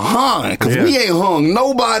are behind because we ain't hung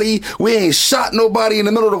nobody, we ain't shot nobody in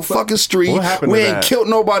the middle of the fucking street, we ain't killed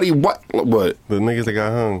nobody. What? The niggas that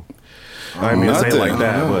got hung. I mean, say like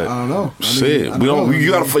that, but I don't know. Shit, we don't.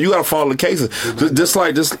 You gotta follow the cases. Just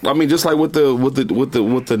like with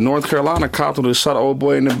the North Carolina cop who just shot an old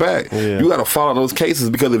boy in the back. You gotta follow those cases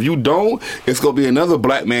because if you don't, it's gonna be another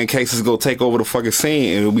black man case that's gonna take over the fucking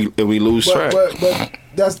scene and we lose track. But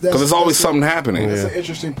that's because there's always something happening. That's an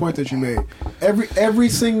interesting point that you made. Every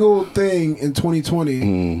single thing in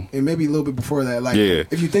 2020 and maybe a little bit before that, like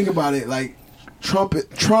if you think about it, like Trump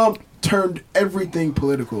turned everything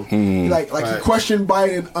political. Like he questioned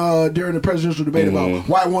Biden during the presidential debate about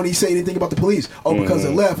why won't he say anything about the police? Because the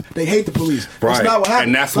left, they hate the police. Right. That's not what happened.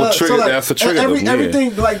 And that's what triggered. That's the trigger.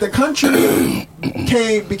 Everything like the country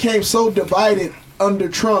became so divided under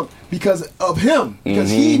Trump because of him. Because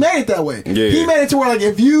he made it that way. He made it to where like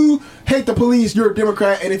if you hate the police, you're a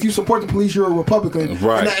Democrat, and if you support the police, you're a Republican.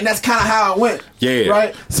 Right. And that's kind of how it went.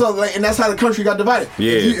 Right. So like, and that's how the country got divided.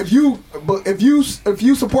 If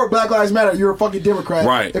you support Black Lives Matter, you're a fucking Democrat.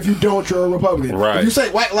 Right. If you don't, you're a Republican. Right. If you say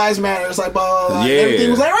White Lives Matter, it's like everything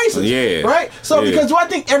was like racist. Right. So because do I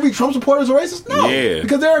think every Trump supporter is a racist? No.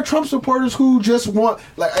 Because there are Trump supporters who just want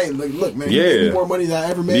like, hey, like, look, man, you give me more money than I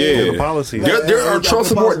ever made. The policy. There are Trump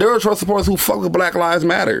supporters who fuck with Black Lives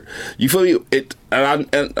Matter. You feel me?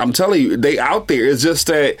 And I'm telling you, they out there. It's just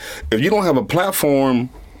that if you don't have a platform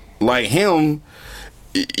like him,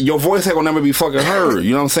 your voice ain't gonna never be fucking heard.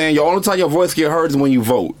 You know what I'm saying? Your only time your voice get heard is when you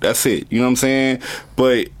vote. That's it. You know what I'm saying?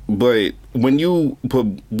 But when you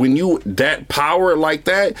that power like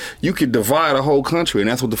that, you could divide a whole country, and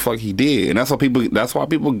that's what the fuck he did. And that's why people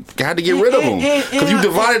had to get rid of him because you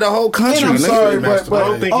divided the whole country. I'm sorry, but I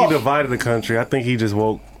don't think he divided the country. I think he just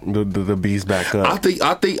woke the beast back up. I think he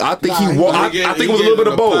woke. I think it was a little bit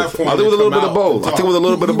of both. I think it was a little bit of both. I think it was a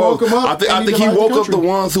little bit of both. I think he woke up the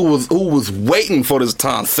ones who was waiting for this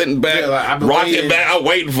time, sitting back, rocking back, out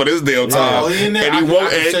waiting for this damn time. And he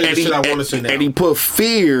woke and he put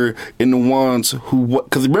fear in the ones who,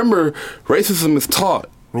 because remember, racism is taught.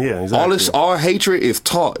 Yeah, exactly. All hatred is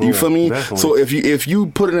taught. You feel me? Definitely. So if you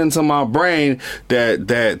put it into my brain that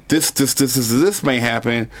this may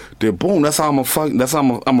happen, then boom, that's how I'm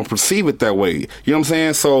gonna perceive it that way. You know what I'm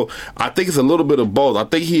saying? So I think it's a little bit of both. I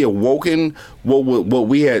think he awoken what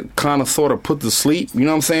we had kind of sort of put to sleep. You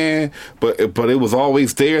know what I'm saying? But it was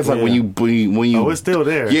always there. It's like when you it's still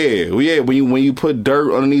there. Yeah. When you put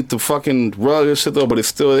dirt underneath the fucking rug and shit though, but it's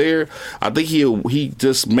still there. I think he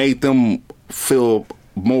just made them feel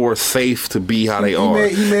more safe to be how they are.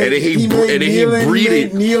 He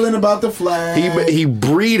breeded kneeling about the flag. He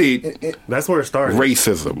breeded. That's where it started.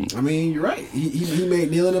 Racism. I mean, you're right. He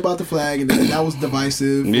made kneeling about the flag, and that was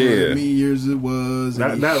divisive. For many years it was.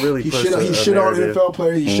 That really he shit on NFL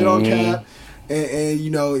players. He shit on Cap. And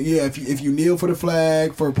you know, if you kneel for the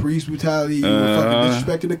flag for police brutality, you fucking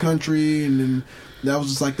disrespecting the country, and then that was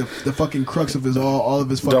just like the fucking crux of all of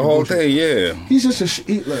his fucking the whole bullshit. thing. He's just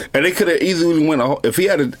look. And they could have easily went if he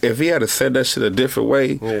had said that shit a different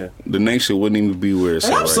way, the nation wouldn't even be where it's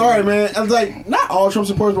at. I'm sorry, man. I'm like, not all Trump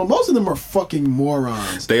supporters, but most of them are fucking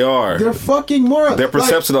morons. They are. They're fucking morons. Their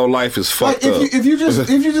perception of life is fucked up. If you just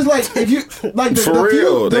for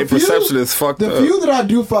real, their perception is fucked up. The few that I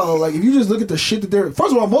do follow, like if you just look at the shit that they're,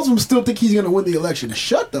 first of all, most of them still think he's gonna win the election.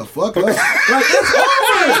 Shut the fuck up. Like it's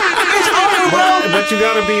over. It's over. But you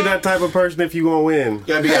gotta be that type of person if you gonna win.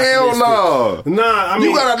 Hell no. Nah, I mean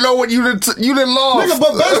you gotta know what you done lost. Nigga,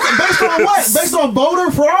 but based on what? Based on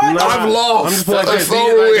voter fraud? Nah, I've lost. I'm just like That's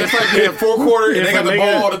this. It's like they had 4 quarters and they got the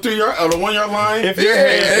ball on the 3 yard, on the 1 yard line. If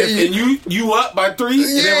and you up by 3.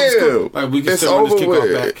 Yeah, like we can it's still run this over kickoff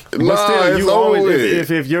with. back. But Nah, still, it's you over always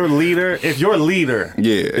with. if your leader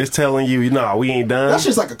is telling you, nah, we ain't done. That's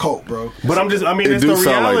just like a cult, bro. But I mean, It it's do the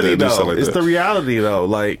sound like reality that. It do sound though. like It's that. the reality though.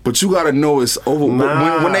 Like, But you gotta know it's over.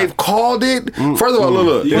 Nah. When they've called it, first of all,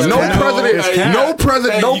 look, You no gotta know, president, hey, no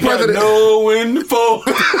president, hey, no you gotta president. know when to fold.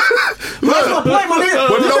 That's my point, my nigga.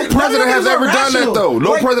 But no Niggas president has are ever done that rational. though.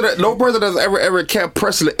 No Like, president has ever kept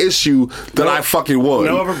pressing the issue that I fucking won.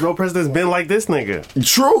 no president's been like this nigga.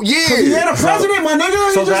 True, He yeah. had a president, my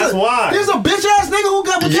nigga. So that's why. He's a bitch ass nigga who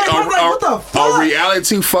got became president. Like, what the fuck? A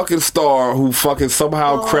reality fucking star who fucking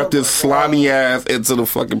somehow crept his slimy ass into the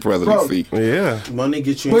fucking presidency. Yeah. Money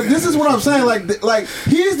gets you. But this is what I'm saying. Like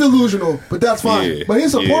he's delusional, but that's fine. Yeah, But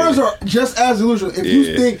his supporters are just as delusional. If you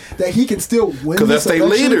Yeah. think that he can still win, 'Cause this that's their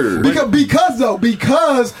election, leader.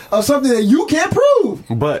 because of something that you can't prove.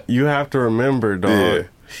 But you have to remember, dog. Yeah.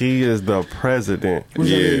 He is the president.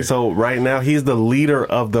 Yeah. So right now he's the leader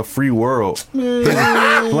of the free world.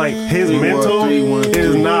 Like his mental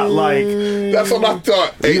is not like That's what I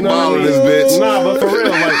thought. 8 you know Ball what in I this mean? bitch. Nah, but for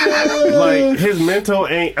real, like his mental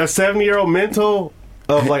ain't a 70-year-old mental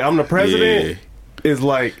of like I'm the president. Yeah. Is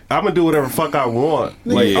like I'm gonna do whatever the fuck I want.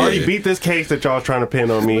 Like Yeah. I already beat this case that y'all trying to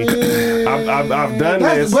pin on me. I've done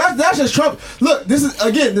this. That's just Trump. Look, this is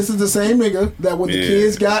the same nigga that when the Yeah.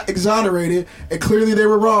 kids got exonerated and clearly they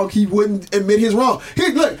were wrong, he wouldn't admit his wrong.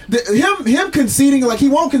 Him conceding, like he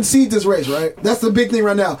won't concede this race, right? That's the big thing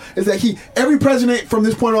right now is that every president from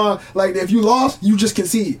this point on, like if you lost, you just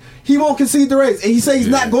concede. He won't concede the race, and he says he's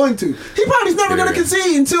not going to. He probably's never going to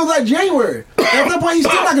concede until like January. At that point, he's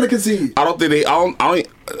still not going to concede. I don't think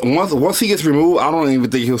once he gets removed, I don't even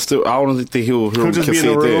think he'll still. I don't think he'll just be in concede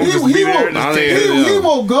the room. there. Just be there, just take it. He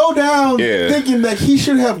will go down Yeah. thinking that he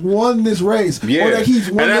should have won this race, or that he's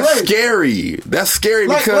won and the that's race. scary. That's scary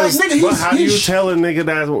because nigga, But how do you tell a nigga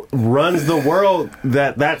that runs the world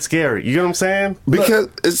that that's scary? You know what I'm saying? because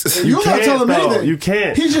it's You gotta tell him though. anything. You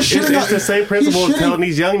can't. He's just It's shitting on the same principle he's of telling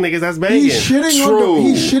these young niggas that's banging. He's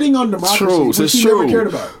shitting on democracy, True, which it's he true. never cared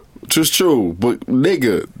about. Just true, but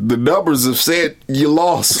nigga, the numbers have said you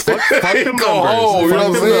lost. Fuck them go numbers. home. You Fuck know what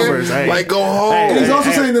I'm them saying? numbers. Hey. Like go home. And he's also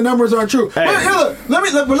hey. saying the numbers aren't true. Hey. But here,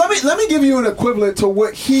 look, let me give you an equivalent to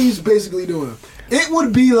what he's basically doing. It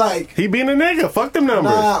would be like, He being a nigga. Fuck them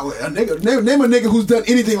numbers. a nigga, name a nigga who's done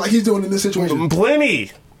anything like he's doing in this situation.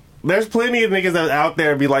 Plenty. There's plenty of niggas that out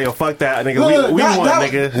there be like, yo, fuck that, nigga. Look, we that- won,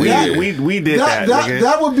 that- nigga. We did that, nigga.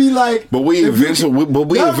 That would be like, But we if you- eventually, that would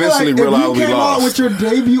be like realized if we you came out lost. with your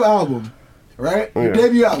debut album, right? Your Yeah.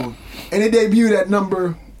 debut album, and it debuted at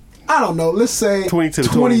number, I don't know, let's say 22.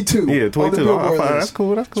 22. Yeah, on the 22. Billboard That's list.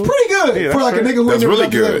 cool. That's cool. Pretty good Yeah, for that's like a straight. nigga who That's ain't never really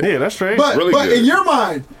done that. good. Yeah, that's straight. But Really but good. in your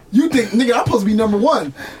mind, you think, nigga, I'm supposed to be number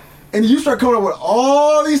one. And you start coming up with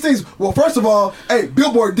all these things. Well, first of all, hey,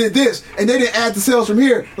 Billboard did this, and they didn't add the sales from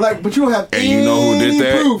here. Like, but you don't have And any you know who did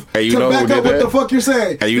that? proof And you to know who back did up what that? the fuck you're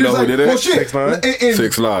saying. And you You're know just who like, did that? well, shit. 6 9 And-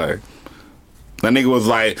 6 9 That nigga was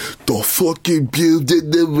like, the fucking Bill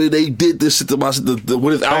did them when they did this shit to my shit.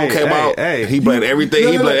 When his album came out, he blamed everything.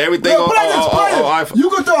 He blamed everything on iPhone. You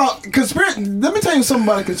could throw out conspiracy. Let me tell you something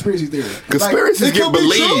about a conspiracy theory. Conspiracies it get could be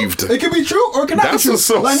believed. true, it could be true or it cannot That's be true. what's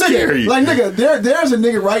so like, scary. Nigga, there's a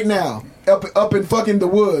nigga right now up in fucking the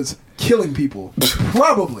woods killing people.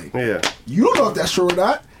 Probably. Yeah. You don't know if that's true or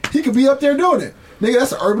not. He could be up there doing it. Nigga,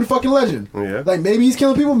 that's an urban fucking legend. Yeah. Like, maybe he's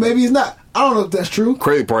killing people, maybe he's not. I don't know if that's true.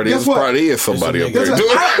 Crazy part is, Guess what? probably is somebody up there Guess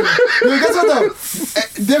doing what? it. Guess what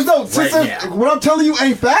though? There's no what I'm telling you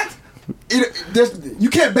ain't fact. You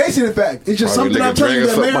can't base it in fact. It's just Probably something I'm nigga telling you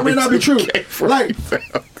that may or may dragging not be true. somebody to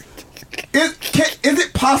Like, is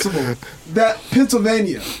it possible that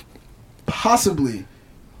Pennsylvania possibly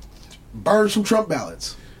burned some Trump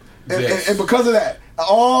ballots, and because of that,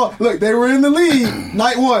 look, they were in the lead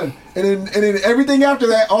night one, and then everything after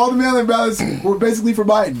that, all the mail-in ballots were basically for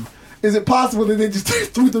Biden. Is it possible that they just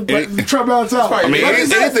threw the Trump ballots out? I mean,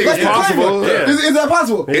 anything is possible. Yeah. Is that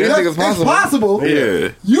possible? Anything is possible. It's possible. Yeah.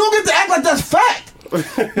 You don't get to act like that's fact.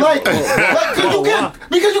 Because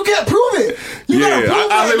you can't prove it. You gotta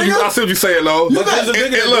prove I see what you're saying, though. You got-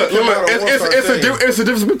 It's a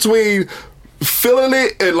difference between feeling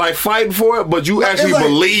it and like fighting for it, but you actually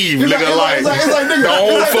believe, nigga, like the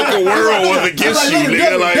whole fucking world was against you,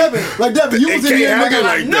 nigga. Devin, you was in here, nigga.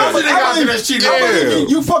 Like No, that. nigga, I do that shit. I believe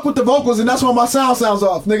you fuck with the vocals, and that's why my sound sounds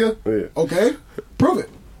off, nigga. Yeah. Okay, prove it.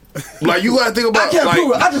 Like you gotta think about. I can't like,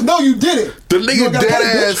 prove it. I just know you did it. The You nigga got dead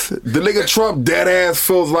paid, ass, the nigga Trump dead ass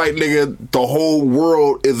feels like nigga the whole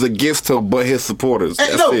world is against him but his supporters. And,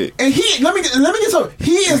 That's no, it. and let me get something.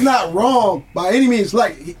 He is not wrong by any means.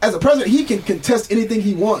 Like as a president, he can contest anything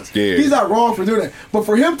he wants. Yeah. He's not wrong for doing that. But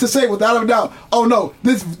for him to say without a doubt, oh no,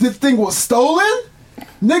 this thing was stolen.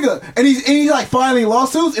 Nigga, and he's like filing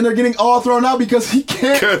lawsuits, and they're getting all thrown out because he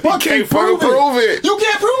can't fucking prove it. You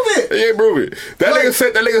can't prove it. He ain't prove it. That nigga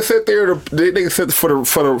said there. They nigga said for the.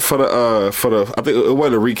 I think it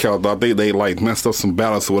wasn't a recount. Though. I think they like messed up some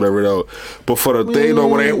ballots or whatever though. But for the thing though,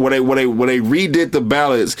 when they redid the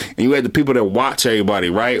ballots, and you had the people that watch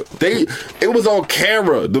everybody, right? It was on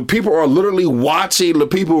camera. The people are literally watching the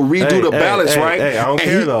people redo the ballots, right? Hey, I don't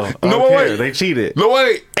care though. I don't care. They cheated. No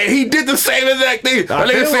way. And he did the same exact thing. That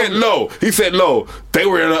nigga said no. He said no. They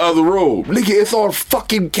were in the other room. Nigga, it's on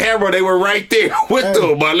fucking camera. They were right there with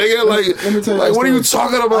them, my nigga. Let me tell you like what are you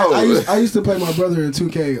talking about? I used to play my brother in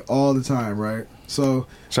 2K all the time, right? So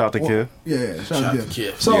shout out to Kid. Yeah, shout out to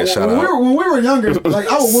Kid. So Yeah, shout when we were younger, like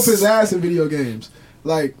I would whoop his ass in video games.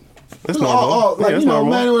 Like It's normal. like it's you know,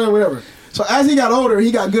 normal. man, whatever. So as he got older, he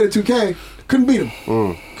got good at 2K. Couldn't beat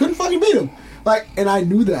him. Couldn't fucking beat him. Like, and I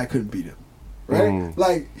knew that I couldn't beat him. Right?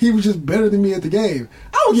 Like he was just better than me at the game.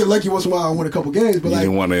 I would get lucky once in a while and win a couple games, but You like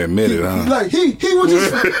didn't want to admit it, huh? Like he was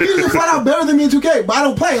just flat out better than me in 2K. But I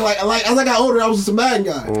don't play. Like as I got older, I was just a Madden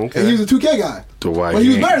guy, and he was a 2K guy. Dwight, But he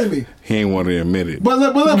was better than me. He ain't want to admit it. But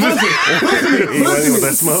listen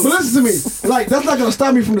to me. Like that's not gonna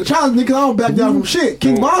stop me from the challenge, nigga. I don't back down from shit.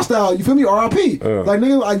 King Von style, you feel me? R.I.P. Like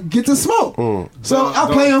nigga, I get to smoke. So I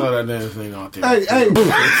play him. Throw that damn thing out there. Hey.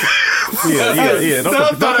 Yeah. Don't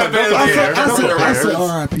I said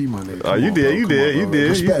R.I.P. my nigga. Oh, you did.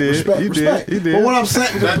 But what I'm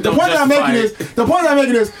saying, the point I'm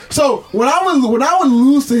making is, so when I would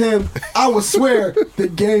lose to him, I would swear the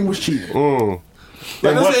game was cheating.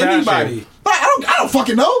 That's anybody. Like, I don't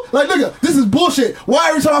fucking know. Like, nigga, this is bullshit. Why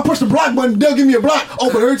every time I push the block button, they'll give me a block? Oh,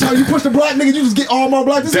 but every time you push the block, nigga, you just get all my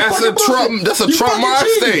blocks. That's a Trump mind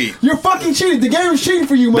state. You're fucking cheating. The game is cheating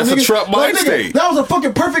for you, my nigga. That's a Trump mind state. That was a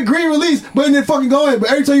fucking perfect green release, but it didn't fucking go in. But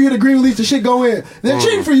every time you hit a green release, the shit go in. They're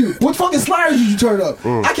cheating for you. What fucking sliders did you turn up?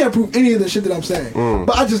 I can't prove any of the shit that I'm saying.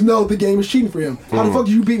 But I just know the game is cheating for him. How the fuck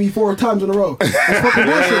did you beat me 4 times in a row? That's fucking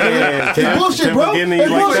bullshit, nigga. It's bullshit, bro.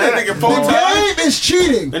 It's bullshit. The game is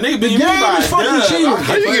cheating. The game is fucking cheating.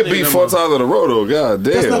 How you get beat 4 times in a row though? God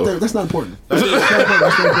damn. That's not important. The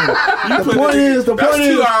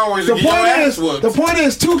point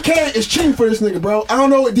is 2K is cheating for this nigga, bro. I don't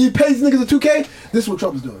know. Do you pay these niggas a 2K? This is what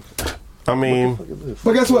Trump is doing. I mean,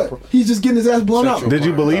 but guess what? He's just getting his ass blown out. Did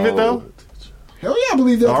you believe it though? Hell yeah, I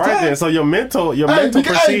believe that. All right then. So your mental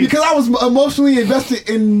because I was emotionally invested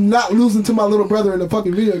in not losing to my little brother in a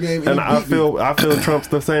fucking video game. And I feel Trump's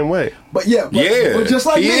the same way. But just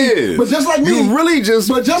like me, you really just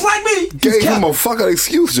gave him a fucking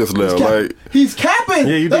excuse just now. Like he's capping.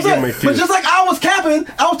 Yeah, you did give him an excuse. But just like I was capping,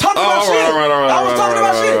 I was talking about shit. I was talking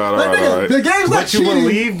about shit. Like nigga, the game's not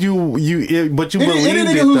cheating. But you believed any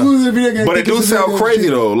nigga who's losing a video game. But it do sound crazy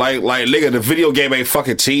though. Like nigga, the video game ain't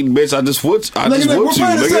fucking cheating, bitch. I just whooped you. We're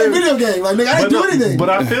playing the same video game. Like nigga, I didn't do anything. But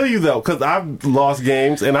I feel you though, because I've lost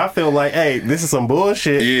games and I feel like, hey, this is some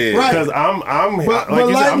bullshit. Yeah. Because I'm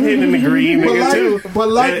hitting in the green nigga too.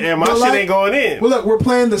 And my shit ain't going in. Well, look, we're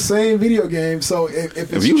playing the same video game, so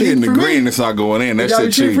if you hitting the green, it's not going in. That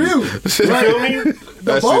shit cheating for you. Feel me?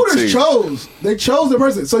 The voters chose. They chose the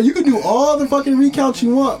person. So you can do all the fucking recounts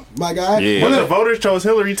you want, my guy. Yeah. But the voters chose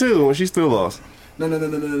Hillary too, and she still lost. No.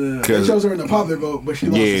 They chose her in the popular vote, but she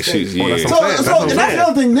lost. Yeah, she's. Yeah. So that's the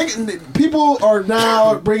other thing. Nigga, people are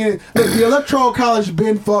now bringing in. Look, the electoral college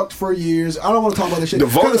been fucked for years. I don't want to talk about this shit. The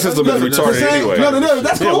voting system is retarded anyway. No,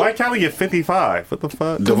 that's cool. Why can't we get 55? What the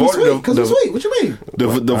fuck? Because it's sweet. What you mean?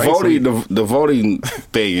 The voting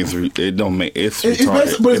thing is it don't make it's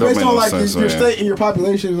retarded. But it's based on like your state and your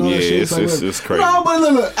population and all that shit. It's crazy. No, but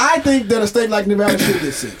look, I think that a state like Nevada should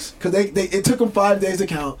get 6 because it took them 5 days to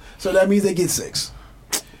count, so that means they get 6.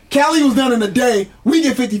 Cali was done in a day. We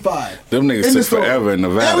get 55. Them niggas took forever in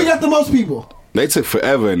Nevada. And we got the most people. They took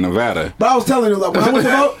forever in Nevada. But I was telling you, like, when I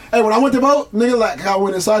went to vote, nigga, like, how I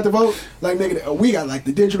went inside to vote, like, nigga, we got, like,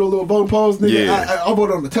 the digital little voting polls, nigga. Yeah. I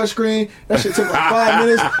voted on the touchscreen. That shit took, like, 5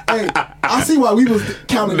 minutes. Hey, I see why we was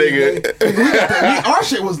counting, nigga. Our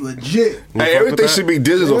shit was legit. Hey, everything should be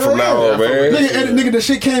digital from now on, man. Nigga, the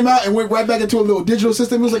shit came out and went right back into a little digital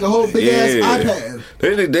system. It was like a whole big-ass iPad.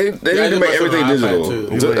 They need to make everything digital.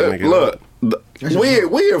 Look,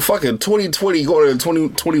 We in fucking 2020 going into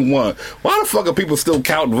 2021. Why the fuck are people still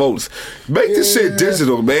counting votes? Make this shit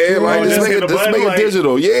digital, man. Like just make it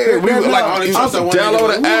digital. Yeah, we like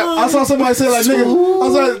download the app. I saw somebody say like, nigga. I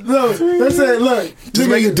was like, no. They said, look, just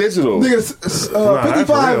make it digital. Niggas,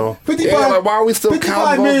 55. Yeah, like why are we still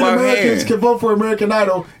counting votes by Americans hand? can vote for American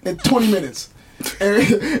Idol in 20 minutes.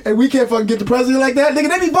 And we can't fucking get the president like that, nigga.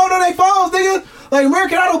 They be voting on their phones, nigga. Like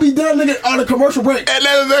American Idol be done, nigga, on a commercial break. And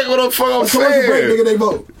that's exactly what the fuck I'm saying. Commercial break, nigga, they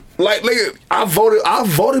vote. Like, nigga, I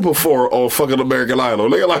voted before on fucking American Idol.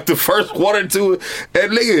 Nigga, like the first 1 or 2, and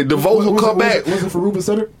nigga, the vote will come back. Was it for Ruben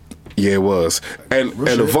Sutter? Yeah, it was. And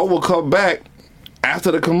the vote will come back after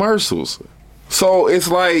the commercials. So it's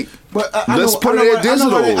like, let's put it in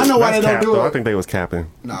digital. I know why they don't do it. I think they was capping.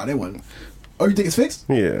 Nah, they wasn't. Oh, you think it's fixed?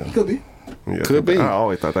 Yeah. Could be. Yeah, could be. I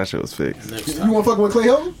always thought that shit was fixed. You want to fuck with Clay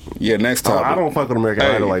Helton? Yeah, next time. I don't fuck with American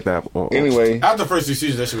Idol like that. Anyway. After the first 2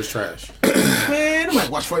 seasons, that shit was trash. Man, I might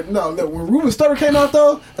watch for it. No, when Ruben Stutter came out,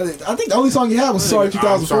 though, I think the only song he had was Sorry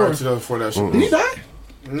 2004. Sorry 2004, that shit. Did he die?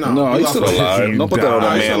 No, he's still alive. Don't put that on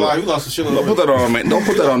that man. He lost the shit. Don't put that on that man. Don't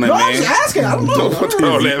put that on that No, man. I'm just asking. I don't know. Don't put that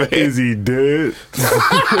on that man. Is he dead?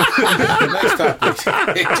 Next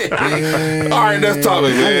topic. All right, next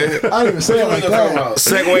topic, man. I didn't even say it like that.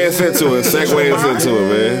 Segue us into it,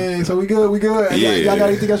 man. Hey, so we good. Yeah. Y'all got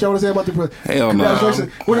anything else y'all want to say about the Hell no.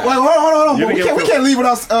 Congratulations. Wait, hold on. We can't leave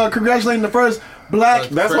without congratulating the first black,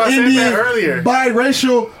 That's why I Indian, said that earlier.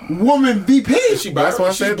 Biracial woman VP. That's why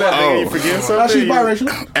I said that. Nigga, you forget something. She's biracial.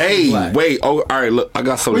 Hey, wait. Oh, all right. Look, I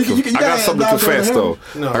got something. You I got something to gotta confess, down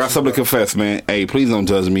though. I got something to confess, man. Hey, please don't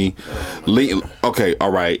judge me. Okay,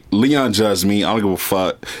 all right. Leon judged me. I don't give a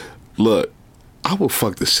fuck. Look, I would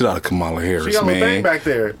fuck the shit out of Kamala Harris, She got a man. thing back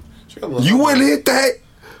there. You wouldn't hit that?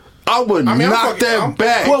 I would knock that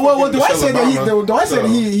back. Well, do I say that he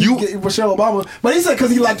get Michelle Obama? But he said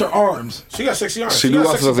because he liked her arms. She got sexy arms. She do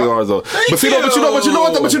got sexy arms though. But you know what though? You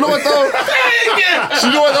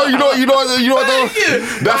know what though?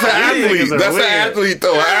 That's an athlete. That's an athlete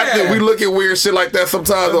though. An athlete. We look at weird shit like that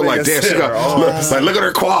sometimes. though. Like damn, she got like look at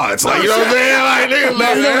her quads. Like you know what I'm saying?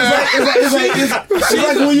 Like It's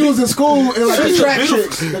like when you was in school and like the track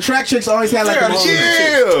chicks. The track chicks always had like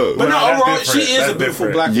yeah. But no, overall, she is a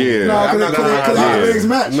beautiful black woman. Yeah. Because our legs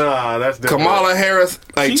match. Nah, that's different. Kamala Harris,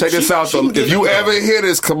 like check this out though. If you ever hear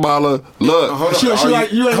this, Kamala, look. She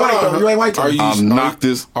like you ain't white though. You ain't white though. I'm knock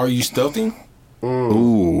this. Are you stealthing?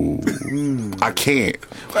 Ooh, I can't.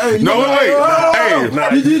 Hey, No, wait. Hey,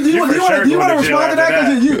 do you want to respond to that?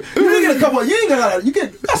 Because you didn't get a couple. You got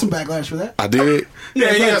some backlash for that. I did.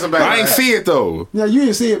 Yeah, you got some backlash. I ain't see it though. Yeah, you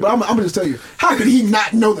didn't see it, but I'm gonna just tell you. How could he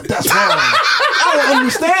not know that that's wrong? I don't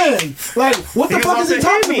understand. Like, what the fuck is he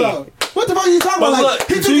talking about? What the fuck are you talking about? Like,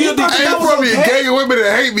 he thought that was probably okay. gay women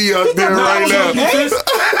that hate me out there right now.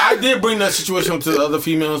 I did bring that situation to the other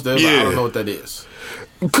females. That I don't know what that is.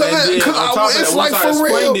 Because it's like for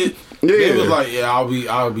real. They was like, yeah,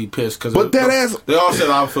 I'll be pissed because. But that ass. They all said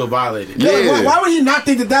I feel violated. Yeah. Why would he not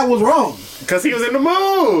think that was wrong? Because he was in the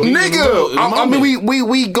mood. Nigga, I mean,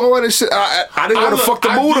 we going and shit. I didn't want to fuck the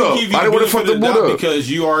mood up. I didn't want to fuck the mood up because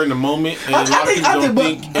you are in the moment. And I think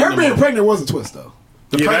her being pregnant was a twist though.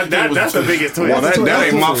 Yeah, that's the biggest twist. Well, that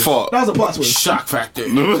ain't my fault. That was a plot twist. Shock factor.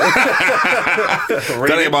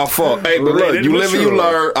 That ain't my fault. Hey, but look, you live and you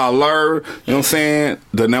learn. I learn. You know what I'm saying?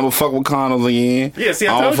 The never fuck with condoms again. Yeah, see,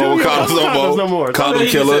 I don't fuck with condoms no more. Condom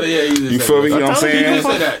killer. You feel me? You know what I'm saying?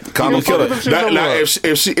 Condom killer. Now,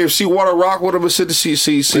 if she want to rock with him and shit, she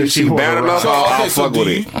bad enough. I'll fuck with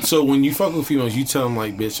it. So when you fuck with females, you tell them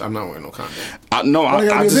like, bitch, I'm not wearing no condom. I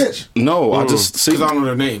just see. Because I don't know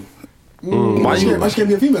their name. Why you can't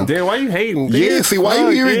be a female? Damn, why you hating? Yeah, see, why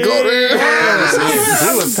you even go there? We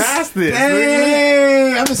was past this.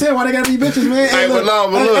 Hey, I'm just saying, why they gotta be bitches, man? Hey, but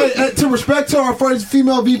look. To respect to our first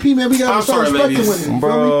female VP, man, we gotta start respecting women,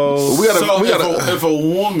 bro. We gotta. If a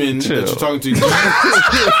woman that you're talking to,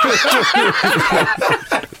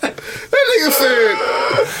 that nigga said,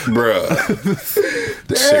 bruh.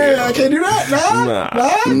 Damn, I can't do that.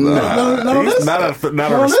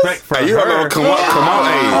 Not a respect for her. You don't know, come on,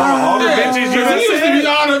 all the bitches you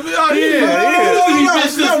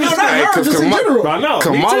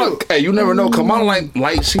Kamala, hey, you never know. Kamala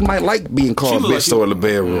like she might like being called bitch though in the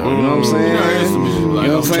bedroom. You know what I'm saying? You know what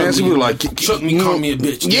I'm saying? She was like, chuck me, call me a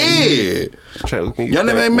bitch. Yeah. Y'all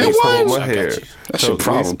never met one? That's your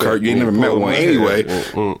problem, Kurt. You ain't never met one anyway.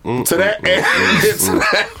 To that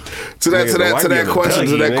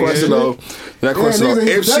question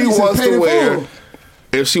though,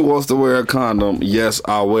 if she wants to wear a condom, yes,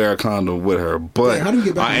 I'll wear a condom with her. But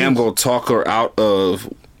I am gonna talk her out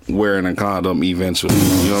of wearing a condom eventually.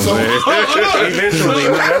 You know what I'm saying? Eventually,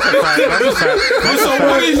 man, that's a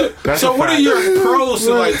fact. So what are your pros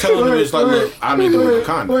to like telling them it's like, look, I need to wear a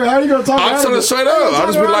condom? Wait, how you gonna talk? I'm telling straight up. I'll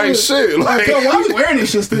just be like, shit. Like, yo, why you wearing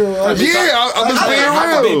this shit still? Like, yeah, I'm just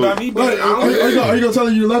being real. Are you gonna tell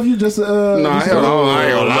her you love you? Just Nah, hell no, I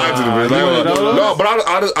ain't gonna lie to the bitch. No, but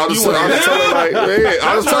I'll just tell her like,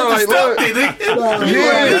 I'll just tell her like, look.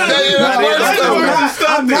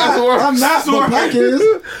 I'm not. But Black is.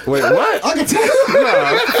 Wait, what? I can tell you.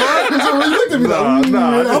 So when you looked at me like,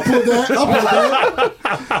 I'll put that.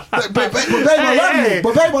 But babe, I love you.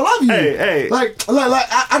 But babe, I love you. Hey. Like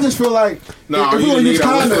I just feel like if we gonna use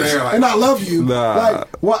condoms and I love you, like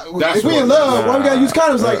if we in love, why we gotta use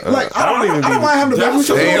condoms? Like I don't mind having a baby with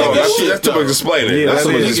you. That's too much explaining. That's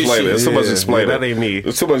too much explaining. That ain't me.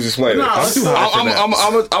 It's too much explaining. I'm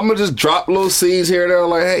I'm gonna just drop little seeds here and there,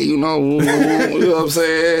 like, hey, you know what I'm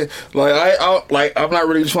saying? Like I'm not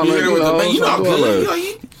really trying to, you know,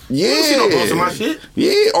 good. Yeah, don't post my shit.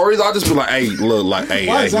 Yeah, or I'll just be like, hey, look, like, hey,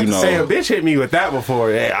 you know. Say a bitch hit me with that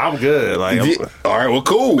before. Hey, I'm good. Like, all right, well,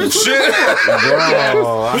 cool. Shit,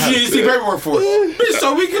 bro. What you need to see paperwork for? Bitch,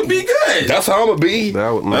 so we can be good. That's how I'm gonna be.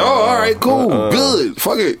 All right, cool, good.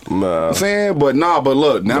 Fuck it. I'm saying, but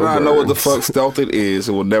look, now that I know what the fuck stealthing is,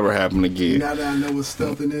 it will never happen again. Now that I know what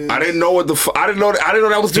stealthing is, I didn't know what the I didn't know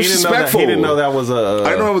that was disrespectful. He didn't know that was a. I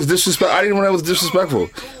didn't know that was disrespectful. I didn't know that was disrespectful.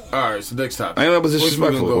 All right, so next topic. I didn't know that was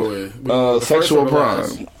disrespectful. Sexual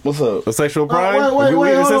prime. What's up? A sexual prime?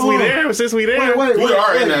 Wait, Since we there. We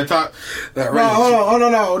are in that top. That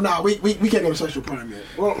range. No. We can't go to sexual prime yet.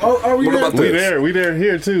 Well, are we what there? about this? We there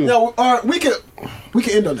here too. No, we can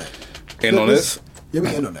end on that. End on this? Yeah, we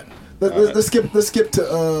can end on that. Let's skip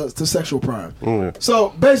to sexual prime. So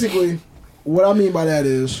basically, what I mean by that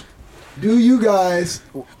is, do you guys?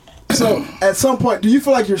 So at some point, do you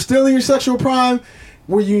feel like you're still in your sexual prime?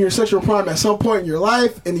 Were you in your sexual prime at some point in your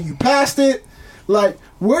life and then you passed it? Like,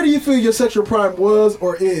 where do you feel your sexual prime was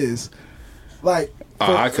or is? Like,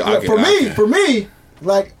 for me,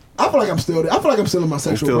 like, I feel like I'm still there. I feel like I'm still in my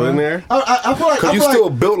sexual prime. Still in there? I feel like because you still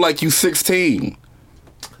built like you 16.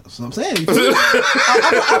 That's what I'm saying.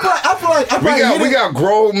 I feel like we got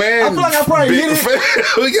grown man. I feel like I probably hit it.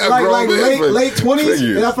 We got grown man. Late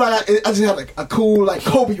 20s, and I feel like I just had like a cool like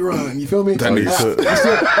Kobe run. You feel me? That nigga.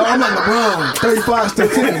 I'm like LeBron, 35, still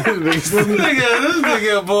 10. This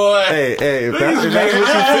nigga, boy. Hey, if that's what you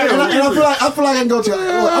I feel like I can go to.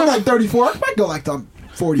 I'm like 34. I might go like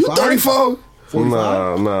 45. 34.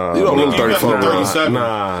 45? Nah. You don't look 34, bro.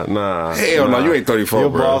 Nah. Hell no, you ain't 34, Your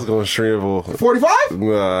bro. balls gonna shrivel. 45?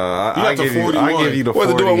 Nah, I give you the 40.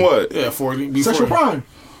 What, doing what? Yeah, 40. Sexual prime.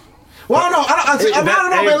 Well, I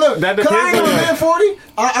don't know, man. Look, because I ain't gonna hit 40.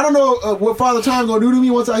 I don't know what Father Time gonna do to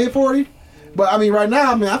me once I hit 40. But I mean, right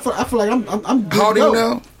now, I mean, I feel like I'm good. How old are you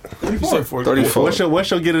now? 34. What's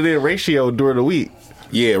your get it in ratio during the week?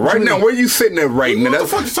 Yeah, right now, where you sitting at right now? What the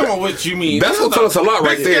fuck you talking about what you mean? That's gonna tell us a lot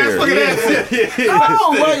right there. But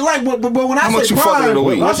when I say prime,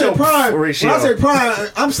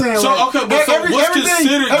 I'm saying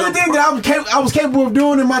everything that I was capable of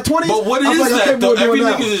doing in my 20s. But what is that though? Every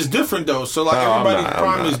nigga is different though. So like everybody's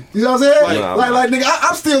prime is. You know what I'm saying? Like nigga,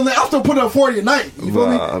 I'm still putting up 40 a night. You feel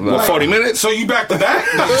me? What, 40 minutes? So you back to back?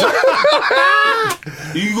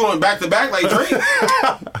 You going back to back like Drake?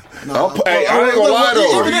 I ain't gonna lie though.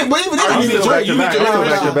 Even then, I'm still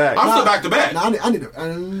back to back. I need a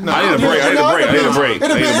break. It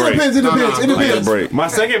depends. My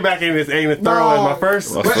second back end ain't as thorough as my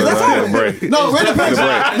first. No, it depends.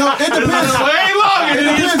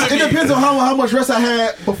 It depends on how much rest I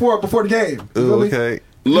had before the game. Okay.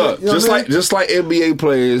 Look, just like NBA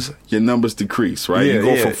players, your numbers decrease, right? Yeah, you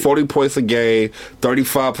go from 40 points a game,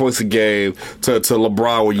 35 points a game, to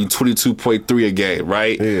LeBron where you 22.3 a game,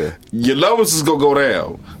 right? Yeah. Your numbers is gonna go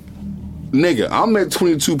down. Nigga, I'm at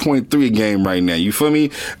 22.3 a game right now. You feel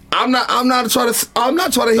me? I'm not trying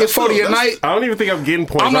to hit 40 a night. I don't even think I'm getting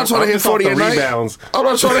points. I'm not trying to hit 40 a night. Rebounds. I'm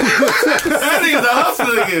not trying to. That nigga's a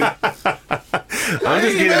hustler again. I'm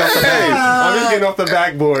just getting off the back. I'm just getting off the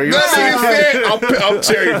backboard. You know what I'm saying? I'm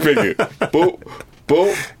cherry picking. Boop.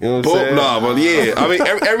 You know what I'm saying? Nah, but yeah, I mean,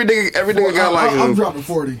 every nigga got like. I'm dropping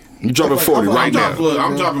 40. You dropping 40 right now?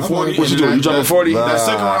 I'm dropping 40. What you doing? You dropping 40? That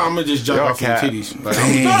second round, I'm gonna just jump off some titties. No,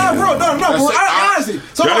 honestly.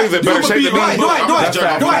 So y'all niggas in better shape than me.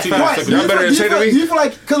 Y'all better in shape than me. You feel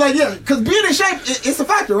like, because being in shape, it's a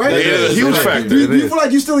factor, right? It is a huge factor. Do you feel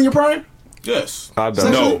like you're still in your prime? Yes. I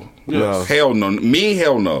don't. No. Hell no. Me,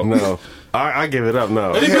 hell no. No. I give it up.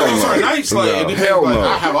 No, It depends on certain nights. Like, it depends, Hell like, no.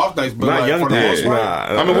 I have off nights, but not like, young for the most days. part,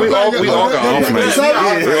 Nah, I mean, we all got off nights. We all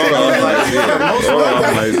got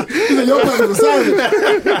off nights. He said, your pack is a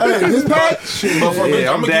savage. Hey, this pack? But for me,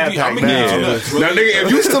 Yeah, I'm I'm dad gonna pack give you now. two nuts. Now, nigga,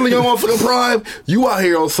 if you still in your motherfucking prime, you out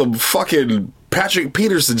here on some fucking Patrick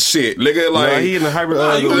Peterson shit, nigga. Like, nah, he in the hybrid. you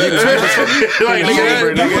like, You nigga,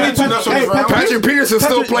 put two nuts on the ground. Patrick Peterson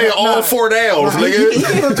still playing all 4 downs, He nigga.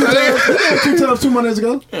 gave him 2 times 2 months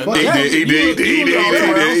ago.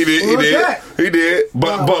 He did.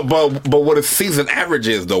 But what a season average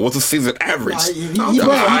is though? What's a season average? He playing.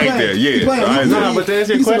 Nah, but to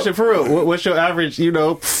answer your question for real, what's your average? You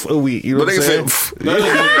know, a week. You know But what they I'm said, saying?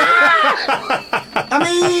 I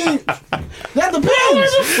mean, that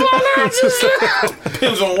depends.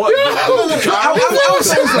 Depends on what. I would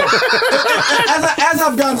say so. As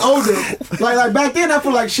I've gotten older, like back then, I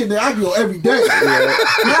feel like shit that I could go every day.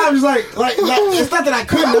 Now I'm just like it's not that I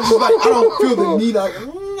couldn't. I'm just like I don't feel the need. Like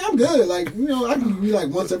I'm good. Like I can be like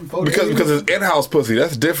once every 4 days. because it's in-house pussy.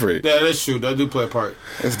 That's different. Yeah, that's true. That do play a part.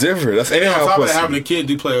 It's different. That's On in-house top of having pussy. a kid,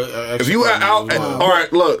 do play. If you are out, all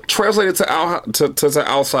right. Look, translate it to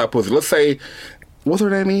outside pussy. Let's say, what's her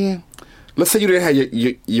name again? Let's say you didn't have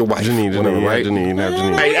your wife, whatever, right?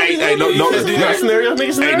 Janine. Hey,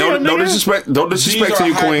 no disrespect to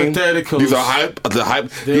you, queen. These are hype. The hype.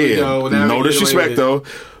 Yeah, no disrespect though.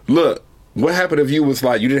 Look, what happened if you was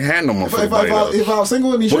like you didn't have no motherfucking If I was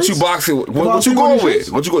single in these What streets, you boxing? I What was you single in going these with?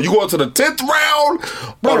 streets? What you go? You going to the 10th round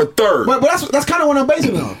or the 3rd? But that's kind of what I'm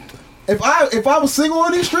basing it on. If I was single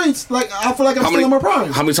in these streets, like I feel like I'm still in my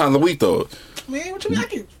prime. How many times a week though? Man, what you mean? I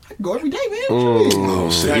can go every day, man. What you mean? Oh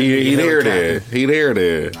shit, he there. He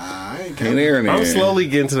there. I ain't He there. I'm slowly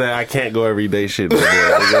getting to that I can't go every day shit. Like,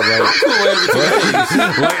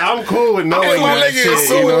 I'm cool with knowing that shit.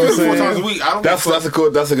 You know what I'm 4 times a saying? week. I don't. That's a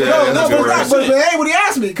good. That's a good. No, that's a good but answer. it ain't what he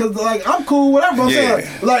asked me because like I'm cool, whatever. I'm Yeah.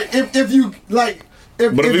 saying like if you like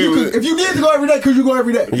But if you need to go every day, could you go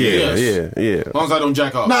every day? Yeah. As long as I don't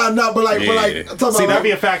jack off. Nah, but like, Yeah. I'm talking See, about, that'd be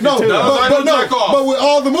a factor, no, too. But Jack off. but with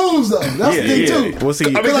all the moves though, that's the thing too. Well, see, I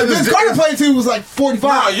mean, Like it's Vince Carter played too was like 45.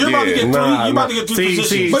 Nah, you're about to get three. Nah, You about to get three see,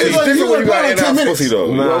 positions. But It's it's like different when you got like 10 in-house minutes. pussy though.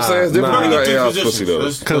 You know what I'm saying? It's different when you got Three in-house positions. pussy though.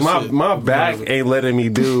 because my back ain't letting me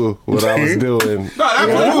do what I was doing. No, that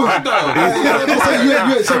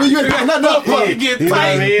was So you ain't picking nothing up. Fucking get You know what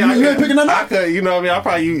I tight. mean? You ain't picking nothing I up. could, you know what I mean? I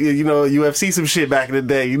probably, UFC some shit back in the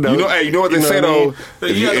day. You know What they say though.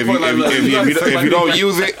 If you don't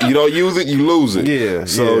use it, you lose it. Yeah,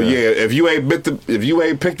 So yeah. if you ain't picked the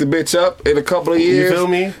bitch up in a couple of years, feel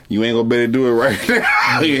me? You ain't gonna be able to do it right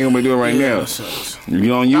now. You ain't gonna be able to do it right now. You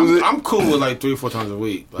don't use it. I'm cool with like 3 or 4 times a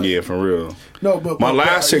week. Like, Yeah, for real. No, but My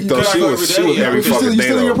last chick though, she was every You fucking day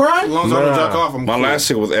still in your though. As prime? long as I don't jack off, I'm My cool. last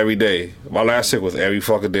chick was every day. My last chick was every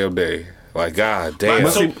fucking damn day. Like god damn.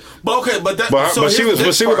 But She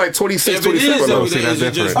was like 26, 27 though. See, that's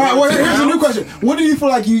different. All right, well, here's a new question. When do you feel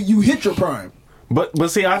like you hit your prime? But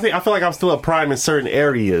see, I feel like I'm still a prime in certain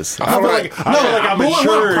areas. I feel like I'm but what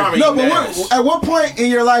matured. prime? No, but at what point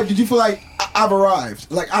in your life did you feel like I've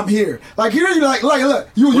arrived? Like I'm here. Like here, you like look,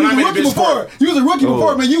 you was a rookie before. You was a rookie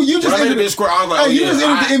before, man. You just When I made entered the square, I was like, hey, you just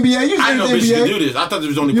entered the NBA. You just I know entered the bitches can NBA. do this. I thought there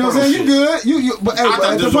was only You know what I'm saying? You porno shit. good. But hey, I thought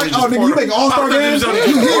at the this point, was oh nigga, you make All-Star I thought games. this was You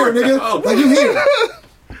only here, porno. nigga? Oh. Like you here.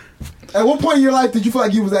 At what point in your life did you feel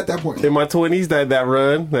like you was at that point? In my 20s, that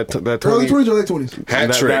run, that Early 20, 20s or late 20s?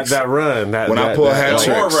 Hat tricks. that run, When I pull hat The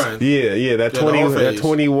tricks. whore run. yeah, that the 20, whole that phase.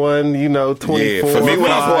 21, 24. Yeah, for me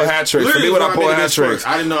when I pull hat tricks,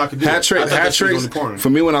 I didn't know I could do hat tricks, for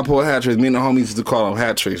me when I pull hat tricks, me and the homies used to call them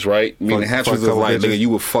hat tricks, right? Meaning hat tricks is couple like, bitches. nigga, you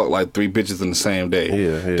would fuck like 3 bitches in the same day.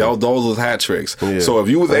 Yeah. Those was hat tricks. Yeah. So if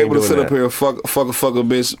you was I ain't able to doing sit that. up here and fuck a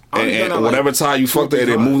bitch, I ain't done and that, whatever like, time you fucked her, and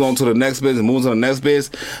then 2 or 3 moved on to the next bitch, and moved to the next bitch,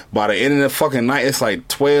 by the end of the fucking night, it's like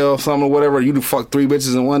 12 something or whatever. You do fuck 3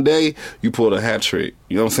 bitches in one day, you pulled a hat trick.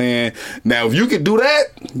 You know what I'm saying? Now, if you could do that,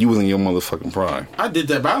 you was in your motherfucking prime. I did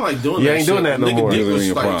that, but I like doing You that ain't shit. doing that no Nigga more. dick You was was in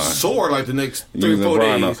your like prime. sore like the next You 3 was or in 4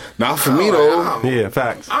 prime days. now. Now, for me though, Yeah,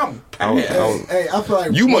 facts. I'm Hey, I feel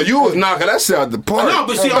like you was knocking that shit out the park. No,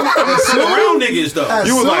 but see, I'm around niggas though. As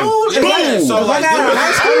You was like, soon as boom. So like, I got out of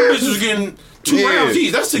high school, all the bitches was getting 2 rounds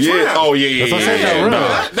each. That's 6 rounds. Oh yeah. That's what I said, that run.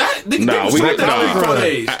 Nah, we we- did nah. that 4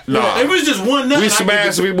 days. Nah. If it was just one nut, We I could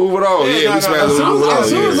smash, do- we move it on. Yeah, Yeah, nah, we smash, nah, we nah. move it as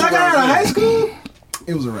soon as on. I got out of high school,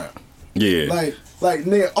 it was a wrap. Yeah. Like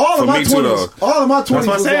nigga, all For of my me too, 20s, all of my 20s That's what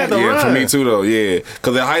I was said, like, though. Yeah, for run. me too though. Yeah,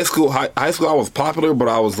 because in high school, I was popular, but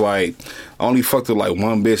I was like, I only fucked with like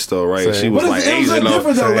one bitch though, right? Same. She was But like it was Asian though,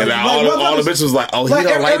 different, though. and Like, all the motherfuckers- bitches was like, oh, he like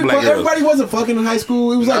don't like black girls. everybody wasn't fucking in high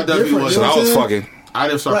school. It was like definitely different. was. You know I what I'm was saying? fucking. I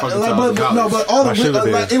didn't start fucking until I was in but college. all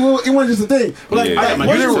the like, it wasn't just a thing. But like, Yeah.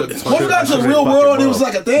 once we got to the real world, it was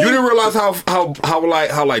like a thing. You didn't realize how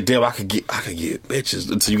damn I could get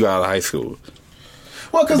bitches until you got out of high school.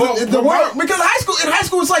 Well, because in high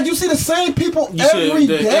school, it's like you see the same people every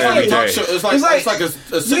day. It's like a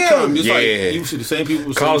sitcom. It's like you see the same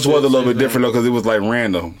people. College was a little bit different though because it was like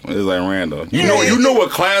random. It was like random. You know what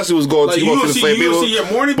class it was going to. You see the same people. See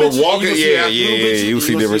your morning but bitches, walking, you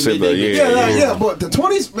see different shit though. Yeah. But the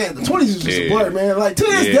 20s, man, the 20s was just a blur, man. Like to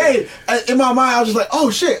this day, in my mind, I was just like,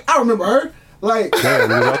 oh shit, I remember her. Like, damn,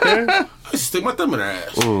 you was out there? I used to stick my thumb in her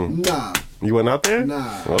ass. Nah, you went out there?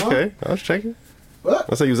 Nah. Okay, I was checking. What?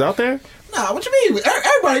 I said you was out there? Nah, what you mean?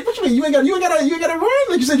 Everybody, what you mean? You ain't got to run?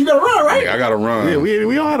 Like you said, you got to run, right? I got to run. Yeah,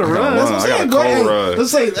 we all had to run. That's what I'm saying. I got a cold run.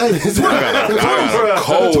 Let's say, the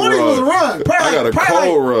 20s was a run. I got a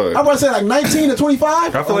cold run. I'm about to say like 19 to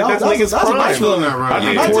 25. I feel like that's niggas' That's a nice prime.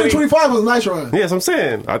 run. 19 to 25 was a nice run. Yes, I'm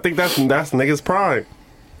saying. I think that's niggas' prime.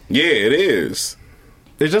 Yeah, it is.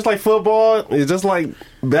 It's just like football. It's just like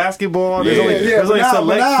basketball. There's only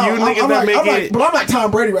select few niggas that make it. But I'm like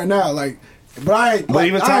Tom Brady right now. Like, but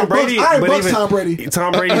even Tom Brady.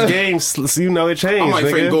 Tom Brady's games, you know, it changed. I'm like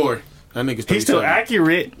nigga. Frank Gore. That nigga's He's still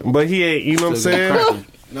accurate, but he ain't. You know what I'm saying?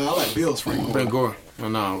 No, I like Bill's Frank Gore.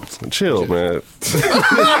 No. Chill, man. No, cause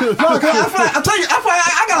I tell you,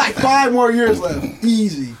 I got like 5 more years left.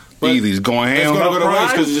 Easy. Easy's going ham. It's gonna go to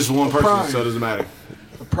waste because it's just one person, so it doesn't matter.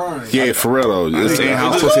 Prime. Yeah, for real though. It's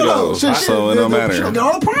in-house pussy though, so it don't matter.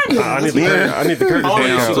 All the prime. I need the curtain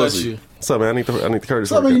down. Pussy. What's up, man? I need the curtain.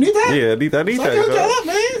 What's up, man? You need that? Yeah, I need that. Hook that up,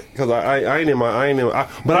 man. Because I ain't in my,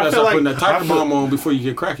 but I feel like putting that tiger bomb on before you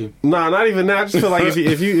get cracking. Nah, not even that. I just feel like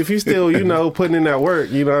if you still putting in that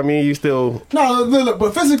work, you know what I mean. You still look,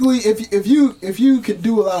 but physically, if you can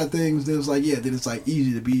do a lot of things, then it's like then it's like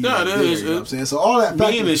easy to be. Yeah, it is. You know what I'm saying? So all that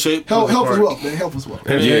being in shape help as well, man. Help as well.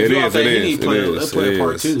 Yeah, it is. Play a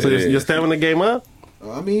part too. So your stamina game up.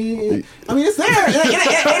 I mean, it's there. It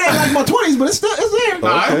ain't like my 20s, but it's there.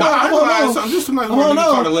 I'm just like when you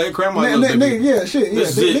caught a leg cramp.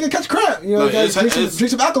 Nigga catch cramp. You know, drink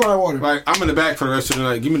some alkaline water. Like I'm in the back for the rest of the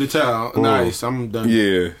night. Give me the towel. Nice, I'm done.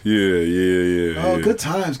 Yeah. Oh, good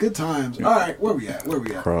times. All right, where we at?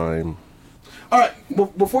 Prime. All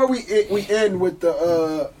right, before we end with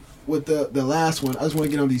the last one, I just want to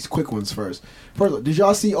get on these quick ones first. First of all, did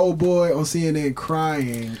y'all see old boy on CNN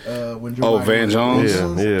crying when Joe Biden Van Jones?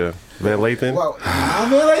 Yeah. Van Lathan? Well, Van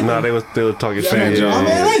Lathan? Nah, they was still talking shit. Van Jones.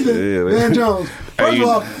 Van Lathan. Van Jones. First of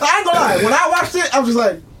all, I ain't gonna lie. When I watched it, I was just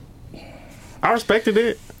like, I respected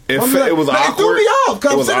it. It was awkward. It threw me off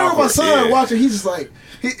because I'm sitting with my son yeah. watching. He's just like,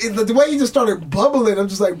 the way he just started bubbling. I'm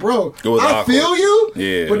just like, bro, I feel you.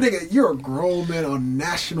 Yeah. But nigga, you're a grown man on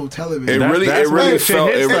national television. It really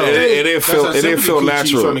felt. It didn't feel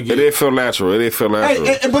natural. It didn't feel natural.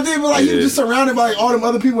 But then, like, he was just surrounded by all them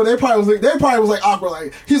other people. They probably was like awkward.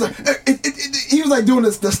 Like he was like, he was like doing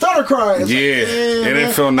this the stutter crying. Yeah, it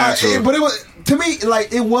didn't feel natural. But it was. To me,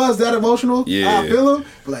 like, it was that emotional. Yeah. I feel him.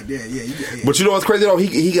 But like, yeah. But you know what's crazy though?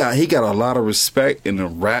 He got a lot of respect in the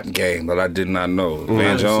rap game that I did not know.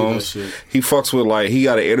 Van Jones, he fucks with, like, he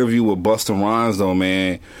got an interview with Busta Rhymes though,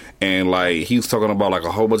 man. And like he was talking about like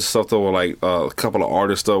a whole bunch of stuff though, like a couple of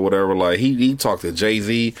artists or whatever. Like he talked to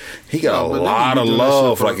Jay-Z. He got a lot of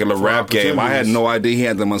love like in the rap game. I had no idea he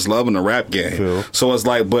had that much love in the rap game. Cool. So it's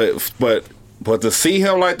like, but to see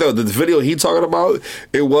him like the video he talking about,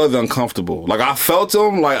 it was uncomfortable. Like I felt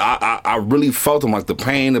him, like I really felt him, like the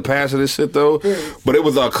pain, the passion, and shit though. But it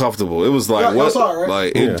was uncomfortable. It was like what? Right?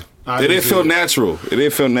 Like it didn't feel natural. It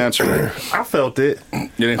didn't feel natural. I felt it.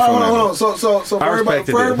 It didn't feel natural. So for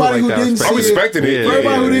everybody who didn't see it, I respected it. For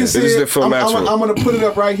everybody who didn't see it, didn't feel natural. I'm gonna put it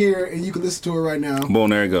up right here, and you can listen to it right now.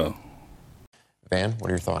 Boom, there you go. Van,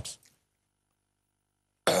 what are your thoughts?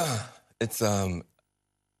 It's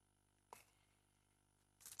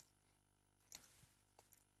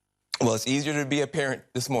Well, it's easier to be a parent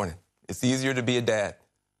this morning. It's easier to be a dad.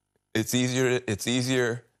 It's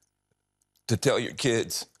easier to tell your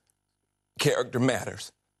kids character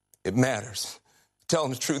matters. It matters. Telling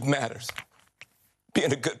the truth matters.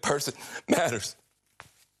 Being a good person matters.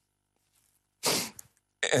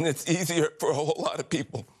 And it's easier for a whole lot of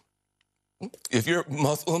people. If you're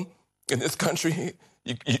Muslim in this country,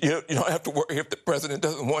 you don't have to worry if the president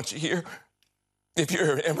doesn't want you here. If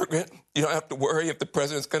you're an immigrant, you don't have to worry if the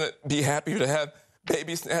president's going to be happier to have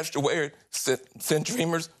babies snatched away or send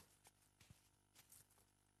dreamers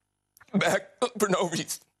back for no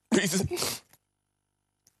reason.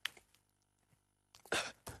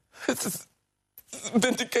 This is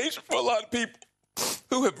vindication for a lot of people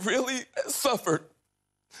who have really suffered.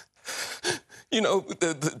 You know,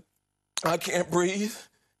 I can't breathe.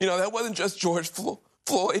 You know, that wasn't just George Floyd.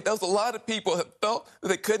 That was a lot of people that felt that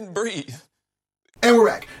they couldn't breathe. And we're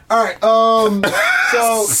back. All right.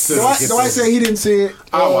 So Dwight said he didn't see it.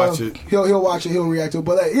 I'll watch it. He'll watch it. He'll react to it.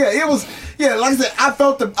 But it was. Yeah, like I said,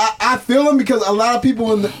 I feel him because a lot of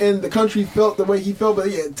people in the country felt the way he felt.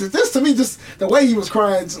 But yeah, to me, just the way he was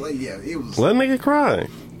crying, it's like it was. Let nigga cry.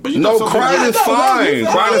 No, crying is fine.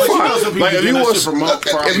 Crying is fine. Like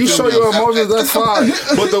if you show your emotions, that's fine.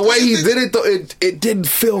 But the way he did it, though, it didn't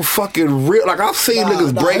feel fucking real. Like I've seen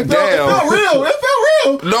niggas break down. It felt real.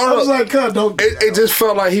 No, I was like, God, don't. It just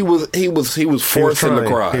felt like he was forcing to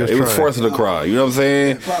cry. He was forcing to cry. You know what I'm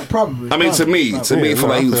saying? Probably. I mean, to me, it felt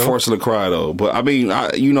like he was forcing to cry though. But I mean,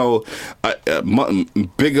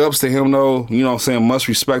 big ups to him though. You know what I'm saying? Much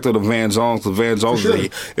respect to the Van Jones. The Van Jones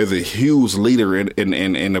is a huge leader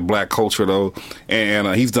in the black culture though, and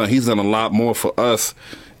he's done a lot more for us,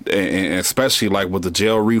 and especially like with the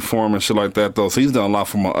jail reform and shit like that though. So he's done a lot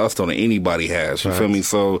for us though than anybody has. You feel me?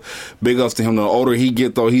 So big ups to him. The older he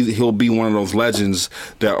get though, he'll be one of those legends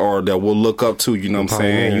that we'll look up to. You know what I'm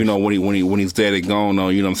saying? You know when he's dead and gone though.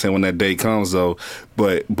 You know what I'm saying? When that day comes though.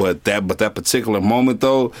 But that particular moment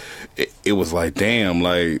though, it was like damn,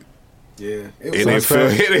 like. Yeah, it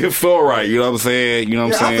didn't feel right. You know what I'm saying? You know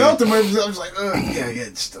what I'm saying? I felt him. I was like,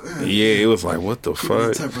 yeah, it was like, what the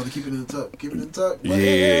fuck? Keep it in the tuck, Keep it in the tuck. Yeah,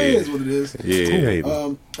 it is what it is. Yeah.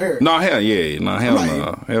 No, hell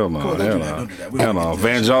no.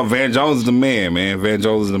 Van Jones is the man, man. Van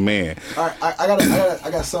Jones is the man. All right, I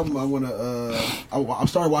got something I want to. I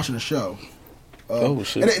started watching a show. Oh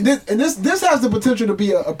shit! And this has the potential to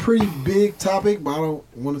be a pretty big topic, but I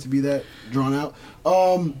don't want it to be that drawn out.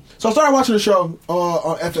 So I started watching a show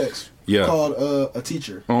on FX called A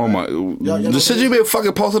Teacher. Oh my! The shit you been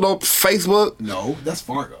fucking posted on Facebook? No, that's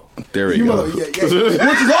Fargo. There we go. Which is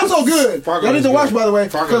also good. Y'all need to watch, by the way.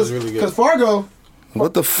 Fargo is really good. Because Fargo.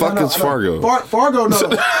 What the fuck is Fargo? Fargo, no. So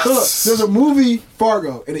look, there's a movie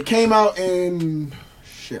Fargo, and it came out in.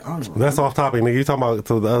 I don't know. That's off topic, nigga. You talking about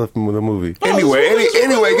the movie? Anyway,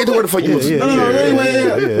 get to where the fuck you was.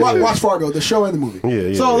 Anyway. Watch Fargo, the show and the movie.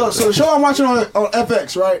 Yeah. So the show I'm watching on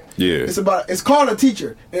FX, right? Yeah. It's called A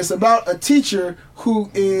Teacher. It's about a teacher who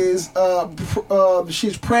is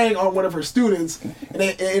she's preying on one of her students, and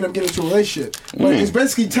they end up getting into a relationship. But it's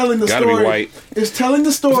basically telling the story. Be white. It's telling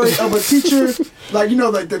the story of a teacher, like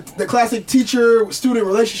the classic teacher-student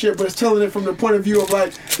relationship, but it's telling it from the point of view of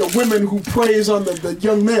like the women who preys on the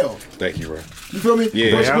young male. Thank you, bro. You feel me?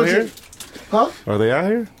 Yeah. They out here? Huh? Are they out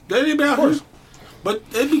here? They be out here. But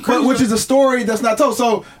it'd be crazy. Which is a story that's not told.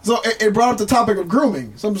 So it brought up the topic of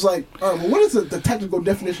grooming. So I'm just like, all right, well, what is the technical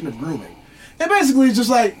definition of grooming? And basically, it's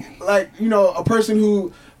just like a person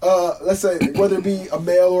who, let's say, whether it be a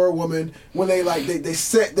male or a woman, when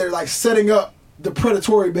they're setting up the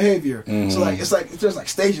predatory behavior. Mm-hmm. So there's like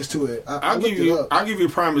stages to it. I'll give you a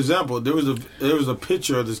prime example. There was a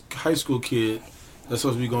picture of this high school kid that's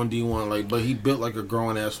supposed to be going D1, but he built like a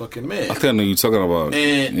grown ass fucking man. I can't know you talking about.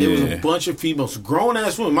 And there was a bunch of females, grown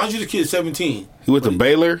ass women. Mind you, the kid's 17. He went to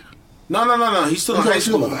Baylor. No. He's still in high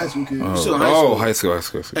school. High school kid. High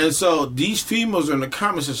school. And so these females are in the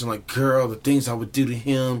comment section like, girl, the things I would do to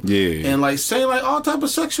him. Yeah. And like saying like all type of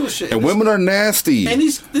sexual shit. And women are nasty. And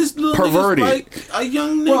this little perverted. Like a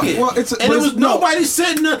young nigga. Well, nobody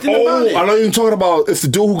said nothing about it. I know you're talking about. It's the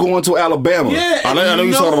dude who going to Alabama. Yeah. I know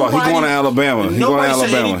you're talking about. He's going to Alabama. He's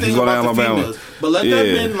going to Alabama. But let that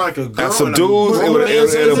been like a girl. And some dudes, it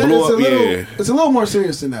blew up. It's a little more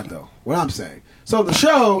serious than that, though. What I'm saying. So the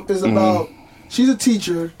show is about. She's a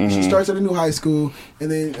teacher. Mm-hmm. She starts at a new high school,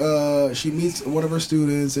 and then she meets one of her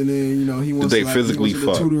students, and then he wants to physically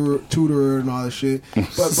tutor her and all that shit.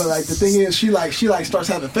 but like the thing is, she starts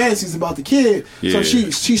having fantasies about the kid, so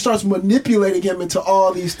she starts manipulating him into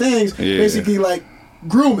all these things, basically like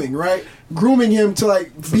grooming, right? Grooming him to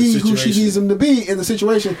like be who she needs him to be in the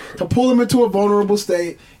situation, to pull him into a vulnerable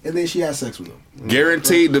state, and then she has sex with him.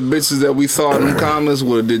 Guaranteed the bitches that we saw in the comments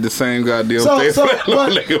would have did the same goddamn thing.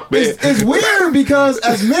 It's weird because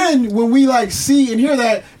as men, when we like see and hear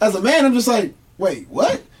that, as a man, I'm just like, wait,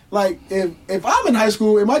 what? Like if I'm in high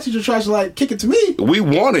school and my teacher tries to like kick it to me, we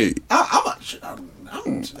want it. I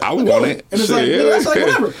want it. And it's it's like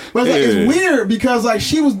whatever. But it's weird because like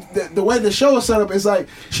she was the way the show is set up is like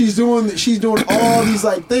she's doing all these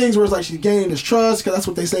like things where it's like she's gaining this trust because that's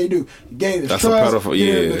what they say you do. You gain this trust.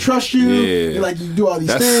 To trust you. And like you do all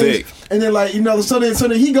these things. Sick. And then like so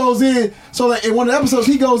then he goes in. So like in one of the episodes,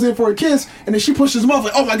 he goes in for a kiss, and then she pushes him off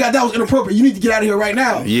like, "Oh my god, that was inappropriate. You need to get out of here right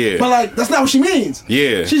now." Yeah. But like that's not what she means.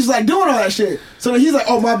 Yeah. She's like doing all that shit. So then he's like,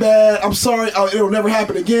 "Oh my bad. I'm sorry. It'll never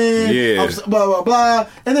happen again." Yeah. Blah blah blah.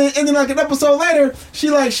 And then like an episode later,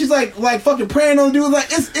 she's like fucking praying on the dude. Like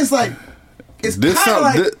it's like. It's this like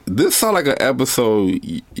sound like an episode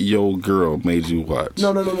your girl made you watch.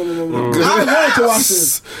 No. I wanted to watch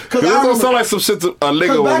this because it don't sound like some shit a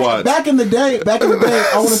nigga would watch. Back in the day,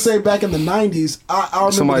 I want to say back in the 90s, I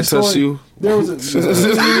remember somebody touched you. There was Come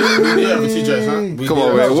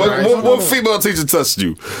on, man. What female teacher touched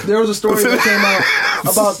you? There was a story that came out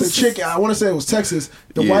about the chick. I want to say it was Texas.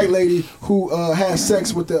 The white lady who had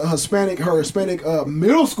sex with the Hispanic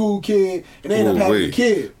middle school kid, and they ended up having a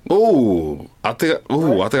kid. Oh, I think I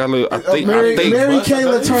know. Mary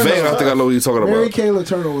Kayla Turner. I think I know what you're talking about. Mary Kayla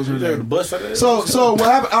Turner was her name. So what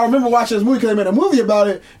happened? I remember watching this movie because they made a movie about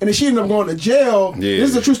it, and then she ended up going to jail. Yeah. This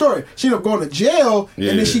is a true story. She ended up going to jail,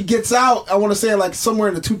 and then she gets out. I want to say like somewhere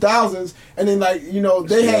in the 2000s, and then like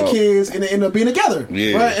they had kids, and they ended up being together.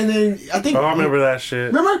 Yeah. Right, and then I think I remember that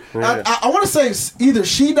shit. Remember? Yeah. I want to say either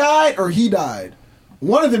she died or he died.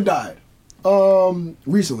 One of them died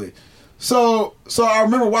recently. So I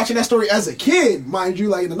remember watching that story as a kid, mind you,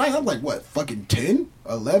 like in the night. I'm like, what, fucking 10,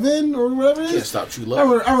 11, or whatever it is? Can't Stop True Love. I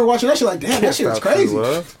remember watching that shit like, damn, that shit was crazy.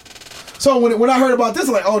 So when I heard about this,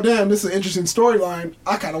 I'm like, oh damn, this is an interesting storyline.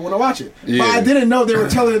 I kind of want to watch it, but I didn't know they were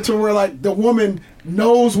telling it to where like the woman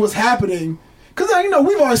knows what's happening. Because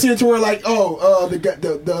we've always seen it to where like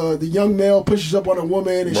the young male pushes up on a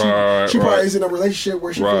woman and she probably is in a relationship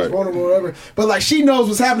where she feels vulnerable or whatever. But like she knows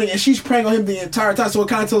what's happening and she's preying on him the entire time. So it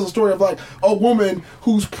kind of tells a story of like a woman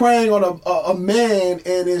who's preying on a man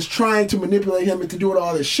and is trying to manipulate him into doing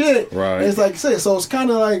all this shit. Right. And it's like so it's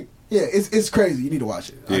kind of like. Yeah, it's crazy. You need to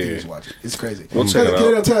watch it. I think you should watch it. It's crazy. We'll check it out.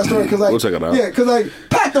 Can I tell that story? Cause, like, we'll check it out. Yeah, because like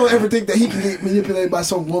Pat don't ever think that he can get manipulated by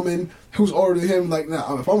some woman who's older than him. Like,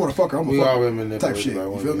 nah, if I want to fuck her, I'm gonna fuck her. Type shit.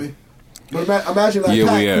 You feel me? But imagine like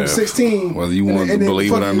Pat who's 16, whether you want to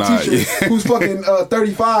believe it or not, who's fucking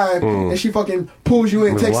 35, and she fucking pulls you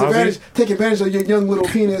in, take advantage of your young little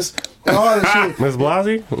penis. And all that shit. Miss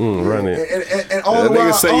Blasey? Run it. And all the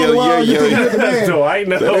while, you think you're the man. So I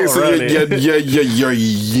know. Your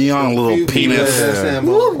young little penis.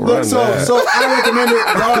 Look, so I recommend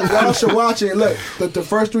it. Y'all should watch it. Look, the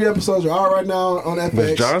first 3 episodes are out right now on FX.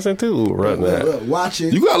 Miss Johnson too. Run that. Look, watch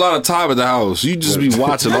it. You got a lot of time at the house. You just be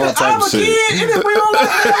watching all type of shit. I'm a kid in real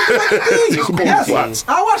life. Yes,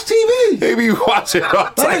 I watch TV. They be watching all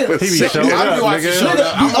type of shit.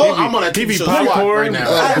 I'm on that TV popcorn right now.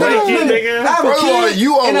 I have a kid,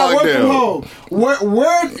 you and I work from home.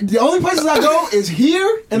 Where the only places I go is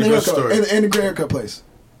here and the haircut and the gray haircut place.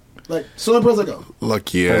 Like, so the place I go.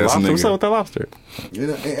 Lucky ass nigga. What's up with that lobster? In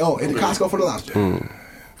the Costco for the lobster. I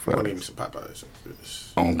need me some Popeyes.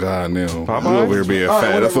 Oh God, now you over here being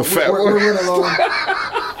fat. That's a fat word. We're running along.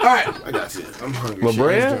 All right, I got you. I'm hungry. My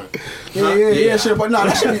bread? Yeah, shit. But no,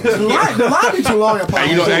 that should be the line be too long. Hey,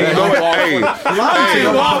 you know what?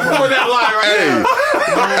 Walk for that line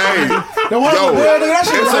right now. The one on the bread, that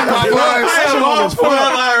shit. It's a Popeyes. Walk for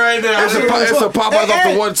that line right now. It's a Popeyes off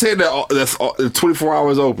the 110 that's 24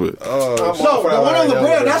 hours open. No, the one on the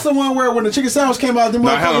bread. That's the one where when the chicken sandwich came out, them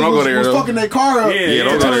motherfuckers was fucking their car up. Yeah,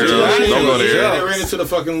 don't go there. Don't go there. They ran into the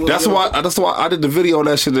fucking. That's why I did the video on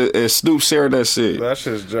that shit. And Snoop shared that shit. That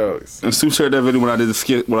shit's jokes. And Snoop shared that video when I did the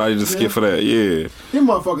skit. Skit for that. Yeah. Them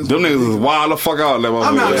motherfuckers. Them niggas was wild the fuck out.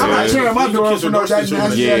 I'm not sharing my door for no that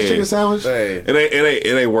nasty ass chicken sandwich. It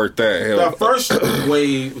ain't worth that. The first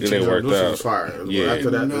wave it ain't worked out. Was fire. Yeah. After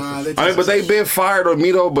that, but they been fired on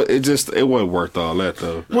me though. But it wasn't worth all that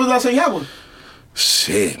though. When was the last time you had one?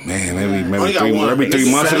 Shit, man, maybe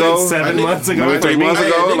 3 months ago. 7 months ago. Maybe 3 months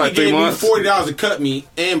ago. Like 3 months. $40 to cut me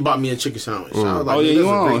and bought me a chicken sandwich. So I was like, you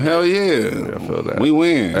on? Hell yeah. I feel that. We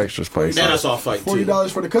win. Extra spice. And I saw a fight too.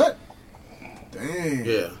 $40 for the cut? Dang.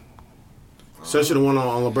 Yeah. Especially the one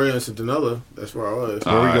on La Brea and Centinela. That's where I was.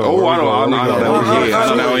 I know that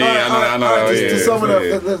one. To sum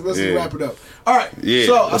it up, let's wrap it up. All right. Yeah,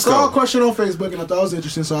 so I saw a question on Facebook and I thought it was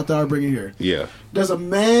interesting, so I thought I'd bring it here. Yeah. Does a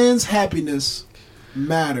man's happiness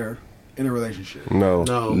matter in a relationship? No.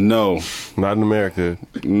 Not in America.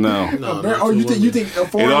 No. You think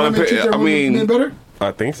foreign women treat their men better?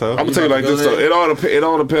 I think so. I'm gonna tell you like this though. It all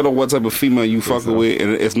depends on what type of female you fucking with,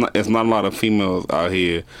 and it's not a lot of females out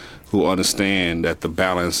here who understand that the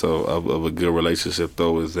balance of a good relationship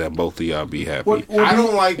though is that both of y'all be happy. I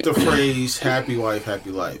don't like the phrase "happy wife,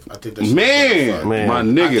 happy life." I think that's man, my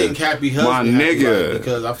nigga. I think happy husband, my happy nigga. life,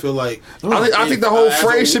 because I feel like I think the whole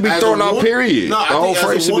phrase should be thrown out. Period. No, the whole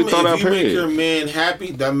phrase should be thrown out. If you Period. make your man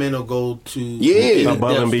happy, that man will go to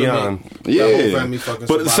above and beyond.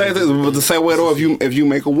 But the same way though, if you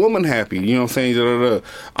make a woman happy, you know what I'm saying?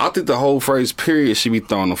 I think the whole phrase "period" should be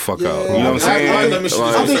thrown the fuck out. You know what I'm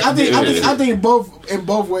saying? I think in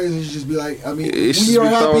both ways it should just be like, I mean, we are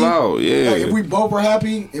happy. Out, yeah. Like, if we both are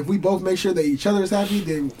happy, if we both make sure that each other is happy,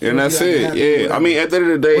 then and that's it. Yeah, I mean, at the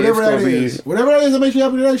end of the day, whatever that is that makes you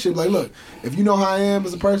happy in a relationship. Like, look, if you know how I am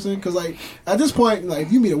as a person, because like at this point, like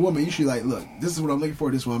if you meet a woman, you should like, look, this is what I'm looking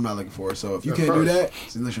for, this is what I'm not looking for. So if you can't do that,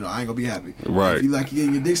 then let you know I ain't gonna be happy. Right. If you like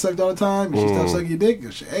getting your dick sucked all the time, and she stops sucking your dick,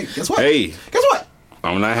 hey, guess what?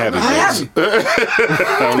 I'm not happy. I'm not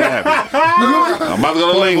happy. I'm about to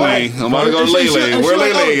go to Ling Ling. Where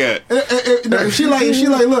Ling Ling at? If she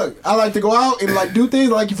like, look, I like to go out and like do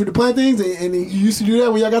things. I like you for to plan things, and you used to do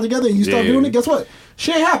that when y'all got together, and you start doing it. Guess what?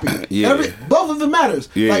 She ain't happy. Both of them matters.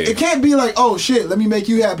 Like it can't be like, oh shit, let me make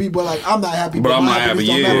you happy, but like I'm not happy. But I'm not happy.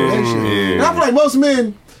 And I feel like most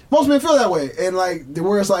men feel that way, and like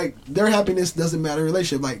where it's like their happiness doesn't matter in a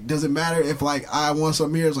relationship. Like, doesn't matter if like I want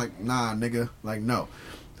something here. It's like, nah, nigga, like no.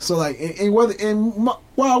 So like,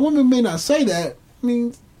 while women may not say that, I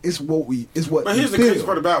mean, it's what. But here's the crazy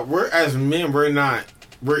part about we're as men, we're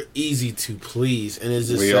easy to please, and it's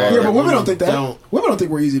just sad. Yeah, but women don't think that. Women don't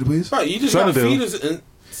think we're easy to please. Right, you just gotta feed us and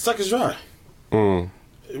suck us dry.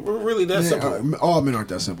 We're really that simple. All men aren't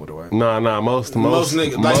that simple, though. Right? Nah. Most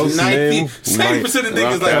niggas, like 90% of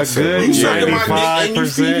niggas, like you sucking my dick and you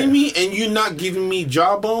feeding me, and you not giving me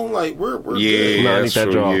jawbone. Like we're good. No, I need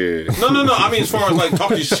that jaw. No. I mean, as far as like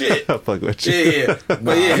talking shit. Fuck with you. Yeah.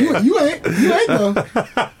 But yeah, you ain't though.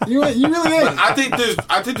 You really ain't. But I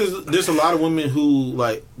think there's a lot of women who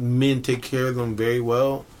like men take care of them very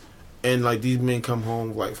well, and like these men come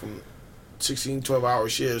home like from 16, 12-hour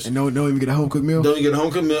shifts. And don't even get a home cooked meal? Don't even get a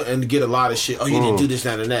home cooked meal and get a lot of shit. Oh, you didn't do this,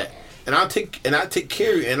 that, and that. And I take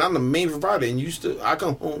care of you, and I'm the main provider, and I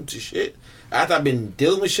come home to shit. After I've been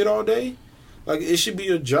dealing with shit all day, like, it should be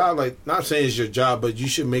your job. Like, not saying it's your job, but you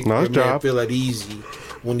should make your man feel at easy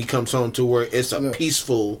when he comes home to where it's a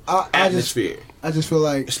peaceful atmosphere. I just feel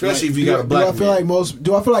like, especially if you got a black man.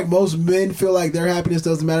 Do I feel like most men feel like their happiness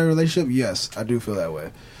doesn't matter in a relationship? Yes, I do feel that way.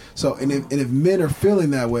 So, and if men are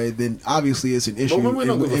feeling that way, then obviously it's an issue, and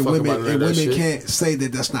women can't say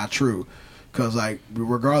that that's not true, because like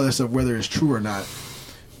regardless of whether it's true or not,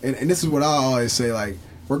 and this is what I always say, like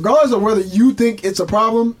regardless of whether you think it's a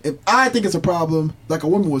problem, if I think it's a problem, like a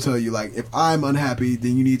woman will tell you, like if I'm unhappy,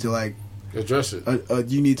 then you need to like address it.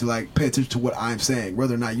 You need to like pay attention to what I'm saying,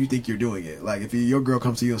 whether or not you think you're doing it. Like if your girl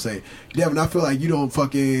comes to you and say, Devin, I feel like you don't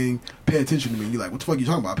fucking pay attention to me. You're like, what the fuck are you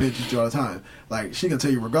talking about? I pay attention to you all the time. Like she can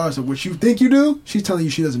tell you regardless of what you think you do, she's telling you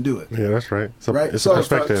she doesn't do it. Yeah, that's right. Right? It's a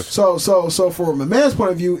perspective. So from a man's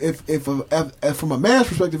point of view, if from a man's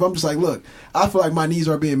perspective, I'm just like, look, I feel like my needs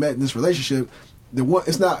are being met in this relationship.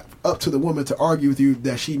 It's not up to the woman to argue with you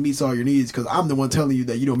that she meets all your needs, because I'm the one telling you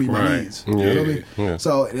that you don't meet my needs. You know what I mean? Yeah.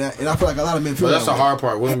 So, and I feel like a lot of men feel that's that the hard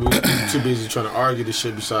part. Women be too busy trying to argue the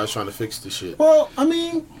shit besides trying to fix the shit. Well, I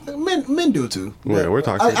mean, men do it too. Yeah, we're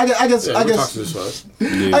talking. I guess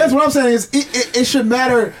what I'm saying is it should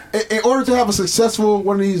matter in order to have a successful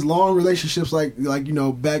one of these long relationships like you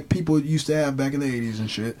know back people used to have back in the 80s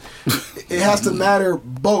and shit. It has to matter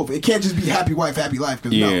both. It can't just be happy wife, happy life,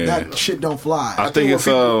 because no, that shit don't fly. I think it's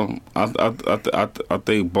I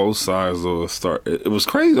think both sides will start. It was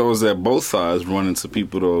crazy though, is that both sides run into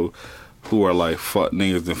people though who are like fuck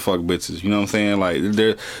niggas and fuck bitches. You know what I'm saying? Like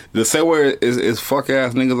they're the same way is fuck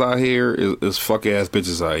ass niggas out here is fuck ass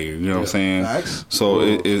bitches out here. You know what I'm saying? Facts. So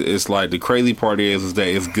it's like the crazy part is that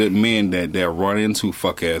it's good men that run into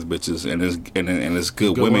fuck ass bitches, and it's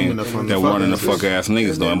good women that run into fuck ass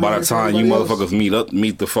niggas though. And by the time you motherfuckers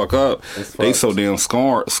meet the fuck up, they so damn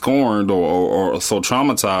scorned or so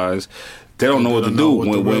traumatized. They don't know what to do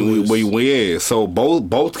when so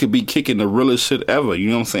both could be kicking the realest shit ever. You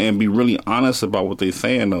know what I'm saying? Be really honest about what they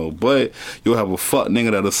saying though. But you'll have a fuck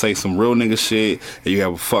nigga that'll say some real nigga shit, and you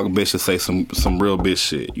have a fuck bitch that say some real bitch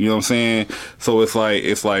shit. You know what I'm saying? So it's like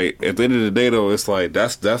at the end of the day though, it's like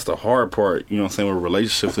that's the hard part. You know what I'm saying? With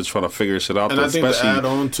relationships, is trying to figure shit out. And though, I think especially to add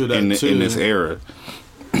on to that in this era.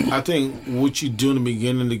 I think what you do in the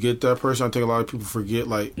beginning to get that person, I think a lot of people forget,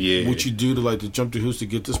 like, what you do to jump through hoops to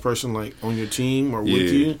get this person, like, on your team or with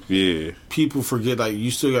you. Yeah. People forget, like,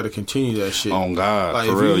 you still got to continue that shit. Oh, God. Like,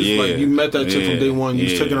 for real, like, you met that chick from day one, you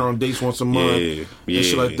was taking her on dates once a month and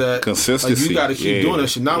shit like that. Consistency. Like, you got to keep doing that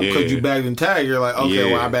shit. Not because you bagged and tagged, you're like,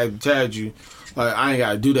 okay, well, I bagged and tagged you. Like, I ain't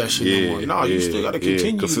gotta do that shit no more. No, you still gotta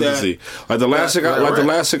continue that. Like the last chick, the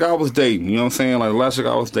last chick I was dating. You know what I'm saying? Like the last chick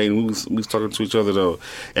I was dating, we was talking to each other though.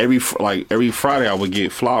 Every Friday I would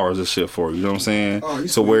get flowers and shit for her. You know what I'm saying? Oh,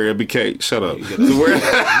 so where it became, shut up. To where,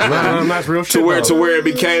 that's real shit. To where it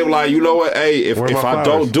became like, you know what? Hey, if I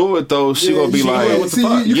don't do it though, she gonna be like, what the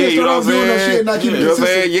fuck? Yeah, you know what I'm saying? You know what I'm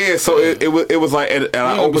saying? Yeah. So it was like, and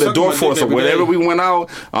I opened the door for her. So whenever we went out,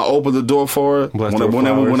 I opened the door for her.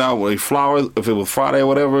 Whenever we went out with flowers, if it was Friday or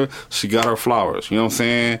whatever, she got her flowers. You know what I'm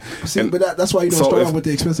saying? See, but that's why you don't start off with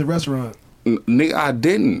the expensive restaurant. Nigga, I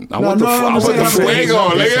didn't. I went to Fuego,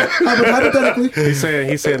 nigga. Hypothetically,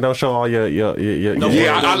 he's saying don't show all your yeah,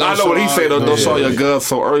 I know what he's saying. Don't show your guns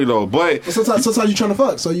so early though. But sometimes you trying to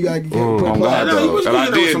fuck, so you gotta get on God though. And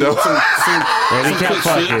I did though. And he kept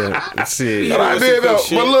fucking. See, I did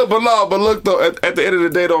though. But look though. At the end of the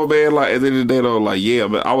day though, man. Like at the end of the day though, like yeah,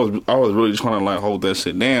 man. I was really trying to like hold that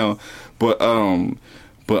shit down.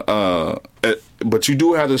 But you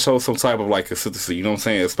do have to show some type of like consistency. You know what I'm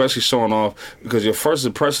saying? Especially showing off because your first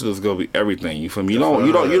impression is gonna be everything. You feel me? You don't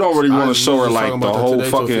really want to show her like the whole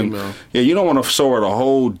fucking. Yeah, you don't want to show her the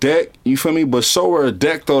whole deck. You feel me? But show her a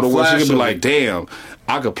deck though, to where she can be like, damn,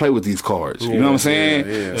 I could play with these cards. You know what I'm saying?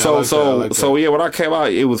 Yeah. So yeah, when I came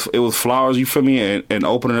out, it was flowers. You feel me? And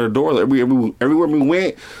opening her door. Everywhere we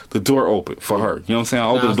went, the door opened for her. You know what I'm saying? I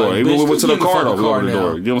opened the door. Even we went to the car though, we opened the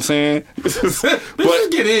door. You know what I'm saying? But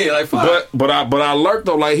get in like fuck. But I learned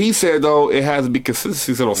though, like he said though, it has to be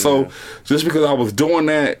consistency. So just because I was doing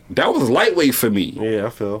that was lightweight for me. Yeah, I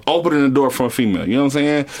feel opening the door for a female. You know what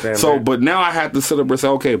I'm saying? But now I have to sit up and say,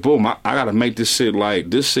 okay, boom, I gotta make this shit like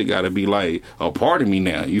this shit gotta be like a part of me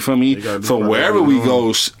now. You feel me? So wherever we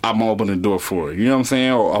go, I'm opening the door for her. You know what I'm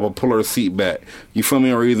saying? Or I'm gonna pull her seat back. You feel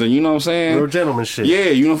me? Or either you know what I'm saying? Real gentleman shit. Yeah,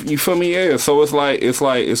 you feel me? Yeah. So it's like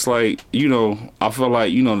you know, I feel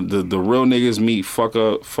like you know the real niggas meet fuck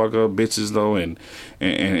up bitches though, and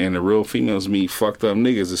the real females meet fucked up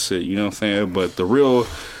niggas and shit. You know what I'm saying? But the real,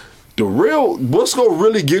 what's gonna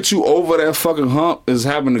really get you over that fucking hump is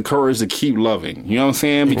having the courage to keep loving. You know what I'm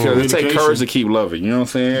saying? Because it takes courage to keep loving. You know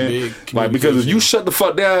what I'm saying? Like because if you shut the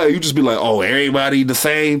fuck down, you just be like, oh, everybody the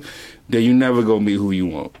same, then you never gonna be who you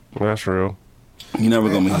want. That's real. You never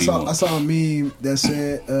gonna be who you want. I saw a meme that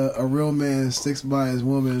said a real man sticks by his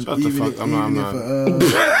woman even if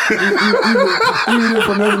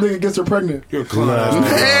another nigga gets her pregnant. You're a clown.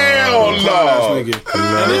 Hell no.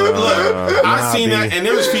 I seen that, and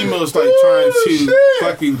there was females like trying to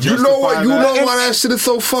fucking justify You know why that shit is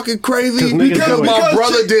so fucking crazy? Because my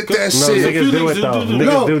brother did that shit. Niggas do it though.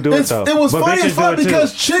 Niggas do it though. It was funny as fuck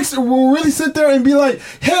because chicks will really sit there and be like,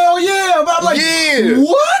 hell yeah. But I'm like,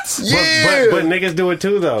 what? Yeah. But niggas do it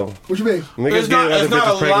too though. What you mean? It's not a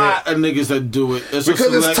lot of niggas that do it. It's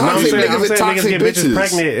because it's toxic niggas and toxic get bitches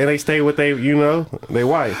pregnant and they stay with they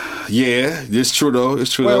wife. Yeah, it's true though.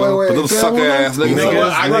 It's true though. But those sucker ass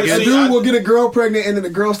niggas. A dude will get a girl pregnant and then the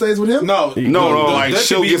girl stays with him? No. Like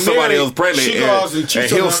she'll get somebody else pregnant and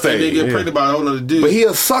he'll stay. And they get pregnant by a whole other dude. But he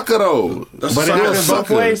a sucker though. But it happens both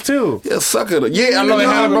ways too. He a sucker. Yeah, I know it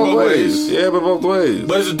happens both ways. Yeah, but both ways.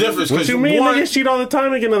 But it's a difference. What you mean? Niggas cheat all the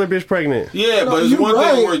time and get another bitch pregnant. Yeah, but it's one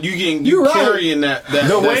thing where you carrying that.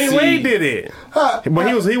 No, Wade did it. But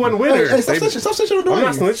he wasn't with her. Hey, stop snitching on the I'm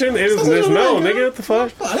not snitching. There's no nigga. What the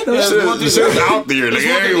fuck? This is out there.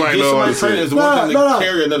 Everybody knows. It's one thing to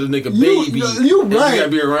carry another nigga baby. You right. You gotta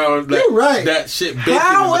be around that shit.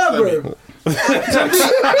 However,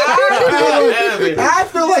 I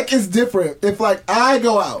feel like it's different if like I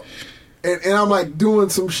go out and I'm like doing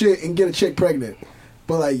some shit and get a chick pregnant.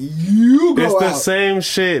 But like you go out. It's the same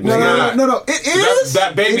shit. No. It is.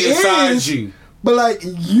 That baby inside you. But like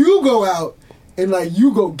you go out and like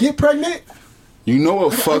you go get pregnant. You know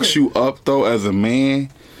what fucks you up though as a man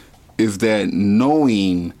is that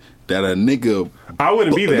knowing that a nigga. I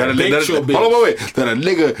wouldn't be there. Hold on, wait. That a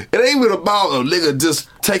nigga. It ain't even about a nigga just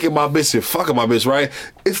taking my bitch and fucking my bitch, right?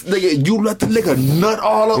 It's nigga. You let the nigga nut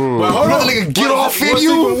all up. You let the nigga get off in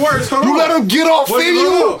you. You let him get off in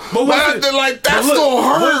you. But like that's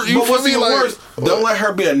gonna hurt. You feel me? Like don't let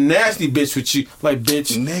her be a nasty bitch with you. Like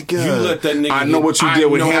bitch, nigga. You let that nigga. I know what you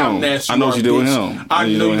did with him. I know what you did with him. I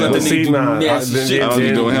know you let that nigga do nasty shit. I know what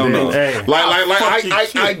you did with him though. Like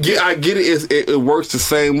I get it. It works the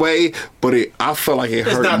same way, but I feel like it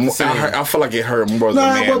hurt. not the More, same. I feel like it hurt more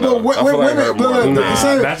Nah, than man. but though. I feel like it hurt more than the man.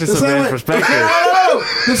 same- that's just the a same man's way- perspective. No,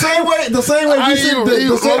 the same way you said the same I'm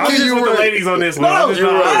just with the ladies on this one. I'm just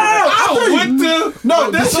not.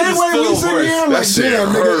 No, the same way we sit here like, That shit damn,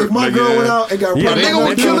 nigga, hurt, if my girl nigga. went out and got Yeah, pregnant, Nigga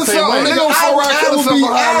would kill himself. Nigga would fuck around, kill himself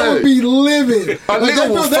behind I would that. be livid. A Like, nigga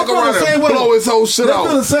will fuck around and blow his whole shit They out.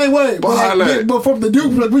 feel the same way, but, Behind like, that. but from the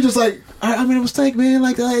dude, like, we just like, I made a mistake, man.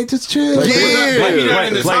 Like, just chill. Yeah. Baby not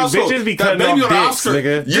in his Like, household. bitches be That cutting baby off on the dicks, outskirts.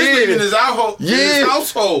 nigga. This nigga in his household. Yeah. In his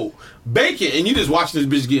household. Baking, and you just watch this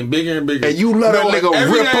bitch getting bigger and bigger. And you let a nigga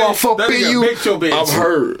every rip day, off up that in nigga you. baked your bitch. I'm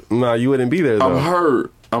hurt. No, you wouldn't be there though. I'm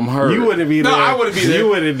hurt. You wouldn't be there. No, I wouldn't be there. You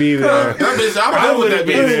wouldn't be there. That bitch, I I would wouldn't live with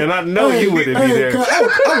be that bitch. there, and I know you wouldn't be there. I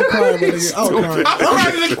would cry, nigga. I would cry. I'm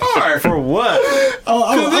riding in the car. For what?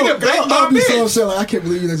 I'll be so upset. Like, I can't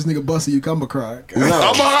believe you let this nigga busting you. I'm gonna cry. I'm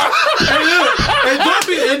hurt.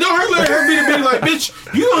 And don't let her be the bitch like,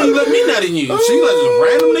 bitch, you don't even let me nut in you. She let this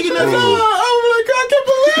random nigga nut in you. I'm like, I can't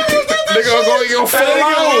believe you did that Nigga gonna fall out. You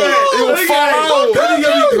gonna fall out.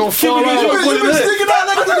 You gonna fall out. You been sticking out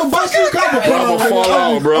like a nigga bust you. I'ma fall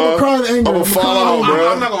out, bro. I'm crying anger. I'ma fall out,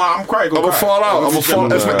 bro. I'm not gonna lie, I'm crying. I'm gonna fall out. I'm gonna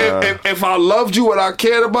fall. If I loved you and I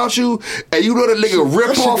cared about you, and you let a nigga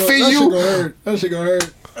rip off in you, That shit gonna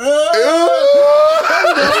hurt.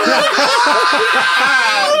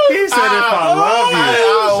 He said if I love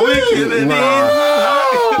you.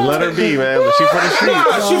 Let her be, man. But she for the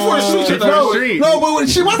streets. She for the streets. She for the streets. No, but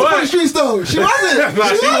she wasn't for the streets though. She wasn't. Nah,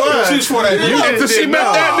 she was. She's for that nigga. until she met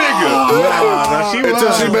that nigga.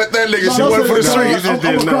 Until she met that nigga, she wasn't for the streets. I'm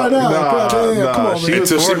gonna cry now. Come on, man.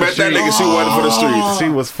 Until she met that nigga, she wasn't for the streets. She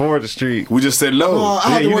was for the street. We just said no. I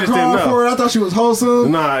had to you work just didn't hard know. for it. I thought she was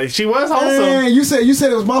wholesome. Nah, she was wholesome. Man, you said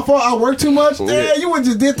it was my fault. I worked too much. Damn, you wouldn't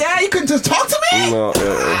just did that. You couldn't just talk to me. No,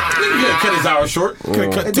 Nigga cut his hours short.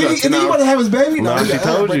 Cut And then you want to have his baby? nah, she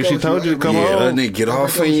told you. She told you to come Yeah, that home. nigga get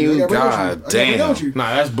off of you. God damn.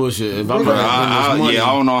 Nah, that's bullshit. If I'm Yeah,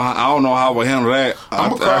 I don't know how we handle that.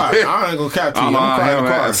 I'm gonna cry. I ain't gonna cap to you. I'm gonna cry in the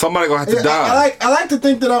car. Somebody gonna have to Yeah, die. I like to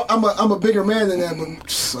think that I'm a bigger man than that, but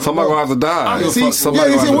Somebody gonna have to die. See, Somebody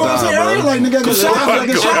yeah, you see gonna what I'm have to saying die, earlier? bro. Like, nigga, the shot, like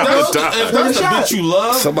a shot, bro. If that's the bitch you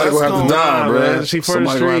love, Somebody that's gonna have to die, Nah, bro. man, she for the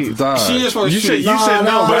Somebody gonna have to streets. die. She is for the You said streets.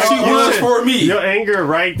 no, but she you was said for me. Your anger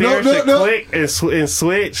right there should no. click and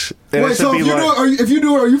switch. And Wait, it should so be if you like,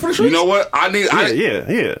 do it, are you for the You streets? know what? I need.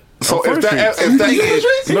 yeah. So I'm for if the that, streets. if that, You for the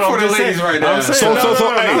streets? You No, for I'm the just ladies saying- right now. I'm saying, So- no, so- no,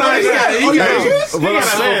 so- no, hey, no, he got it. He got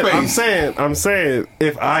it. But I'm saying,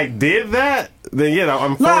 if I did that, then yeah,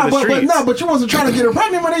 I'm for the streets. But you wasn't trying to get her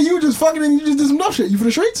pregnant, man. You just fucking and you just did some dumb shit. You for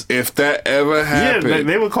the streets? if that ever Yeah, happened,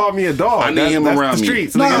 they would call me a dog. I need him That's around the me.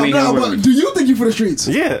 streets. No, nigga. I need him with me. but do you think you for the streets?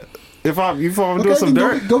 Yeah, if I'm doing some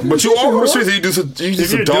then dirt. go for But the you streets, all for the bro. streets and you do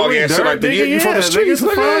some you're dog doing ass shit dirt, like that. nigga, You for the yeah, streets,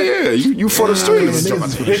 nigga, nigga. Yeah, you for the streets.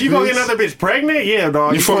 If you go get another bitch pregnant, yeah,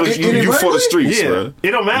 dog. You for the streets, yeah. bro.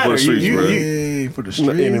 It don't matter. For the streets, bro. Hey, for the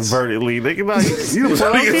streets. Inadvertently, nigga, like, you pull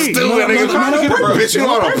out Nigga, key. stupid nigga. Bitch, you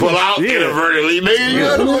know how to pull out inadvertently, nigga. You know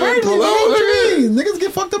how to fucking pull out, nigga. Niggas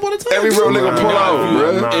get fucked up all the time. Every real nigga pull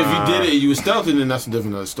out, bro. If you did it, you was stealthy, then that's a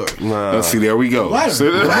different story. Let's see, there we go. Now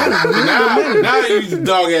you the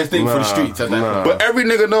dog ass thing for the streets at that point. But every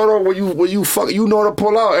nigga know though when you fuck, you know to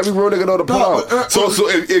pull out. Every real nigga know to pull out. So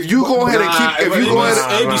if you go ahead and keep, if you go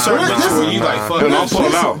ahead, it be certain bitches where you like fuck. then I'm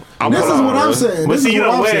pulling out. This is what I'm saying. But This see, is you what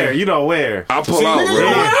don't I'm wear. saying. You don't wear. I pull out, nigga, bro.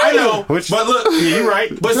 I know, Which- but look, Yeah, you right.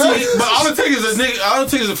 but see, but all it takes is a nigga. All it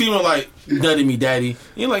takes is a female like nutting me, daddy.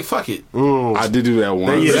 You're like, fuck it. I did do that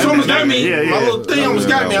once. This almost got me. Yeah, My little thing almost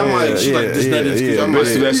got me. I'm like, she's like, this nut is. I'm like,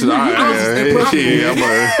 Let's do that shit. Yeah,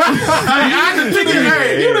 I had to think of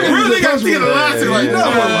hey, you really got to think of the last thing. Like,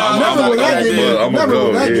 Never would that get me. I'ma Never go,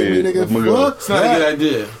 would that get me, yeah. nigga. I'ma go. Fuck it's not a good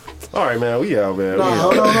idea. All right, man. We out, man. Nah,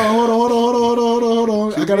 hold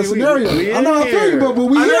on. I got a scenario. I know I feel you, but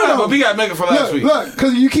we I here know, though. but we got to make it for last week. Look,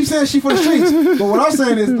 because you keep saying she for the streets. But what I'm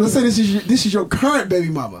saying is, let's say this is your current baby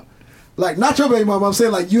mama. Like, not your baby mama. I'm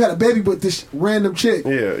saying, like, you had a baby with this random chick.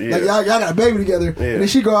 Yeah. Like, y'all got a baby together. And then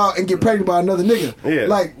she go out and get pregnant by another nigga. Yeah.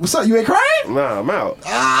 Like, what's up? You ain't crying? Nah, I'm out.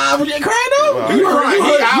 But you ain't crying, though? Nah, You crying.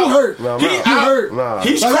 hurt. Nah, I'm You out. hurt. Nah.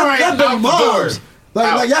 He's Like, crying that baby out the door. moms.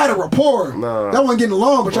 Like y'all had a rapport. Nah. That wasn't getting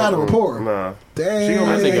along, but y'all had a rapport. Nah. Damn. She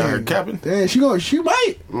gonna think I heard capping. Damn, she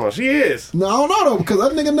might. No, she is. No, I don't know though, because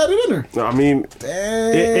that nigga nutted in her. No, I mean,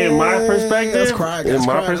 Damn. in my perspective, That's crying. That's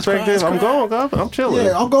crying. That's crying. I'm going, cuz. I'm chilling.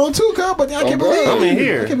 Yeah, I'm going too, cuz, but I can't believe I'm in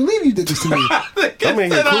here. I can't believe you did this to me. I'm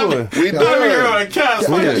in here cooling. We I'm here on a couch.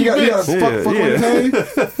 You got fuck on the pain.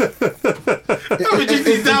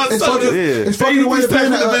 It's It's fucking the way to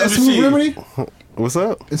pain a smooth remedy. What's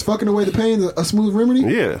up? Is fucking away the pain a smooth remedy?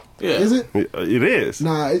 Yeah. Is it? It is.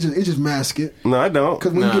 Nah, it just mask it. No, I don't.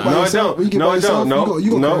 Because when you get by yourself, No, I don't. No,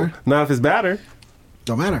 you go cry. not if it's batter.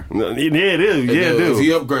 Don't matter. No, yeah, it is. Yeah, it do. If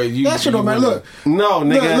you upgrade, that shit don't matter. Look. No,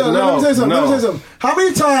 nigga. Look, no. let me tell you something. No. Let me tell you something. How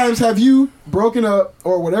many times have you broken up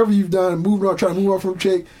or whatever you've done, moved on, trying to move on from a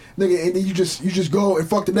chick, nigga, and then you just go and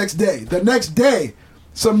fuck the next day. The next day,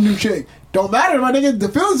 some new chick. Don't matter, my nigga. The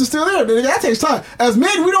feelings are still there. Nigga, that takes time. As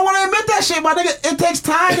men, we don't want to admit that shit, my nigga. It takes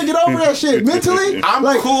time to get over that shit. Mentally, I'm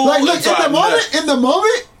like, cool. Like, look, in the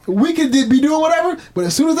moment, we could be doing whatever. But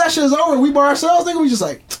as soon as that shit is over, and we by ourselves, nigga, we just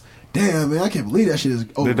like, damn, man, I can't believe that shit is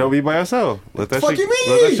over. Then don't be by yourself. Let that Fuck shit. you mean?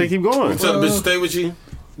 Let that shit keep going. Tell the bitch to stay with you.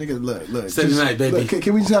 Nigga, look. Stay tonight, baby. Look,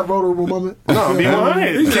 can we just have a vulnerable moment? No, be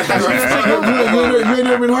 100. You ain't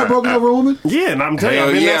never been heartbroken over a woman? Yeah, and I'm telling you,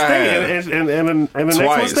 I'm in that state, and the next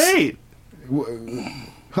one stayed.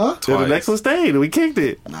 Huh? And the next one stayed, and we kicked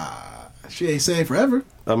it. Nah, she ain't staying forever.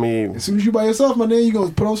 I mean, as soon as you by yourself, my nigga, you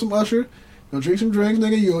gonna put on some Usher, go drink some drinks,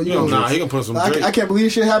 nigga. Nah, he gonna put some drinks. I can't believe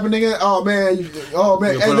this shit happened, nigga. Oh man. Hey, the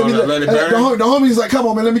homie's like, come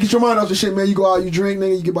on, man, let me get your mind off this shit, man. You go out, you drink,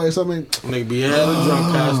 nigga, you get by yourself, man. Nigga be hella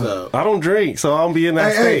drunk, passed out. I don't drink, so I don't be in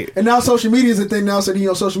that state. Hey, and now social media is a thing now, so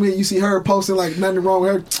social media, you see her posting like nothing wrong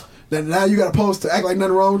with her. Now you got to post to act like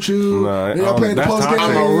nothing wrong with you. Nah, you're playing the post game.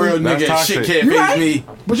 I'm a real nigga. Shit can't face me.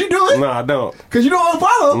 But you do it. No, I don't. Because you don't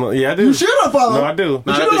unfollow. No, yeah, I do. You should unfollow. No, I do.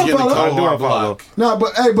 But you don't unfollow. I do unfollow. No,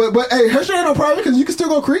 but hey, her shit ain't no private because you can still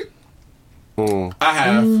go creep. I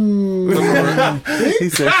have. He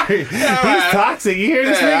said, he's toxic. You hear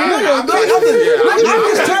this nigga?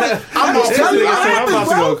 I'm just telling you. I'm about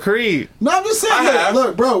to go creep. No, I'm just saying.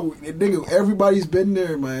 Look, bro, nigga, everybody's been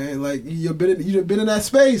there, man. Like you've been in that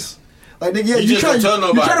space. Like nigga, yeah, you try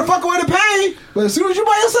to fuck away the pain, but as soon as you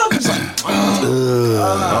by yourself, it's like,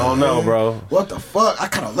 I don't know, bro. What the fuck? I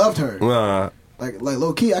kind of loved her. Nah. Like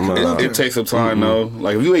low key, I kind of loved her. It takes some time though.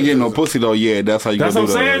 Like if you ain't getting no pussy though, yeah, that's how you. That's gonna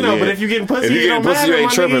what I'm saying though. But if you getting pussy, you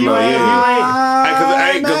ain't tripping. Like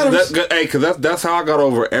cause that's how I got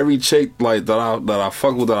over every chick like that I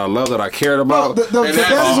fuck with, that I love, that I cared about. The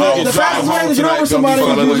fastest way to get over somebody is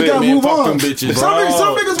you just gotta move on.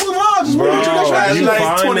 Some niggas move on. Just move on to the next shit. Like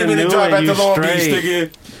 20-minute drive back to Long Beach, nigga.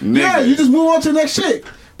 Yeah, you just move on to the next shit.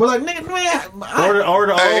 But like, nigga, man, or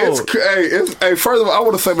the hey, first of all, I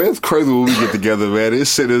want to say, man, it's crazy when we get together, man.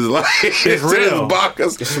 This shit is like, it's real.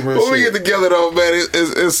 When we get together, though, man,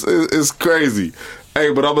 it's crazy.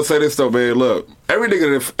 Hey, but I'm gonna say this though, man. Look, every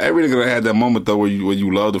nigga that had that moment though, where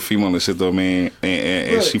you love the female and shit though, man,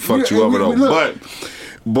 and she fucked you over though,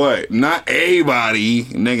 But not everybody,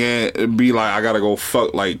 nigga, be like, I gotta go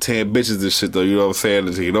fuck like 10 bitches this shit though, you know what I'm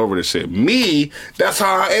saying, to get over this shit. Me, that's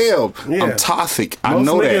how I am. Yeah. I'm toxic. I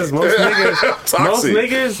know that. Most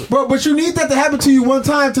niggas. Bro, but you need that to happen to you one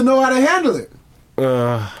time to know how to handle it.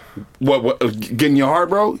 What getting your heart,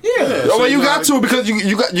 bro? Yeah. Oh, well, you got to, because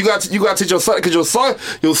you got to teach your son, because your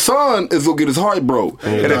son is gonna get his heart broke,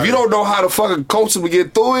 and if you don't know how to fucking coach him to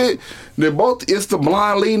get through it, then it's the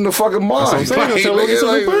blind leading the fucking blind. That's what I'm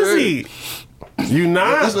saying. Pussy. You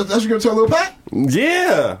not? That's what you're gonna tell Lil Pat?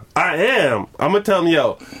 Yeah, I am. I'm gonna tell him,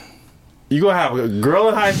 yo, you gonna have a girl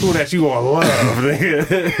in high school that you gonna love.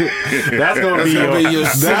 That's gonna be your.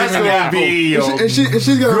 That's gonna be your. And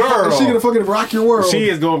she's gonna fucking rock your world. She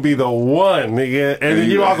is gonna be the one, nigga, and then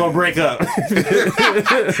you all gonna break up.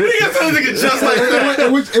 Nigga just like that.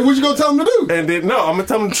 And what you gonna tell him to do? And then I'm gonna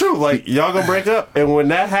tell him the truth. Like y'all gonna break up, and when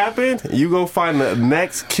that happens, you go find the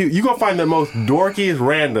next cute. You gonna find the most dorkiest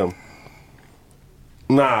random.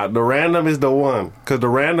 Nah, the random is the one. Because the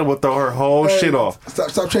random will throw her whole shit off.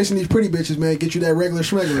 Stop chasing these pretty bitches, man. Get you that regular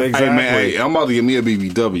schmegular. Exactly. Hey, man, I'm about to get me a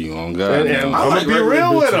BBW on God. And I'm going to be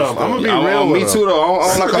real with them. I'm going to be real with them. Me too, though. I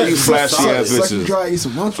don't like how you flashy ass bitches. I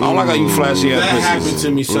don't like how you flashy ass bitches. That happened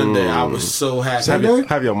to me Sunday. I was so happy.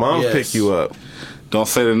 Have your mom pick you up. Don't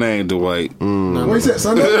say the name, Dwight. What you said,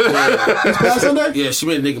 Sunday? This past Sunday? Yeah, she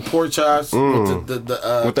made nigga pork chops with the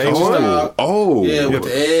A1. Oh. Yeah, with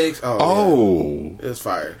the eggs. Oh. It's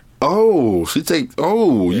fire. Oh,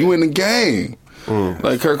 you in the game.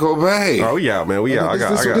 Like Kurt Cobain. Oh, we out, man. We out.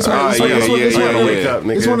 This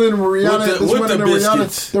one of them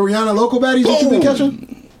Rihanna, the Rihanna local baddies that you been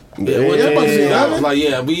catching? Yeah, I was like,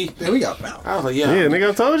 we got bound. I was like, yeah, nigga,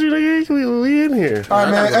 I told you, nigga, we in here. All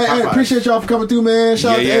right, man. Hey, appreciate y'all for coming through, man.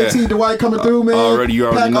 Shout out to AT Dwight coming through, man. You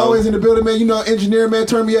already Pac know. always in the building, man. You know, engineer, man.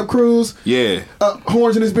 Turn me up, Cruz. Yeah.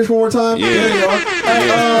 Horns in this bitch one more time. Yeah. There you are.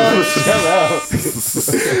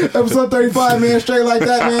 Episode 35, man. Straight like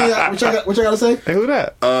that, man. What y'all gotta say? Hey, who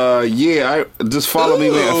that? I just follow me,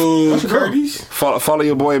 man. Follow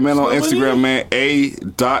your boy, man, on Instagram, man.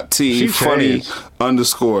 A.T funny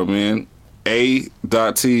 _ man.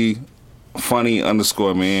 A.T funny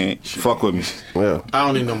 _ man. Fuck with me. Yeah. I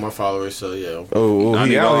don't need no more followers, so yeah. Oh, I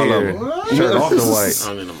he need out all here. of them. Shirt off the white. I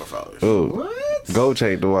don't need no more followers. Oh, gold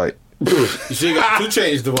chain the white. You should got 2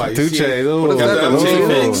 chains to white. 2 chains. Oh, Got the double chain oh.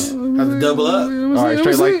 fix. Have to double up. All right,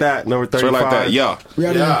 straight like that. Number 35. Straight like that. Yeah. We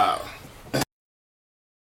already Yeah.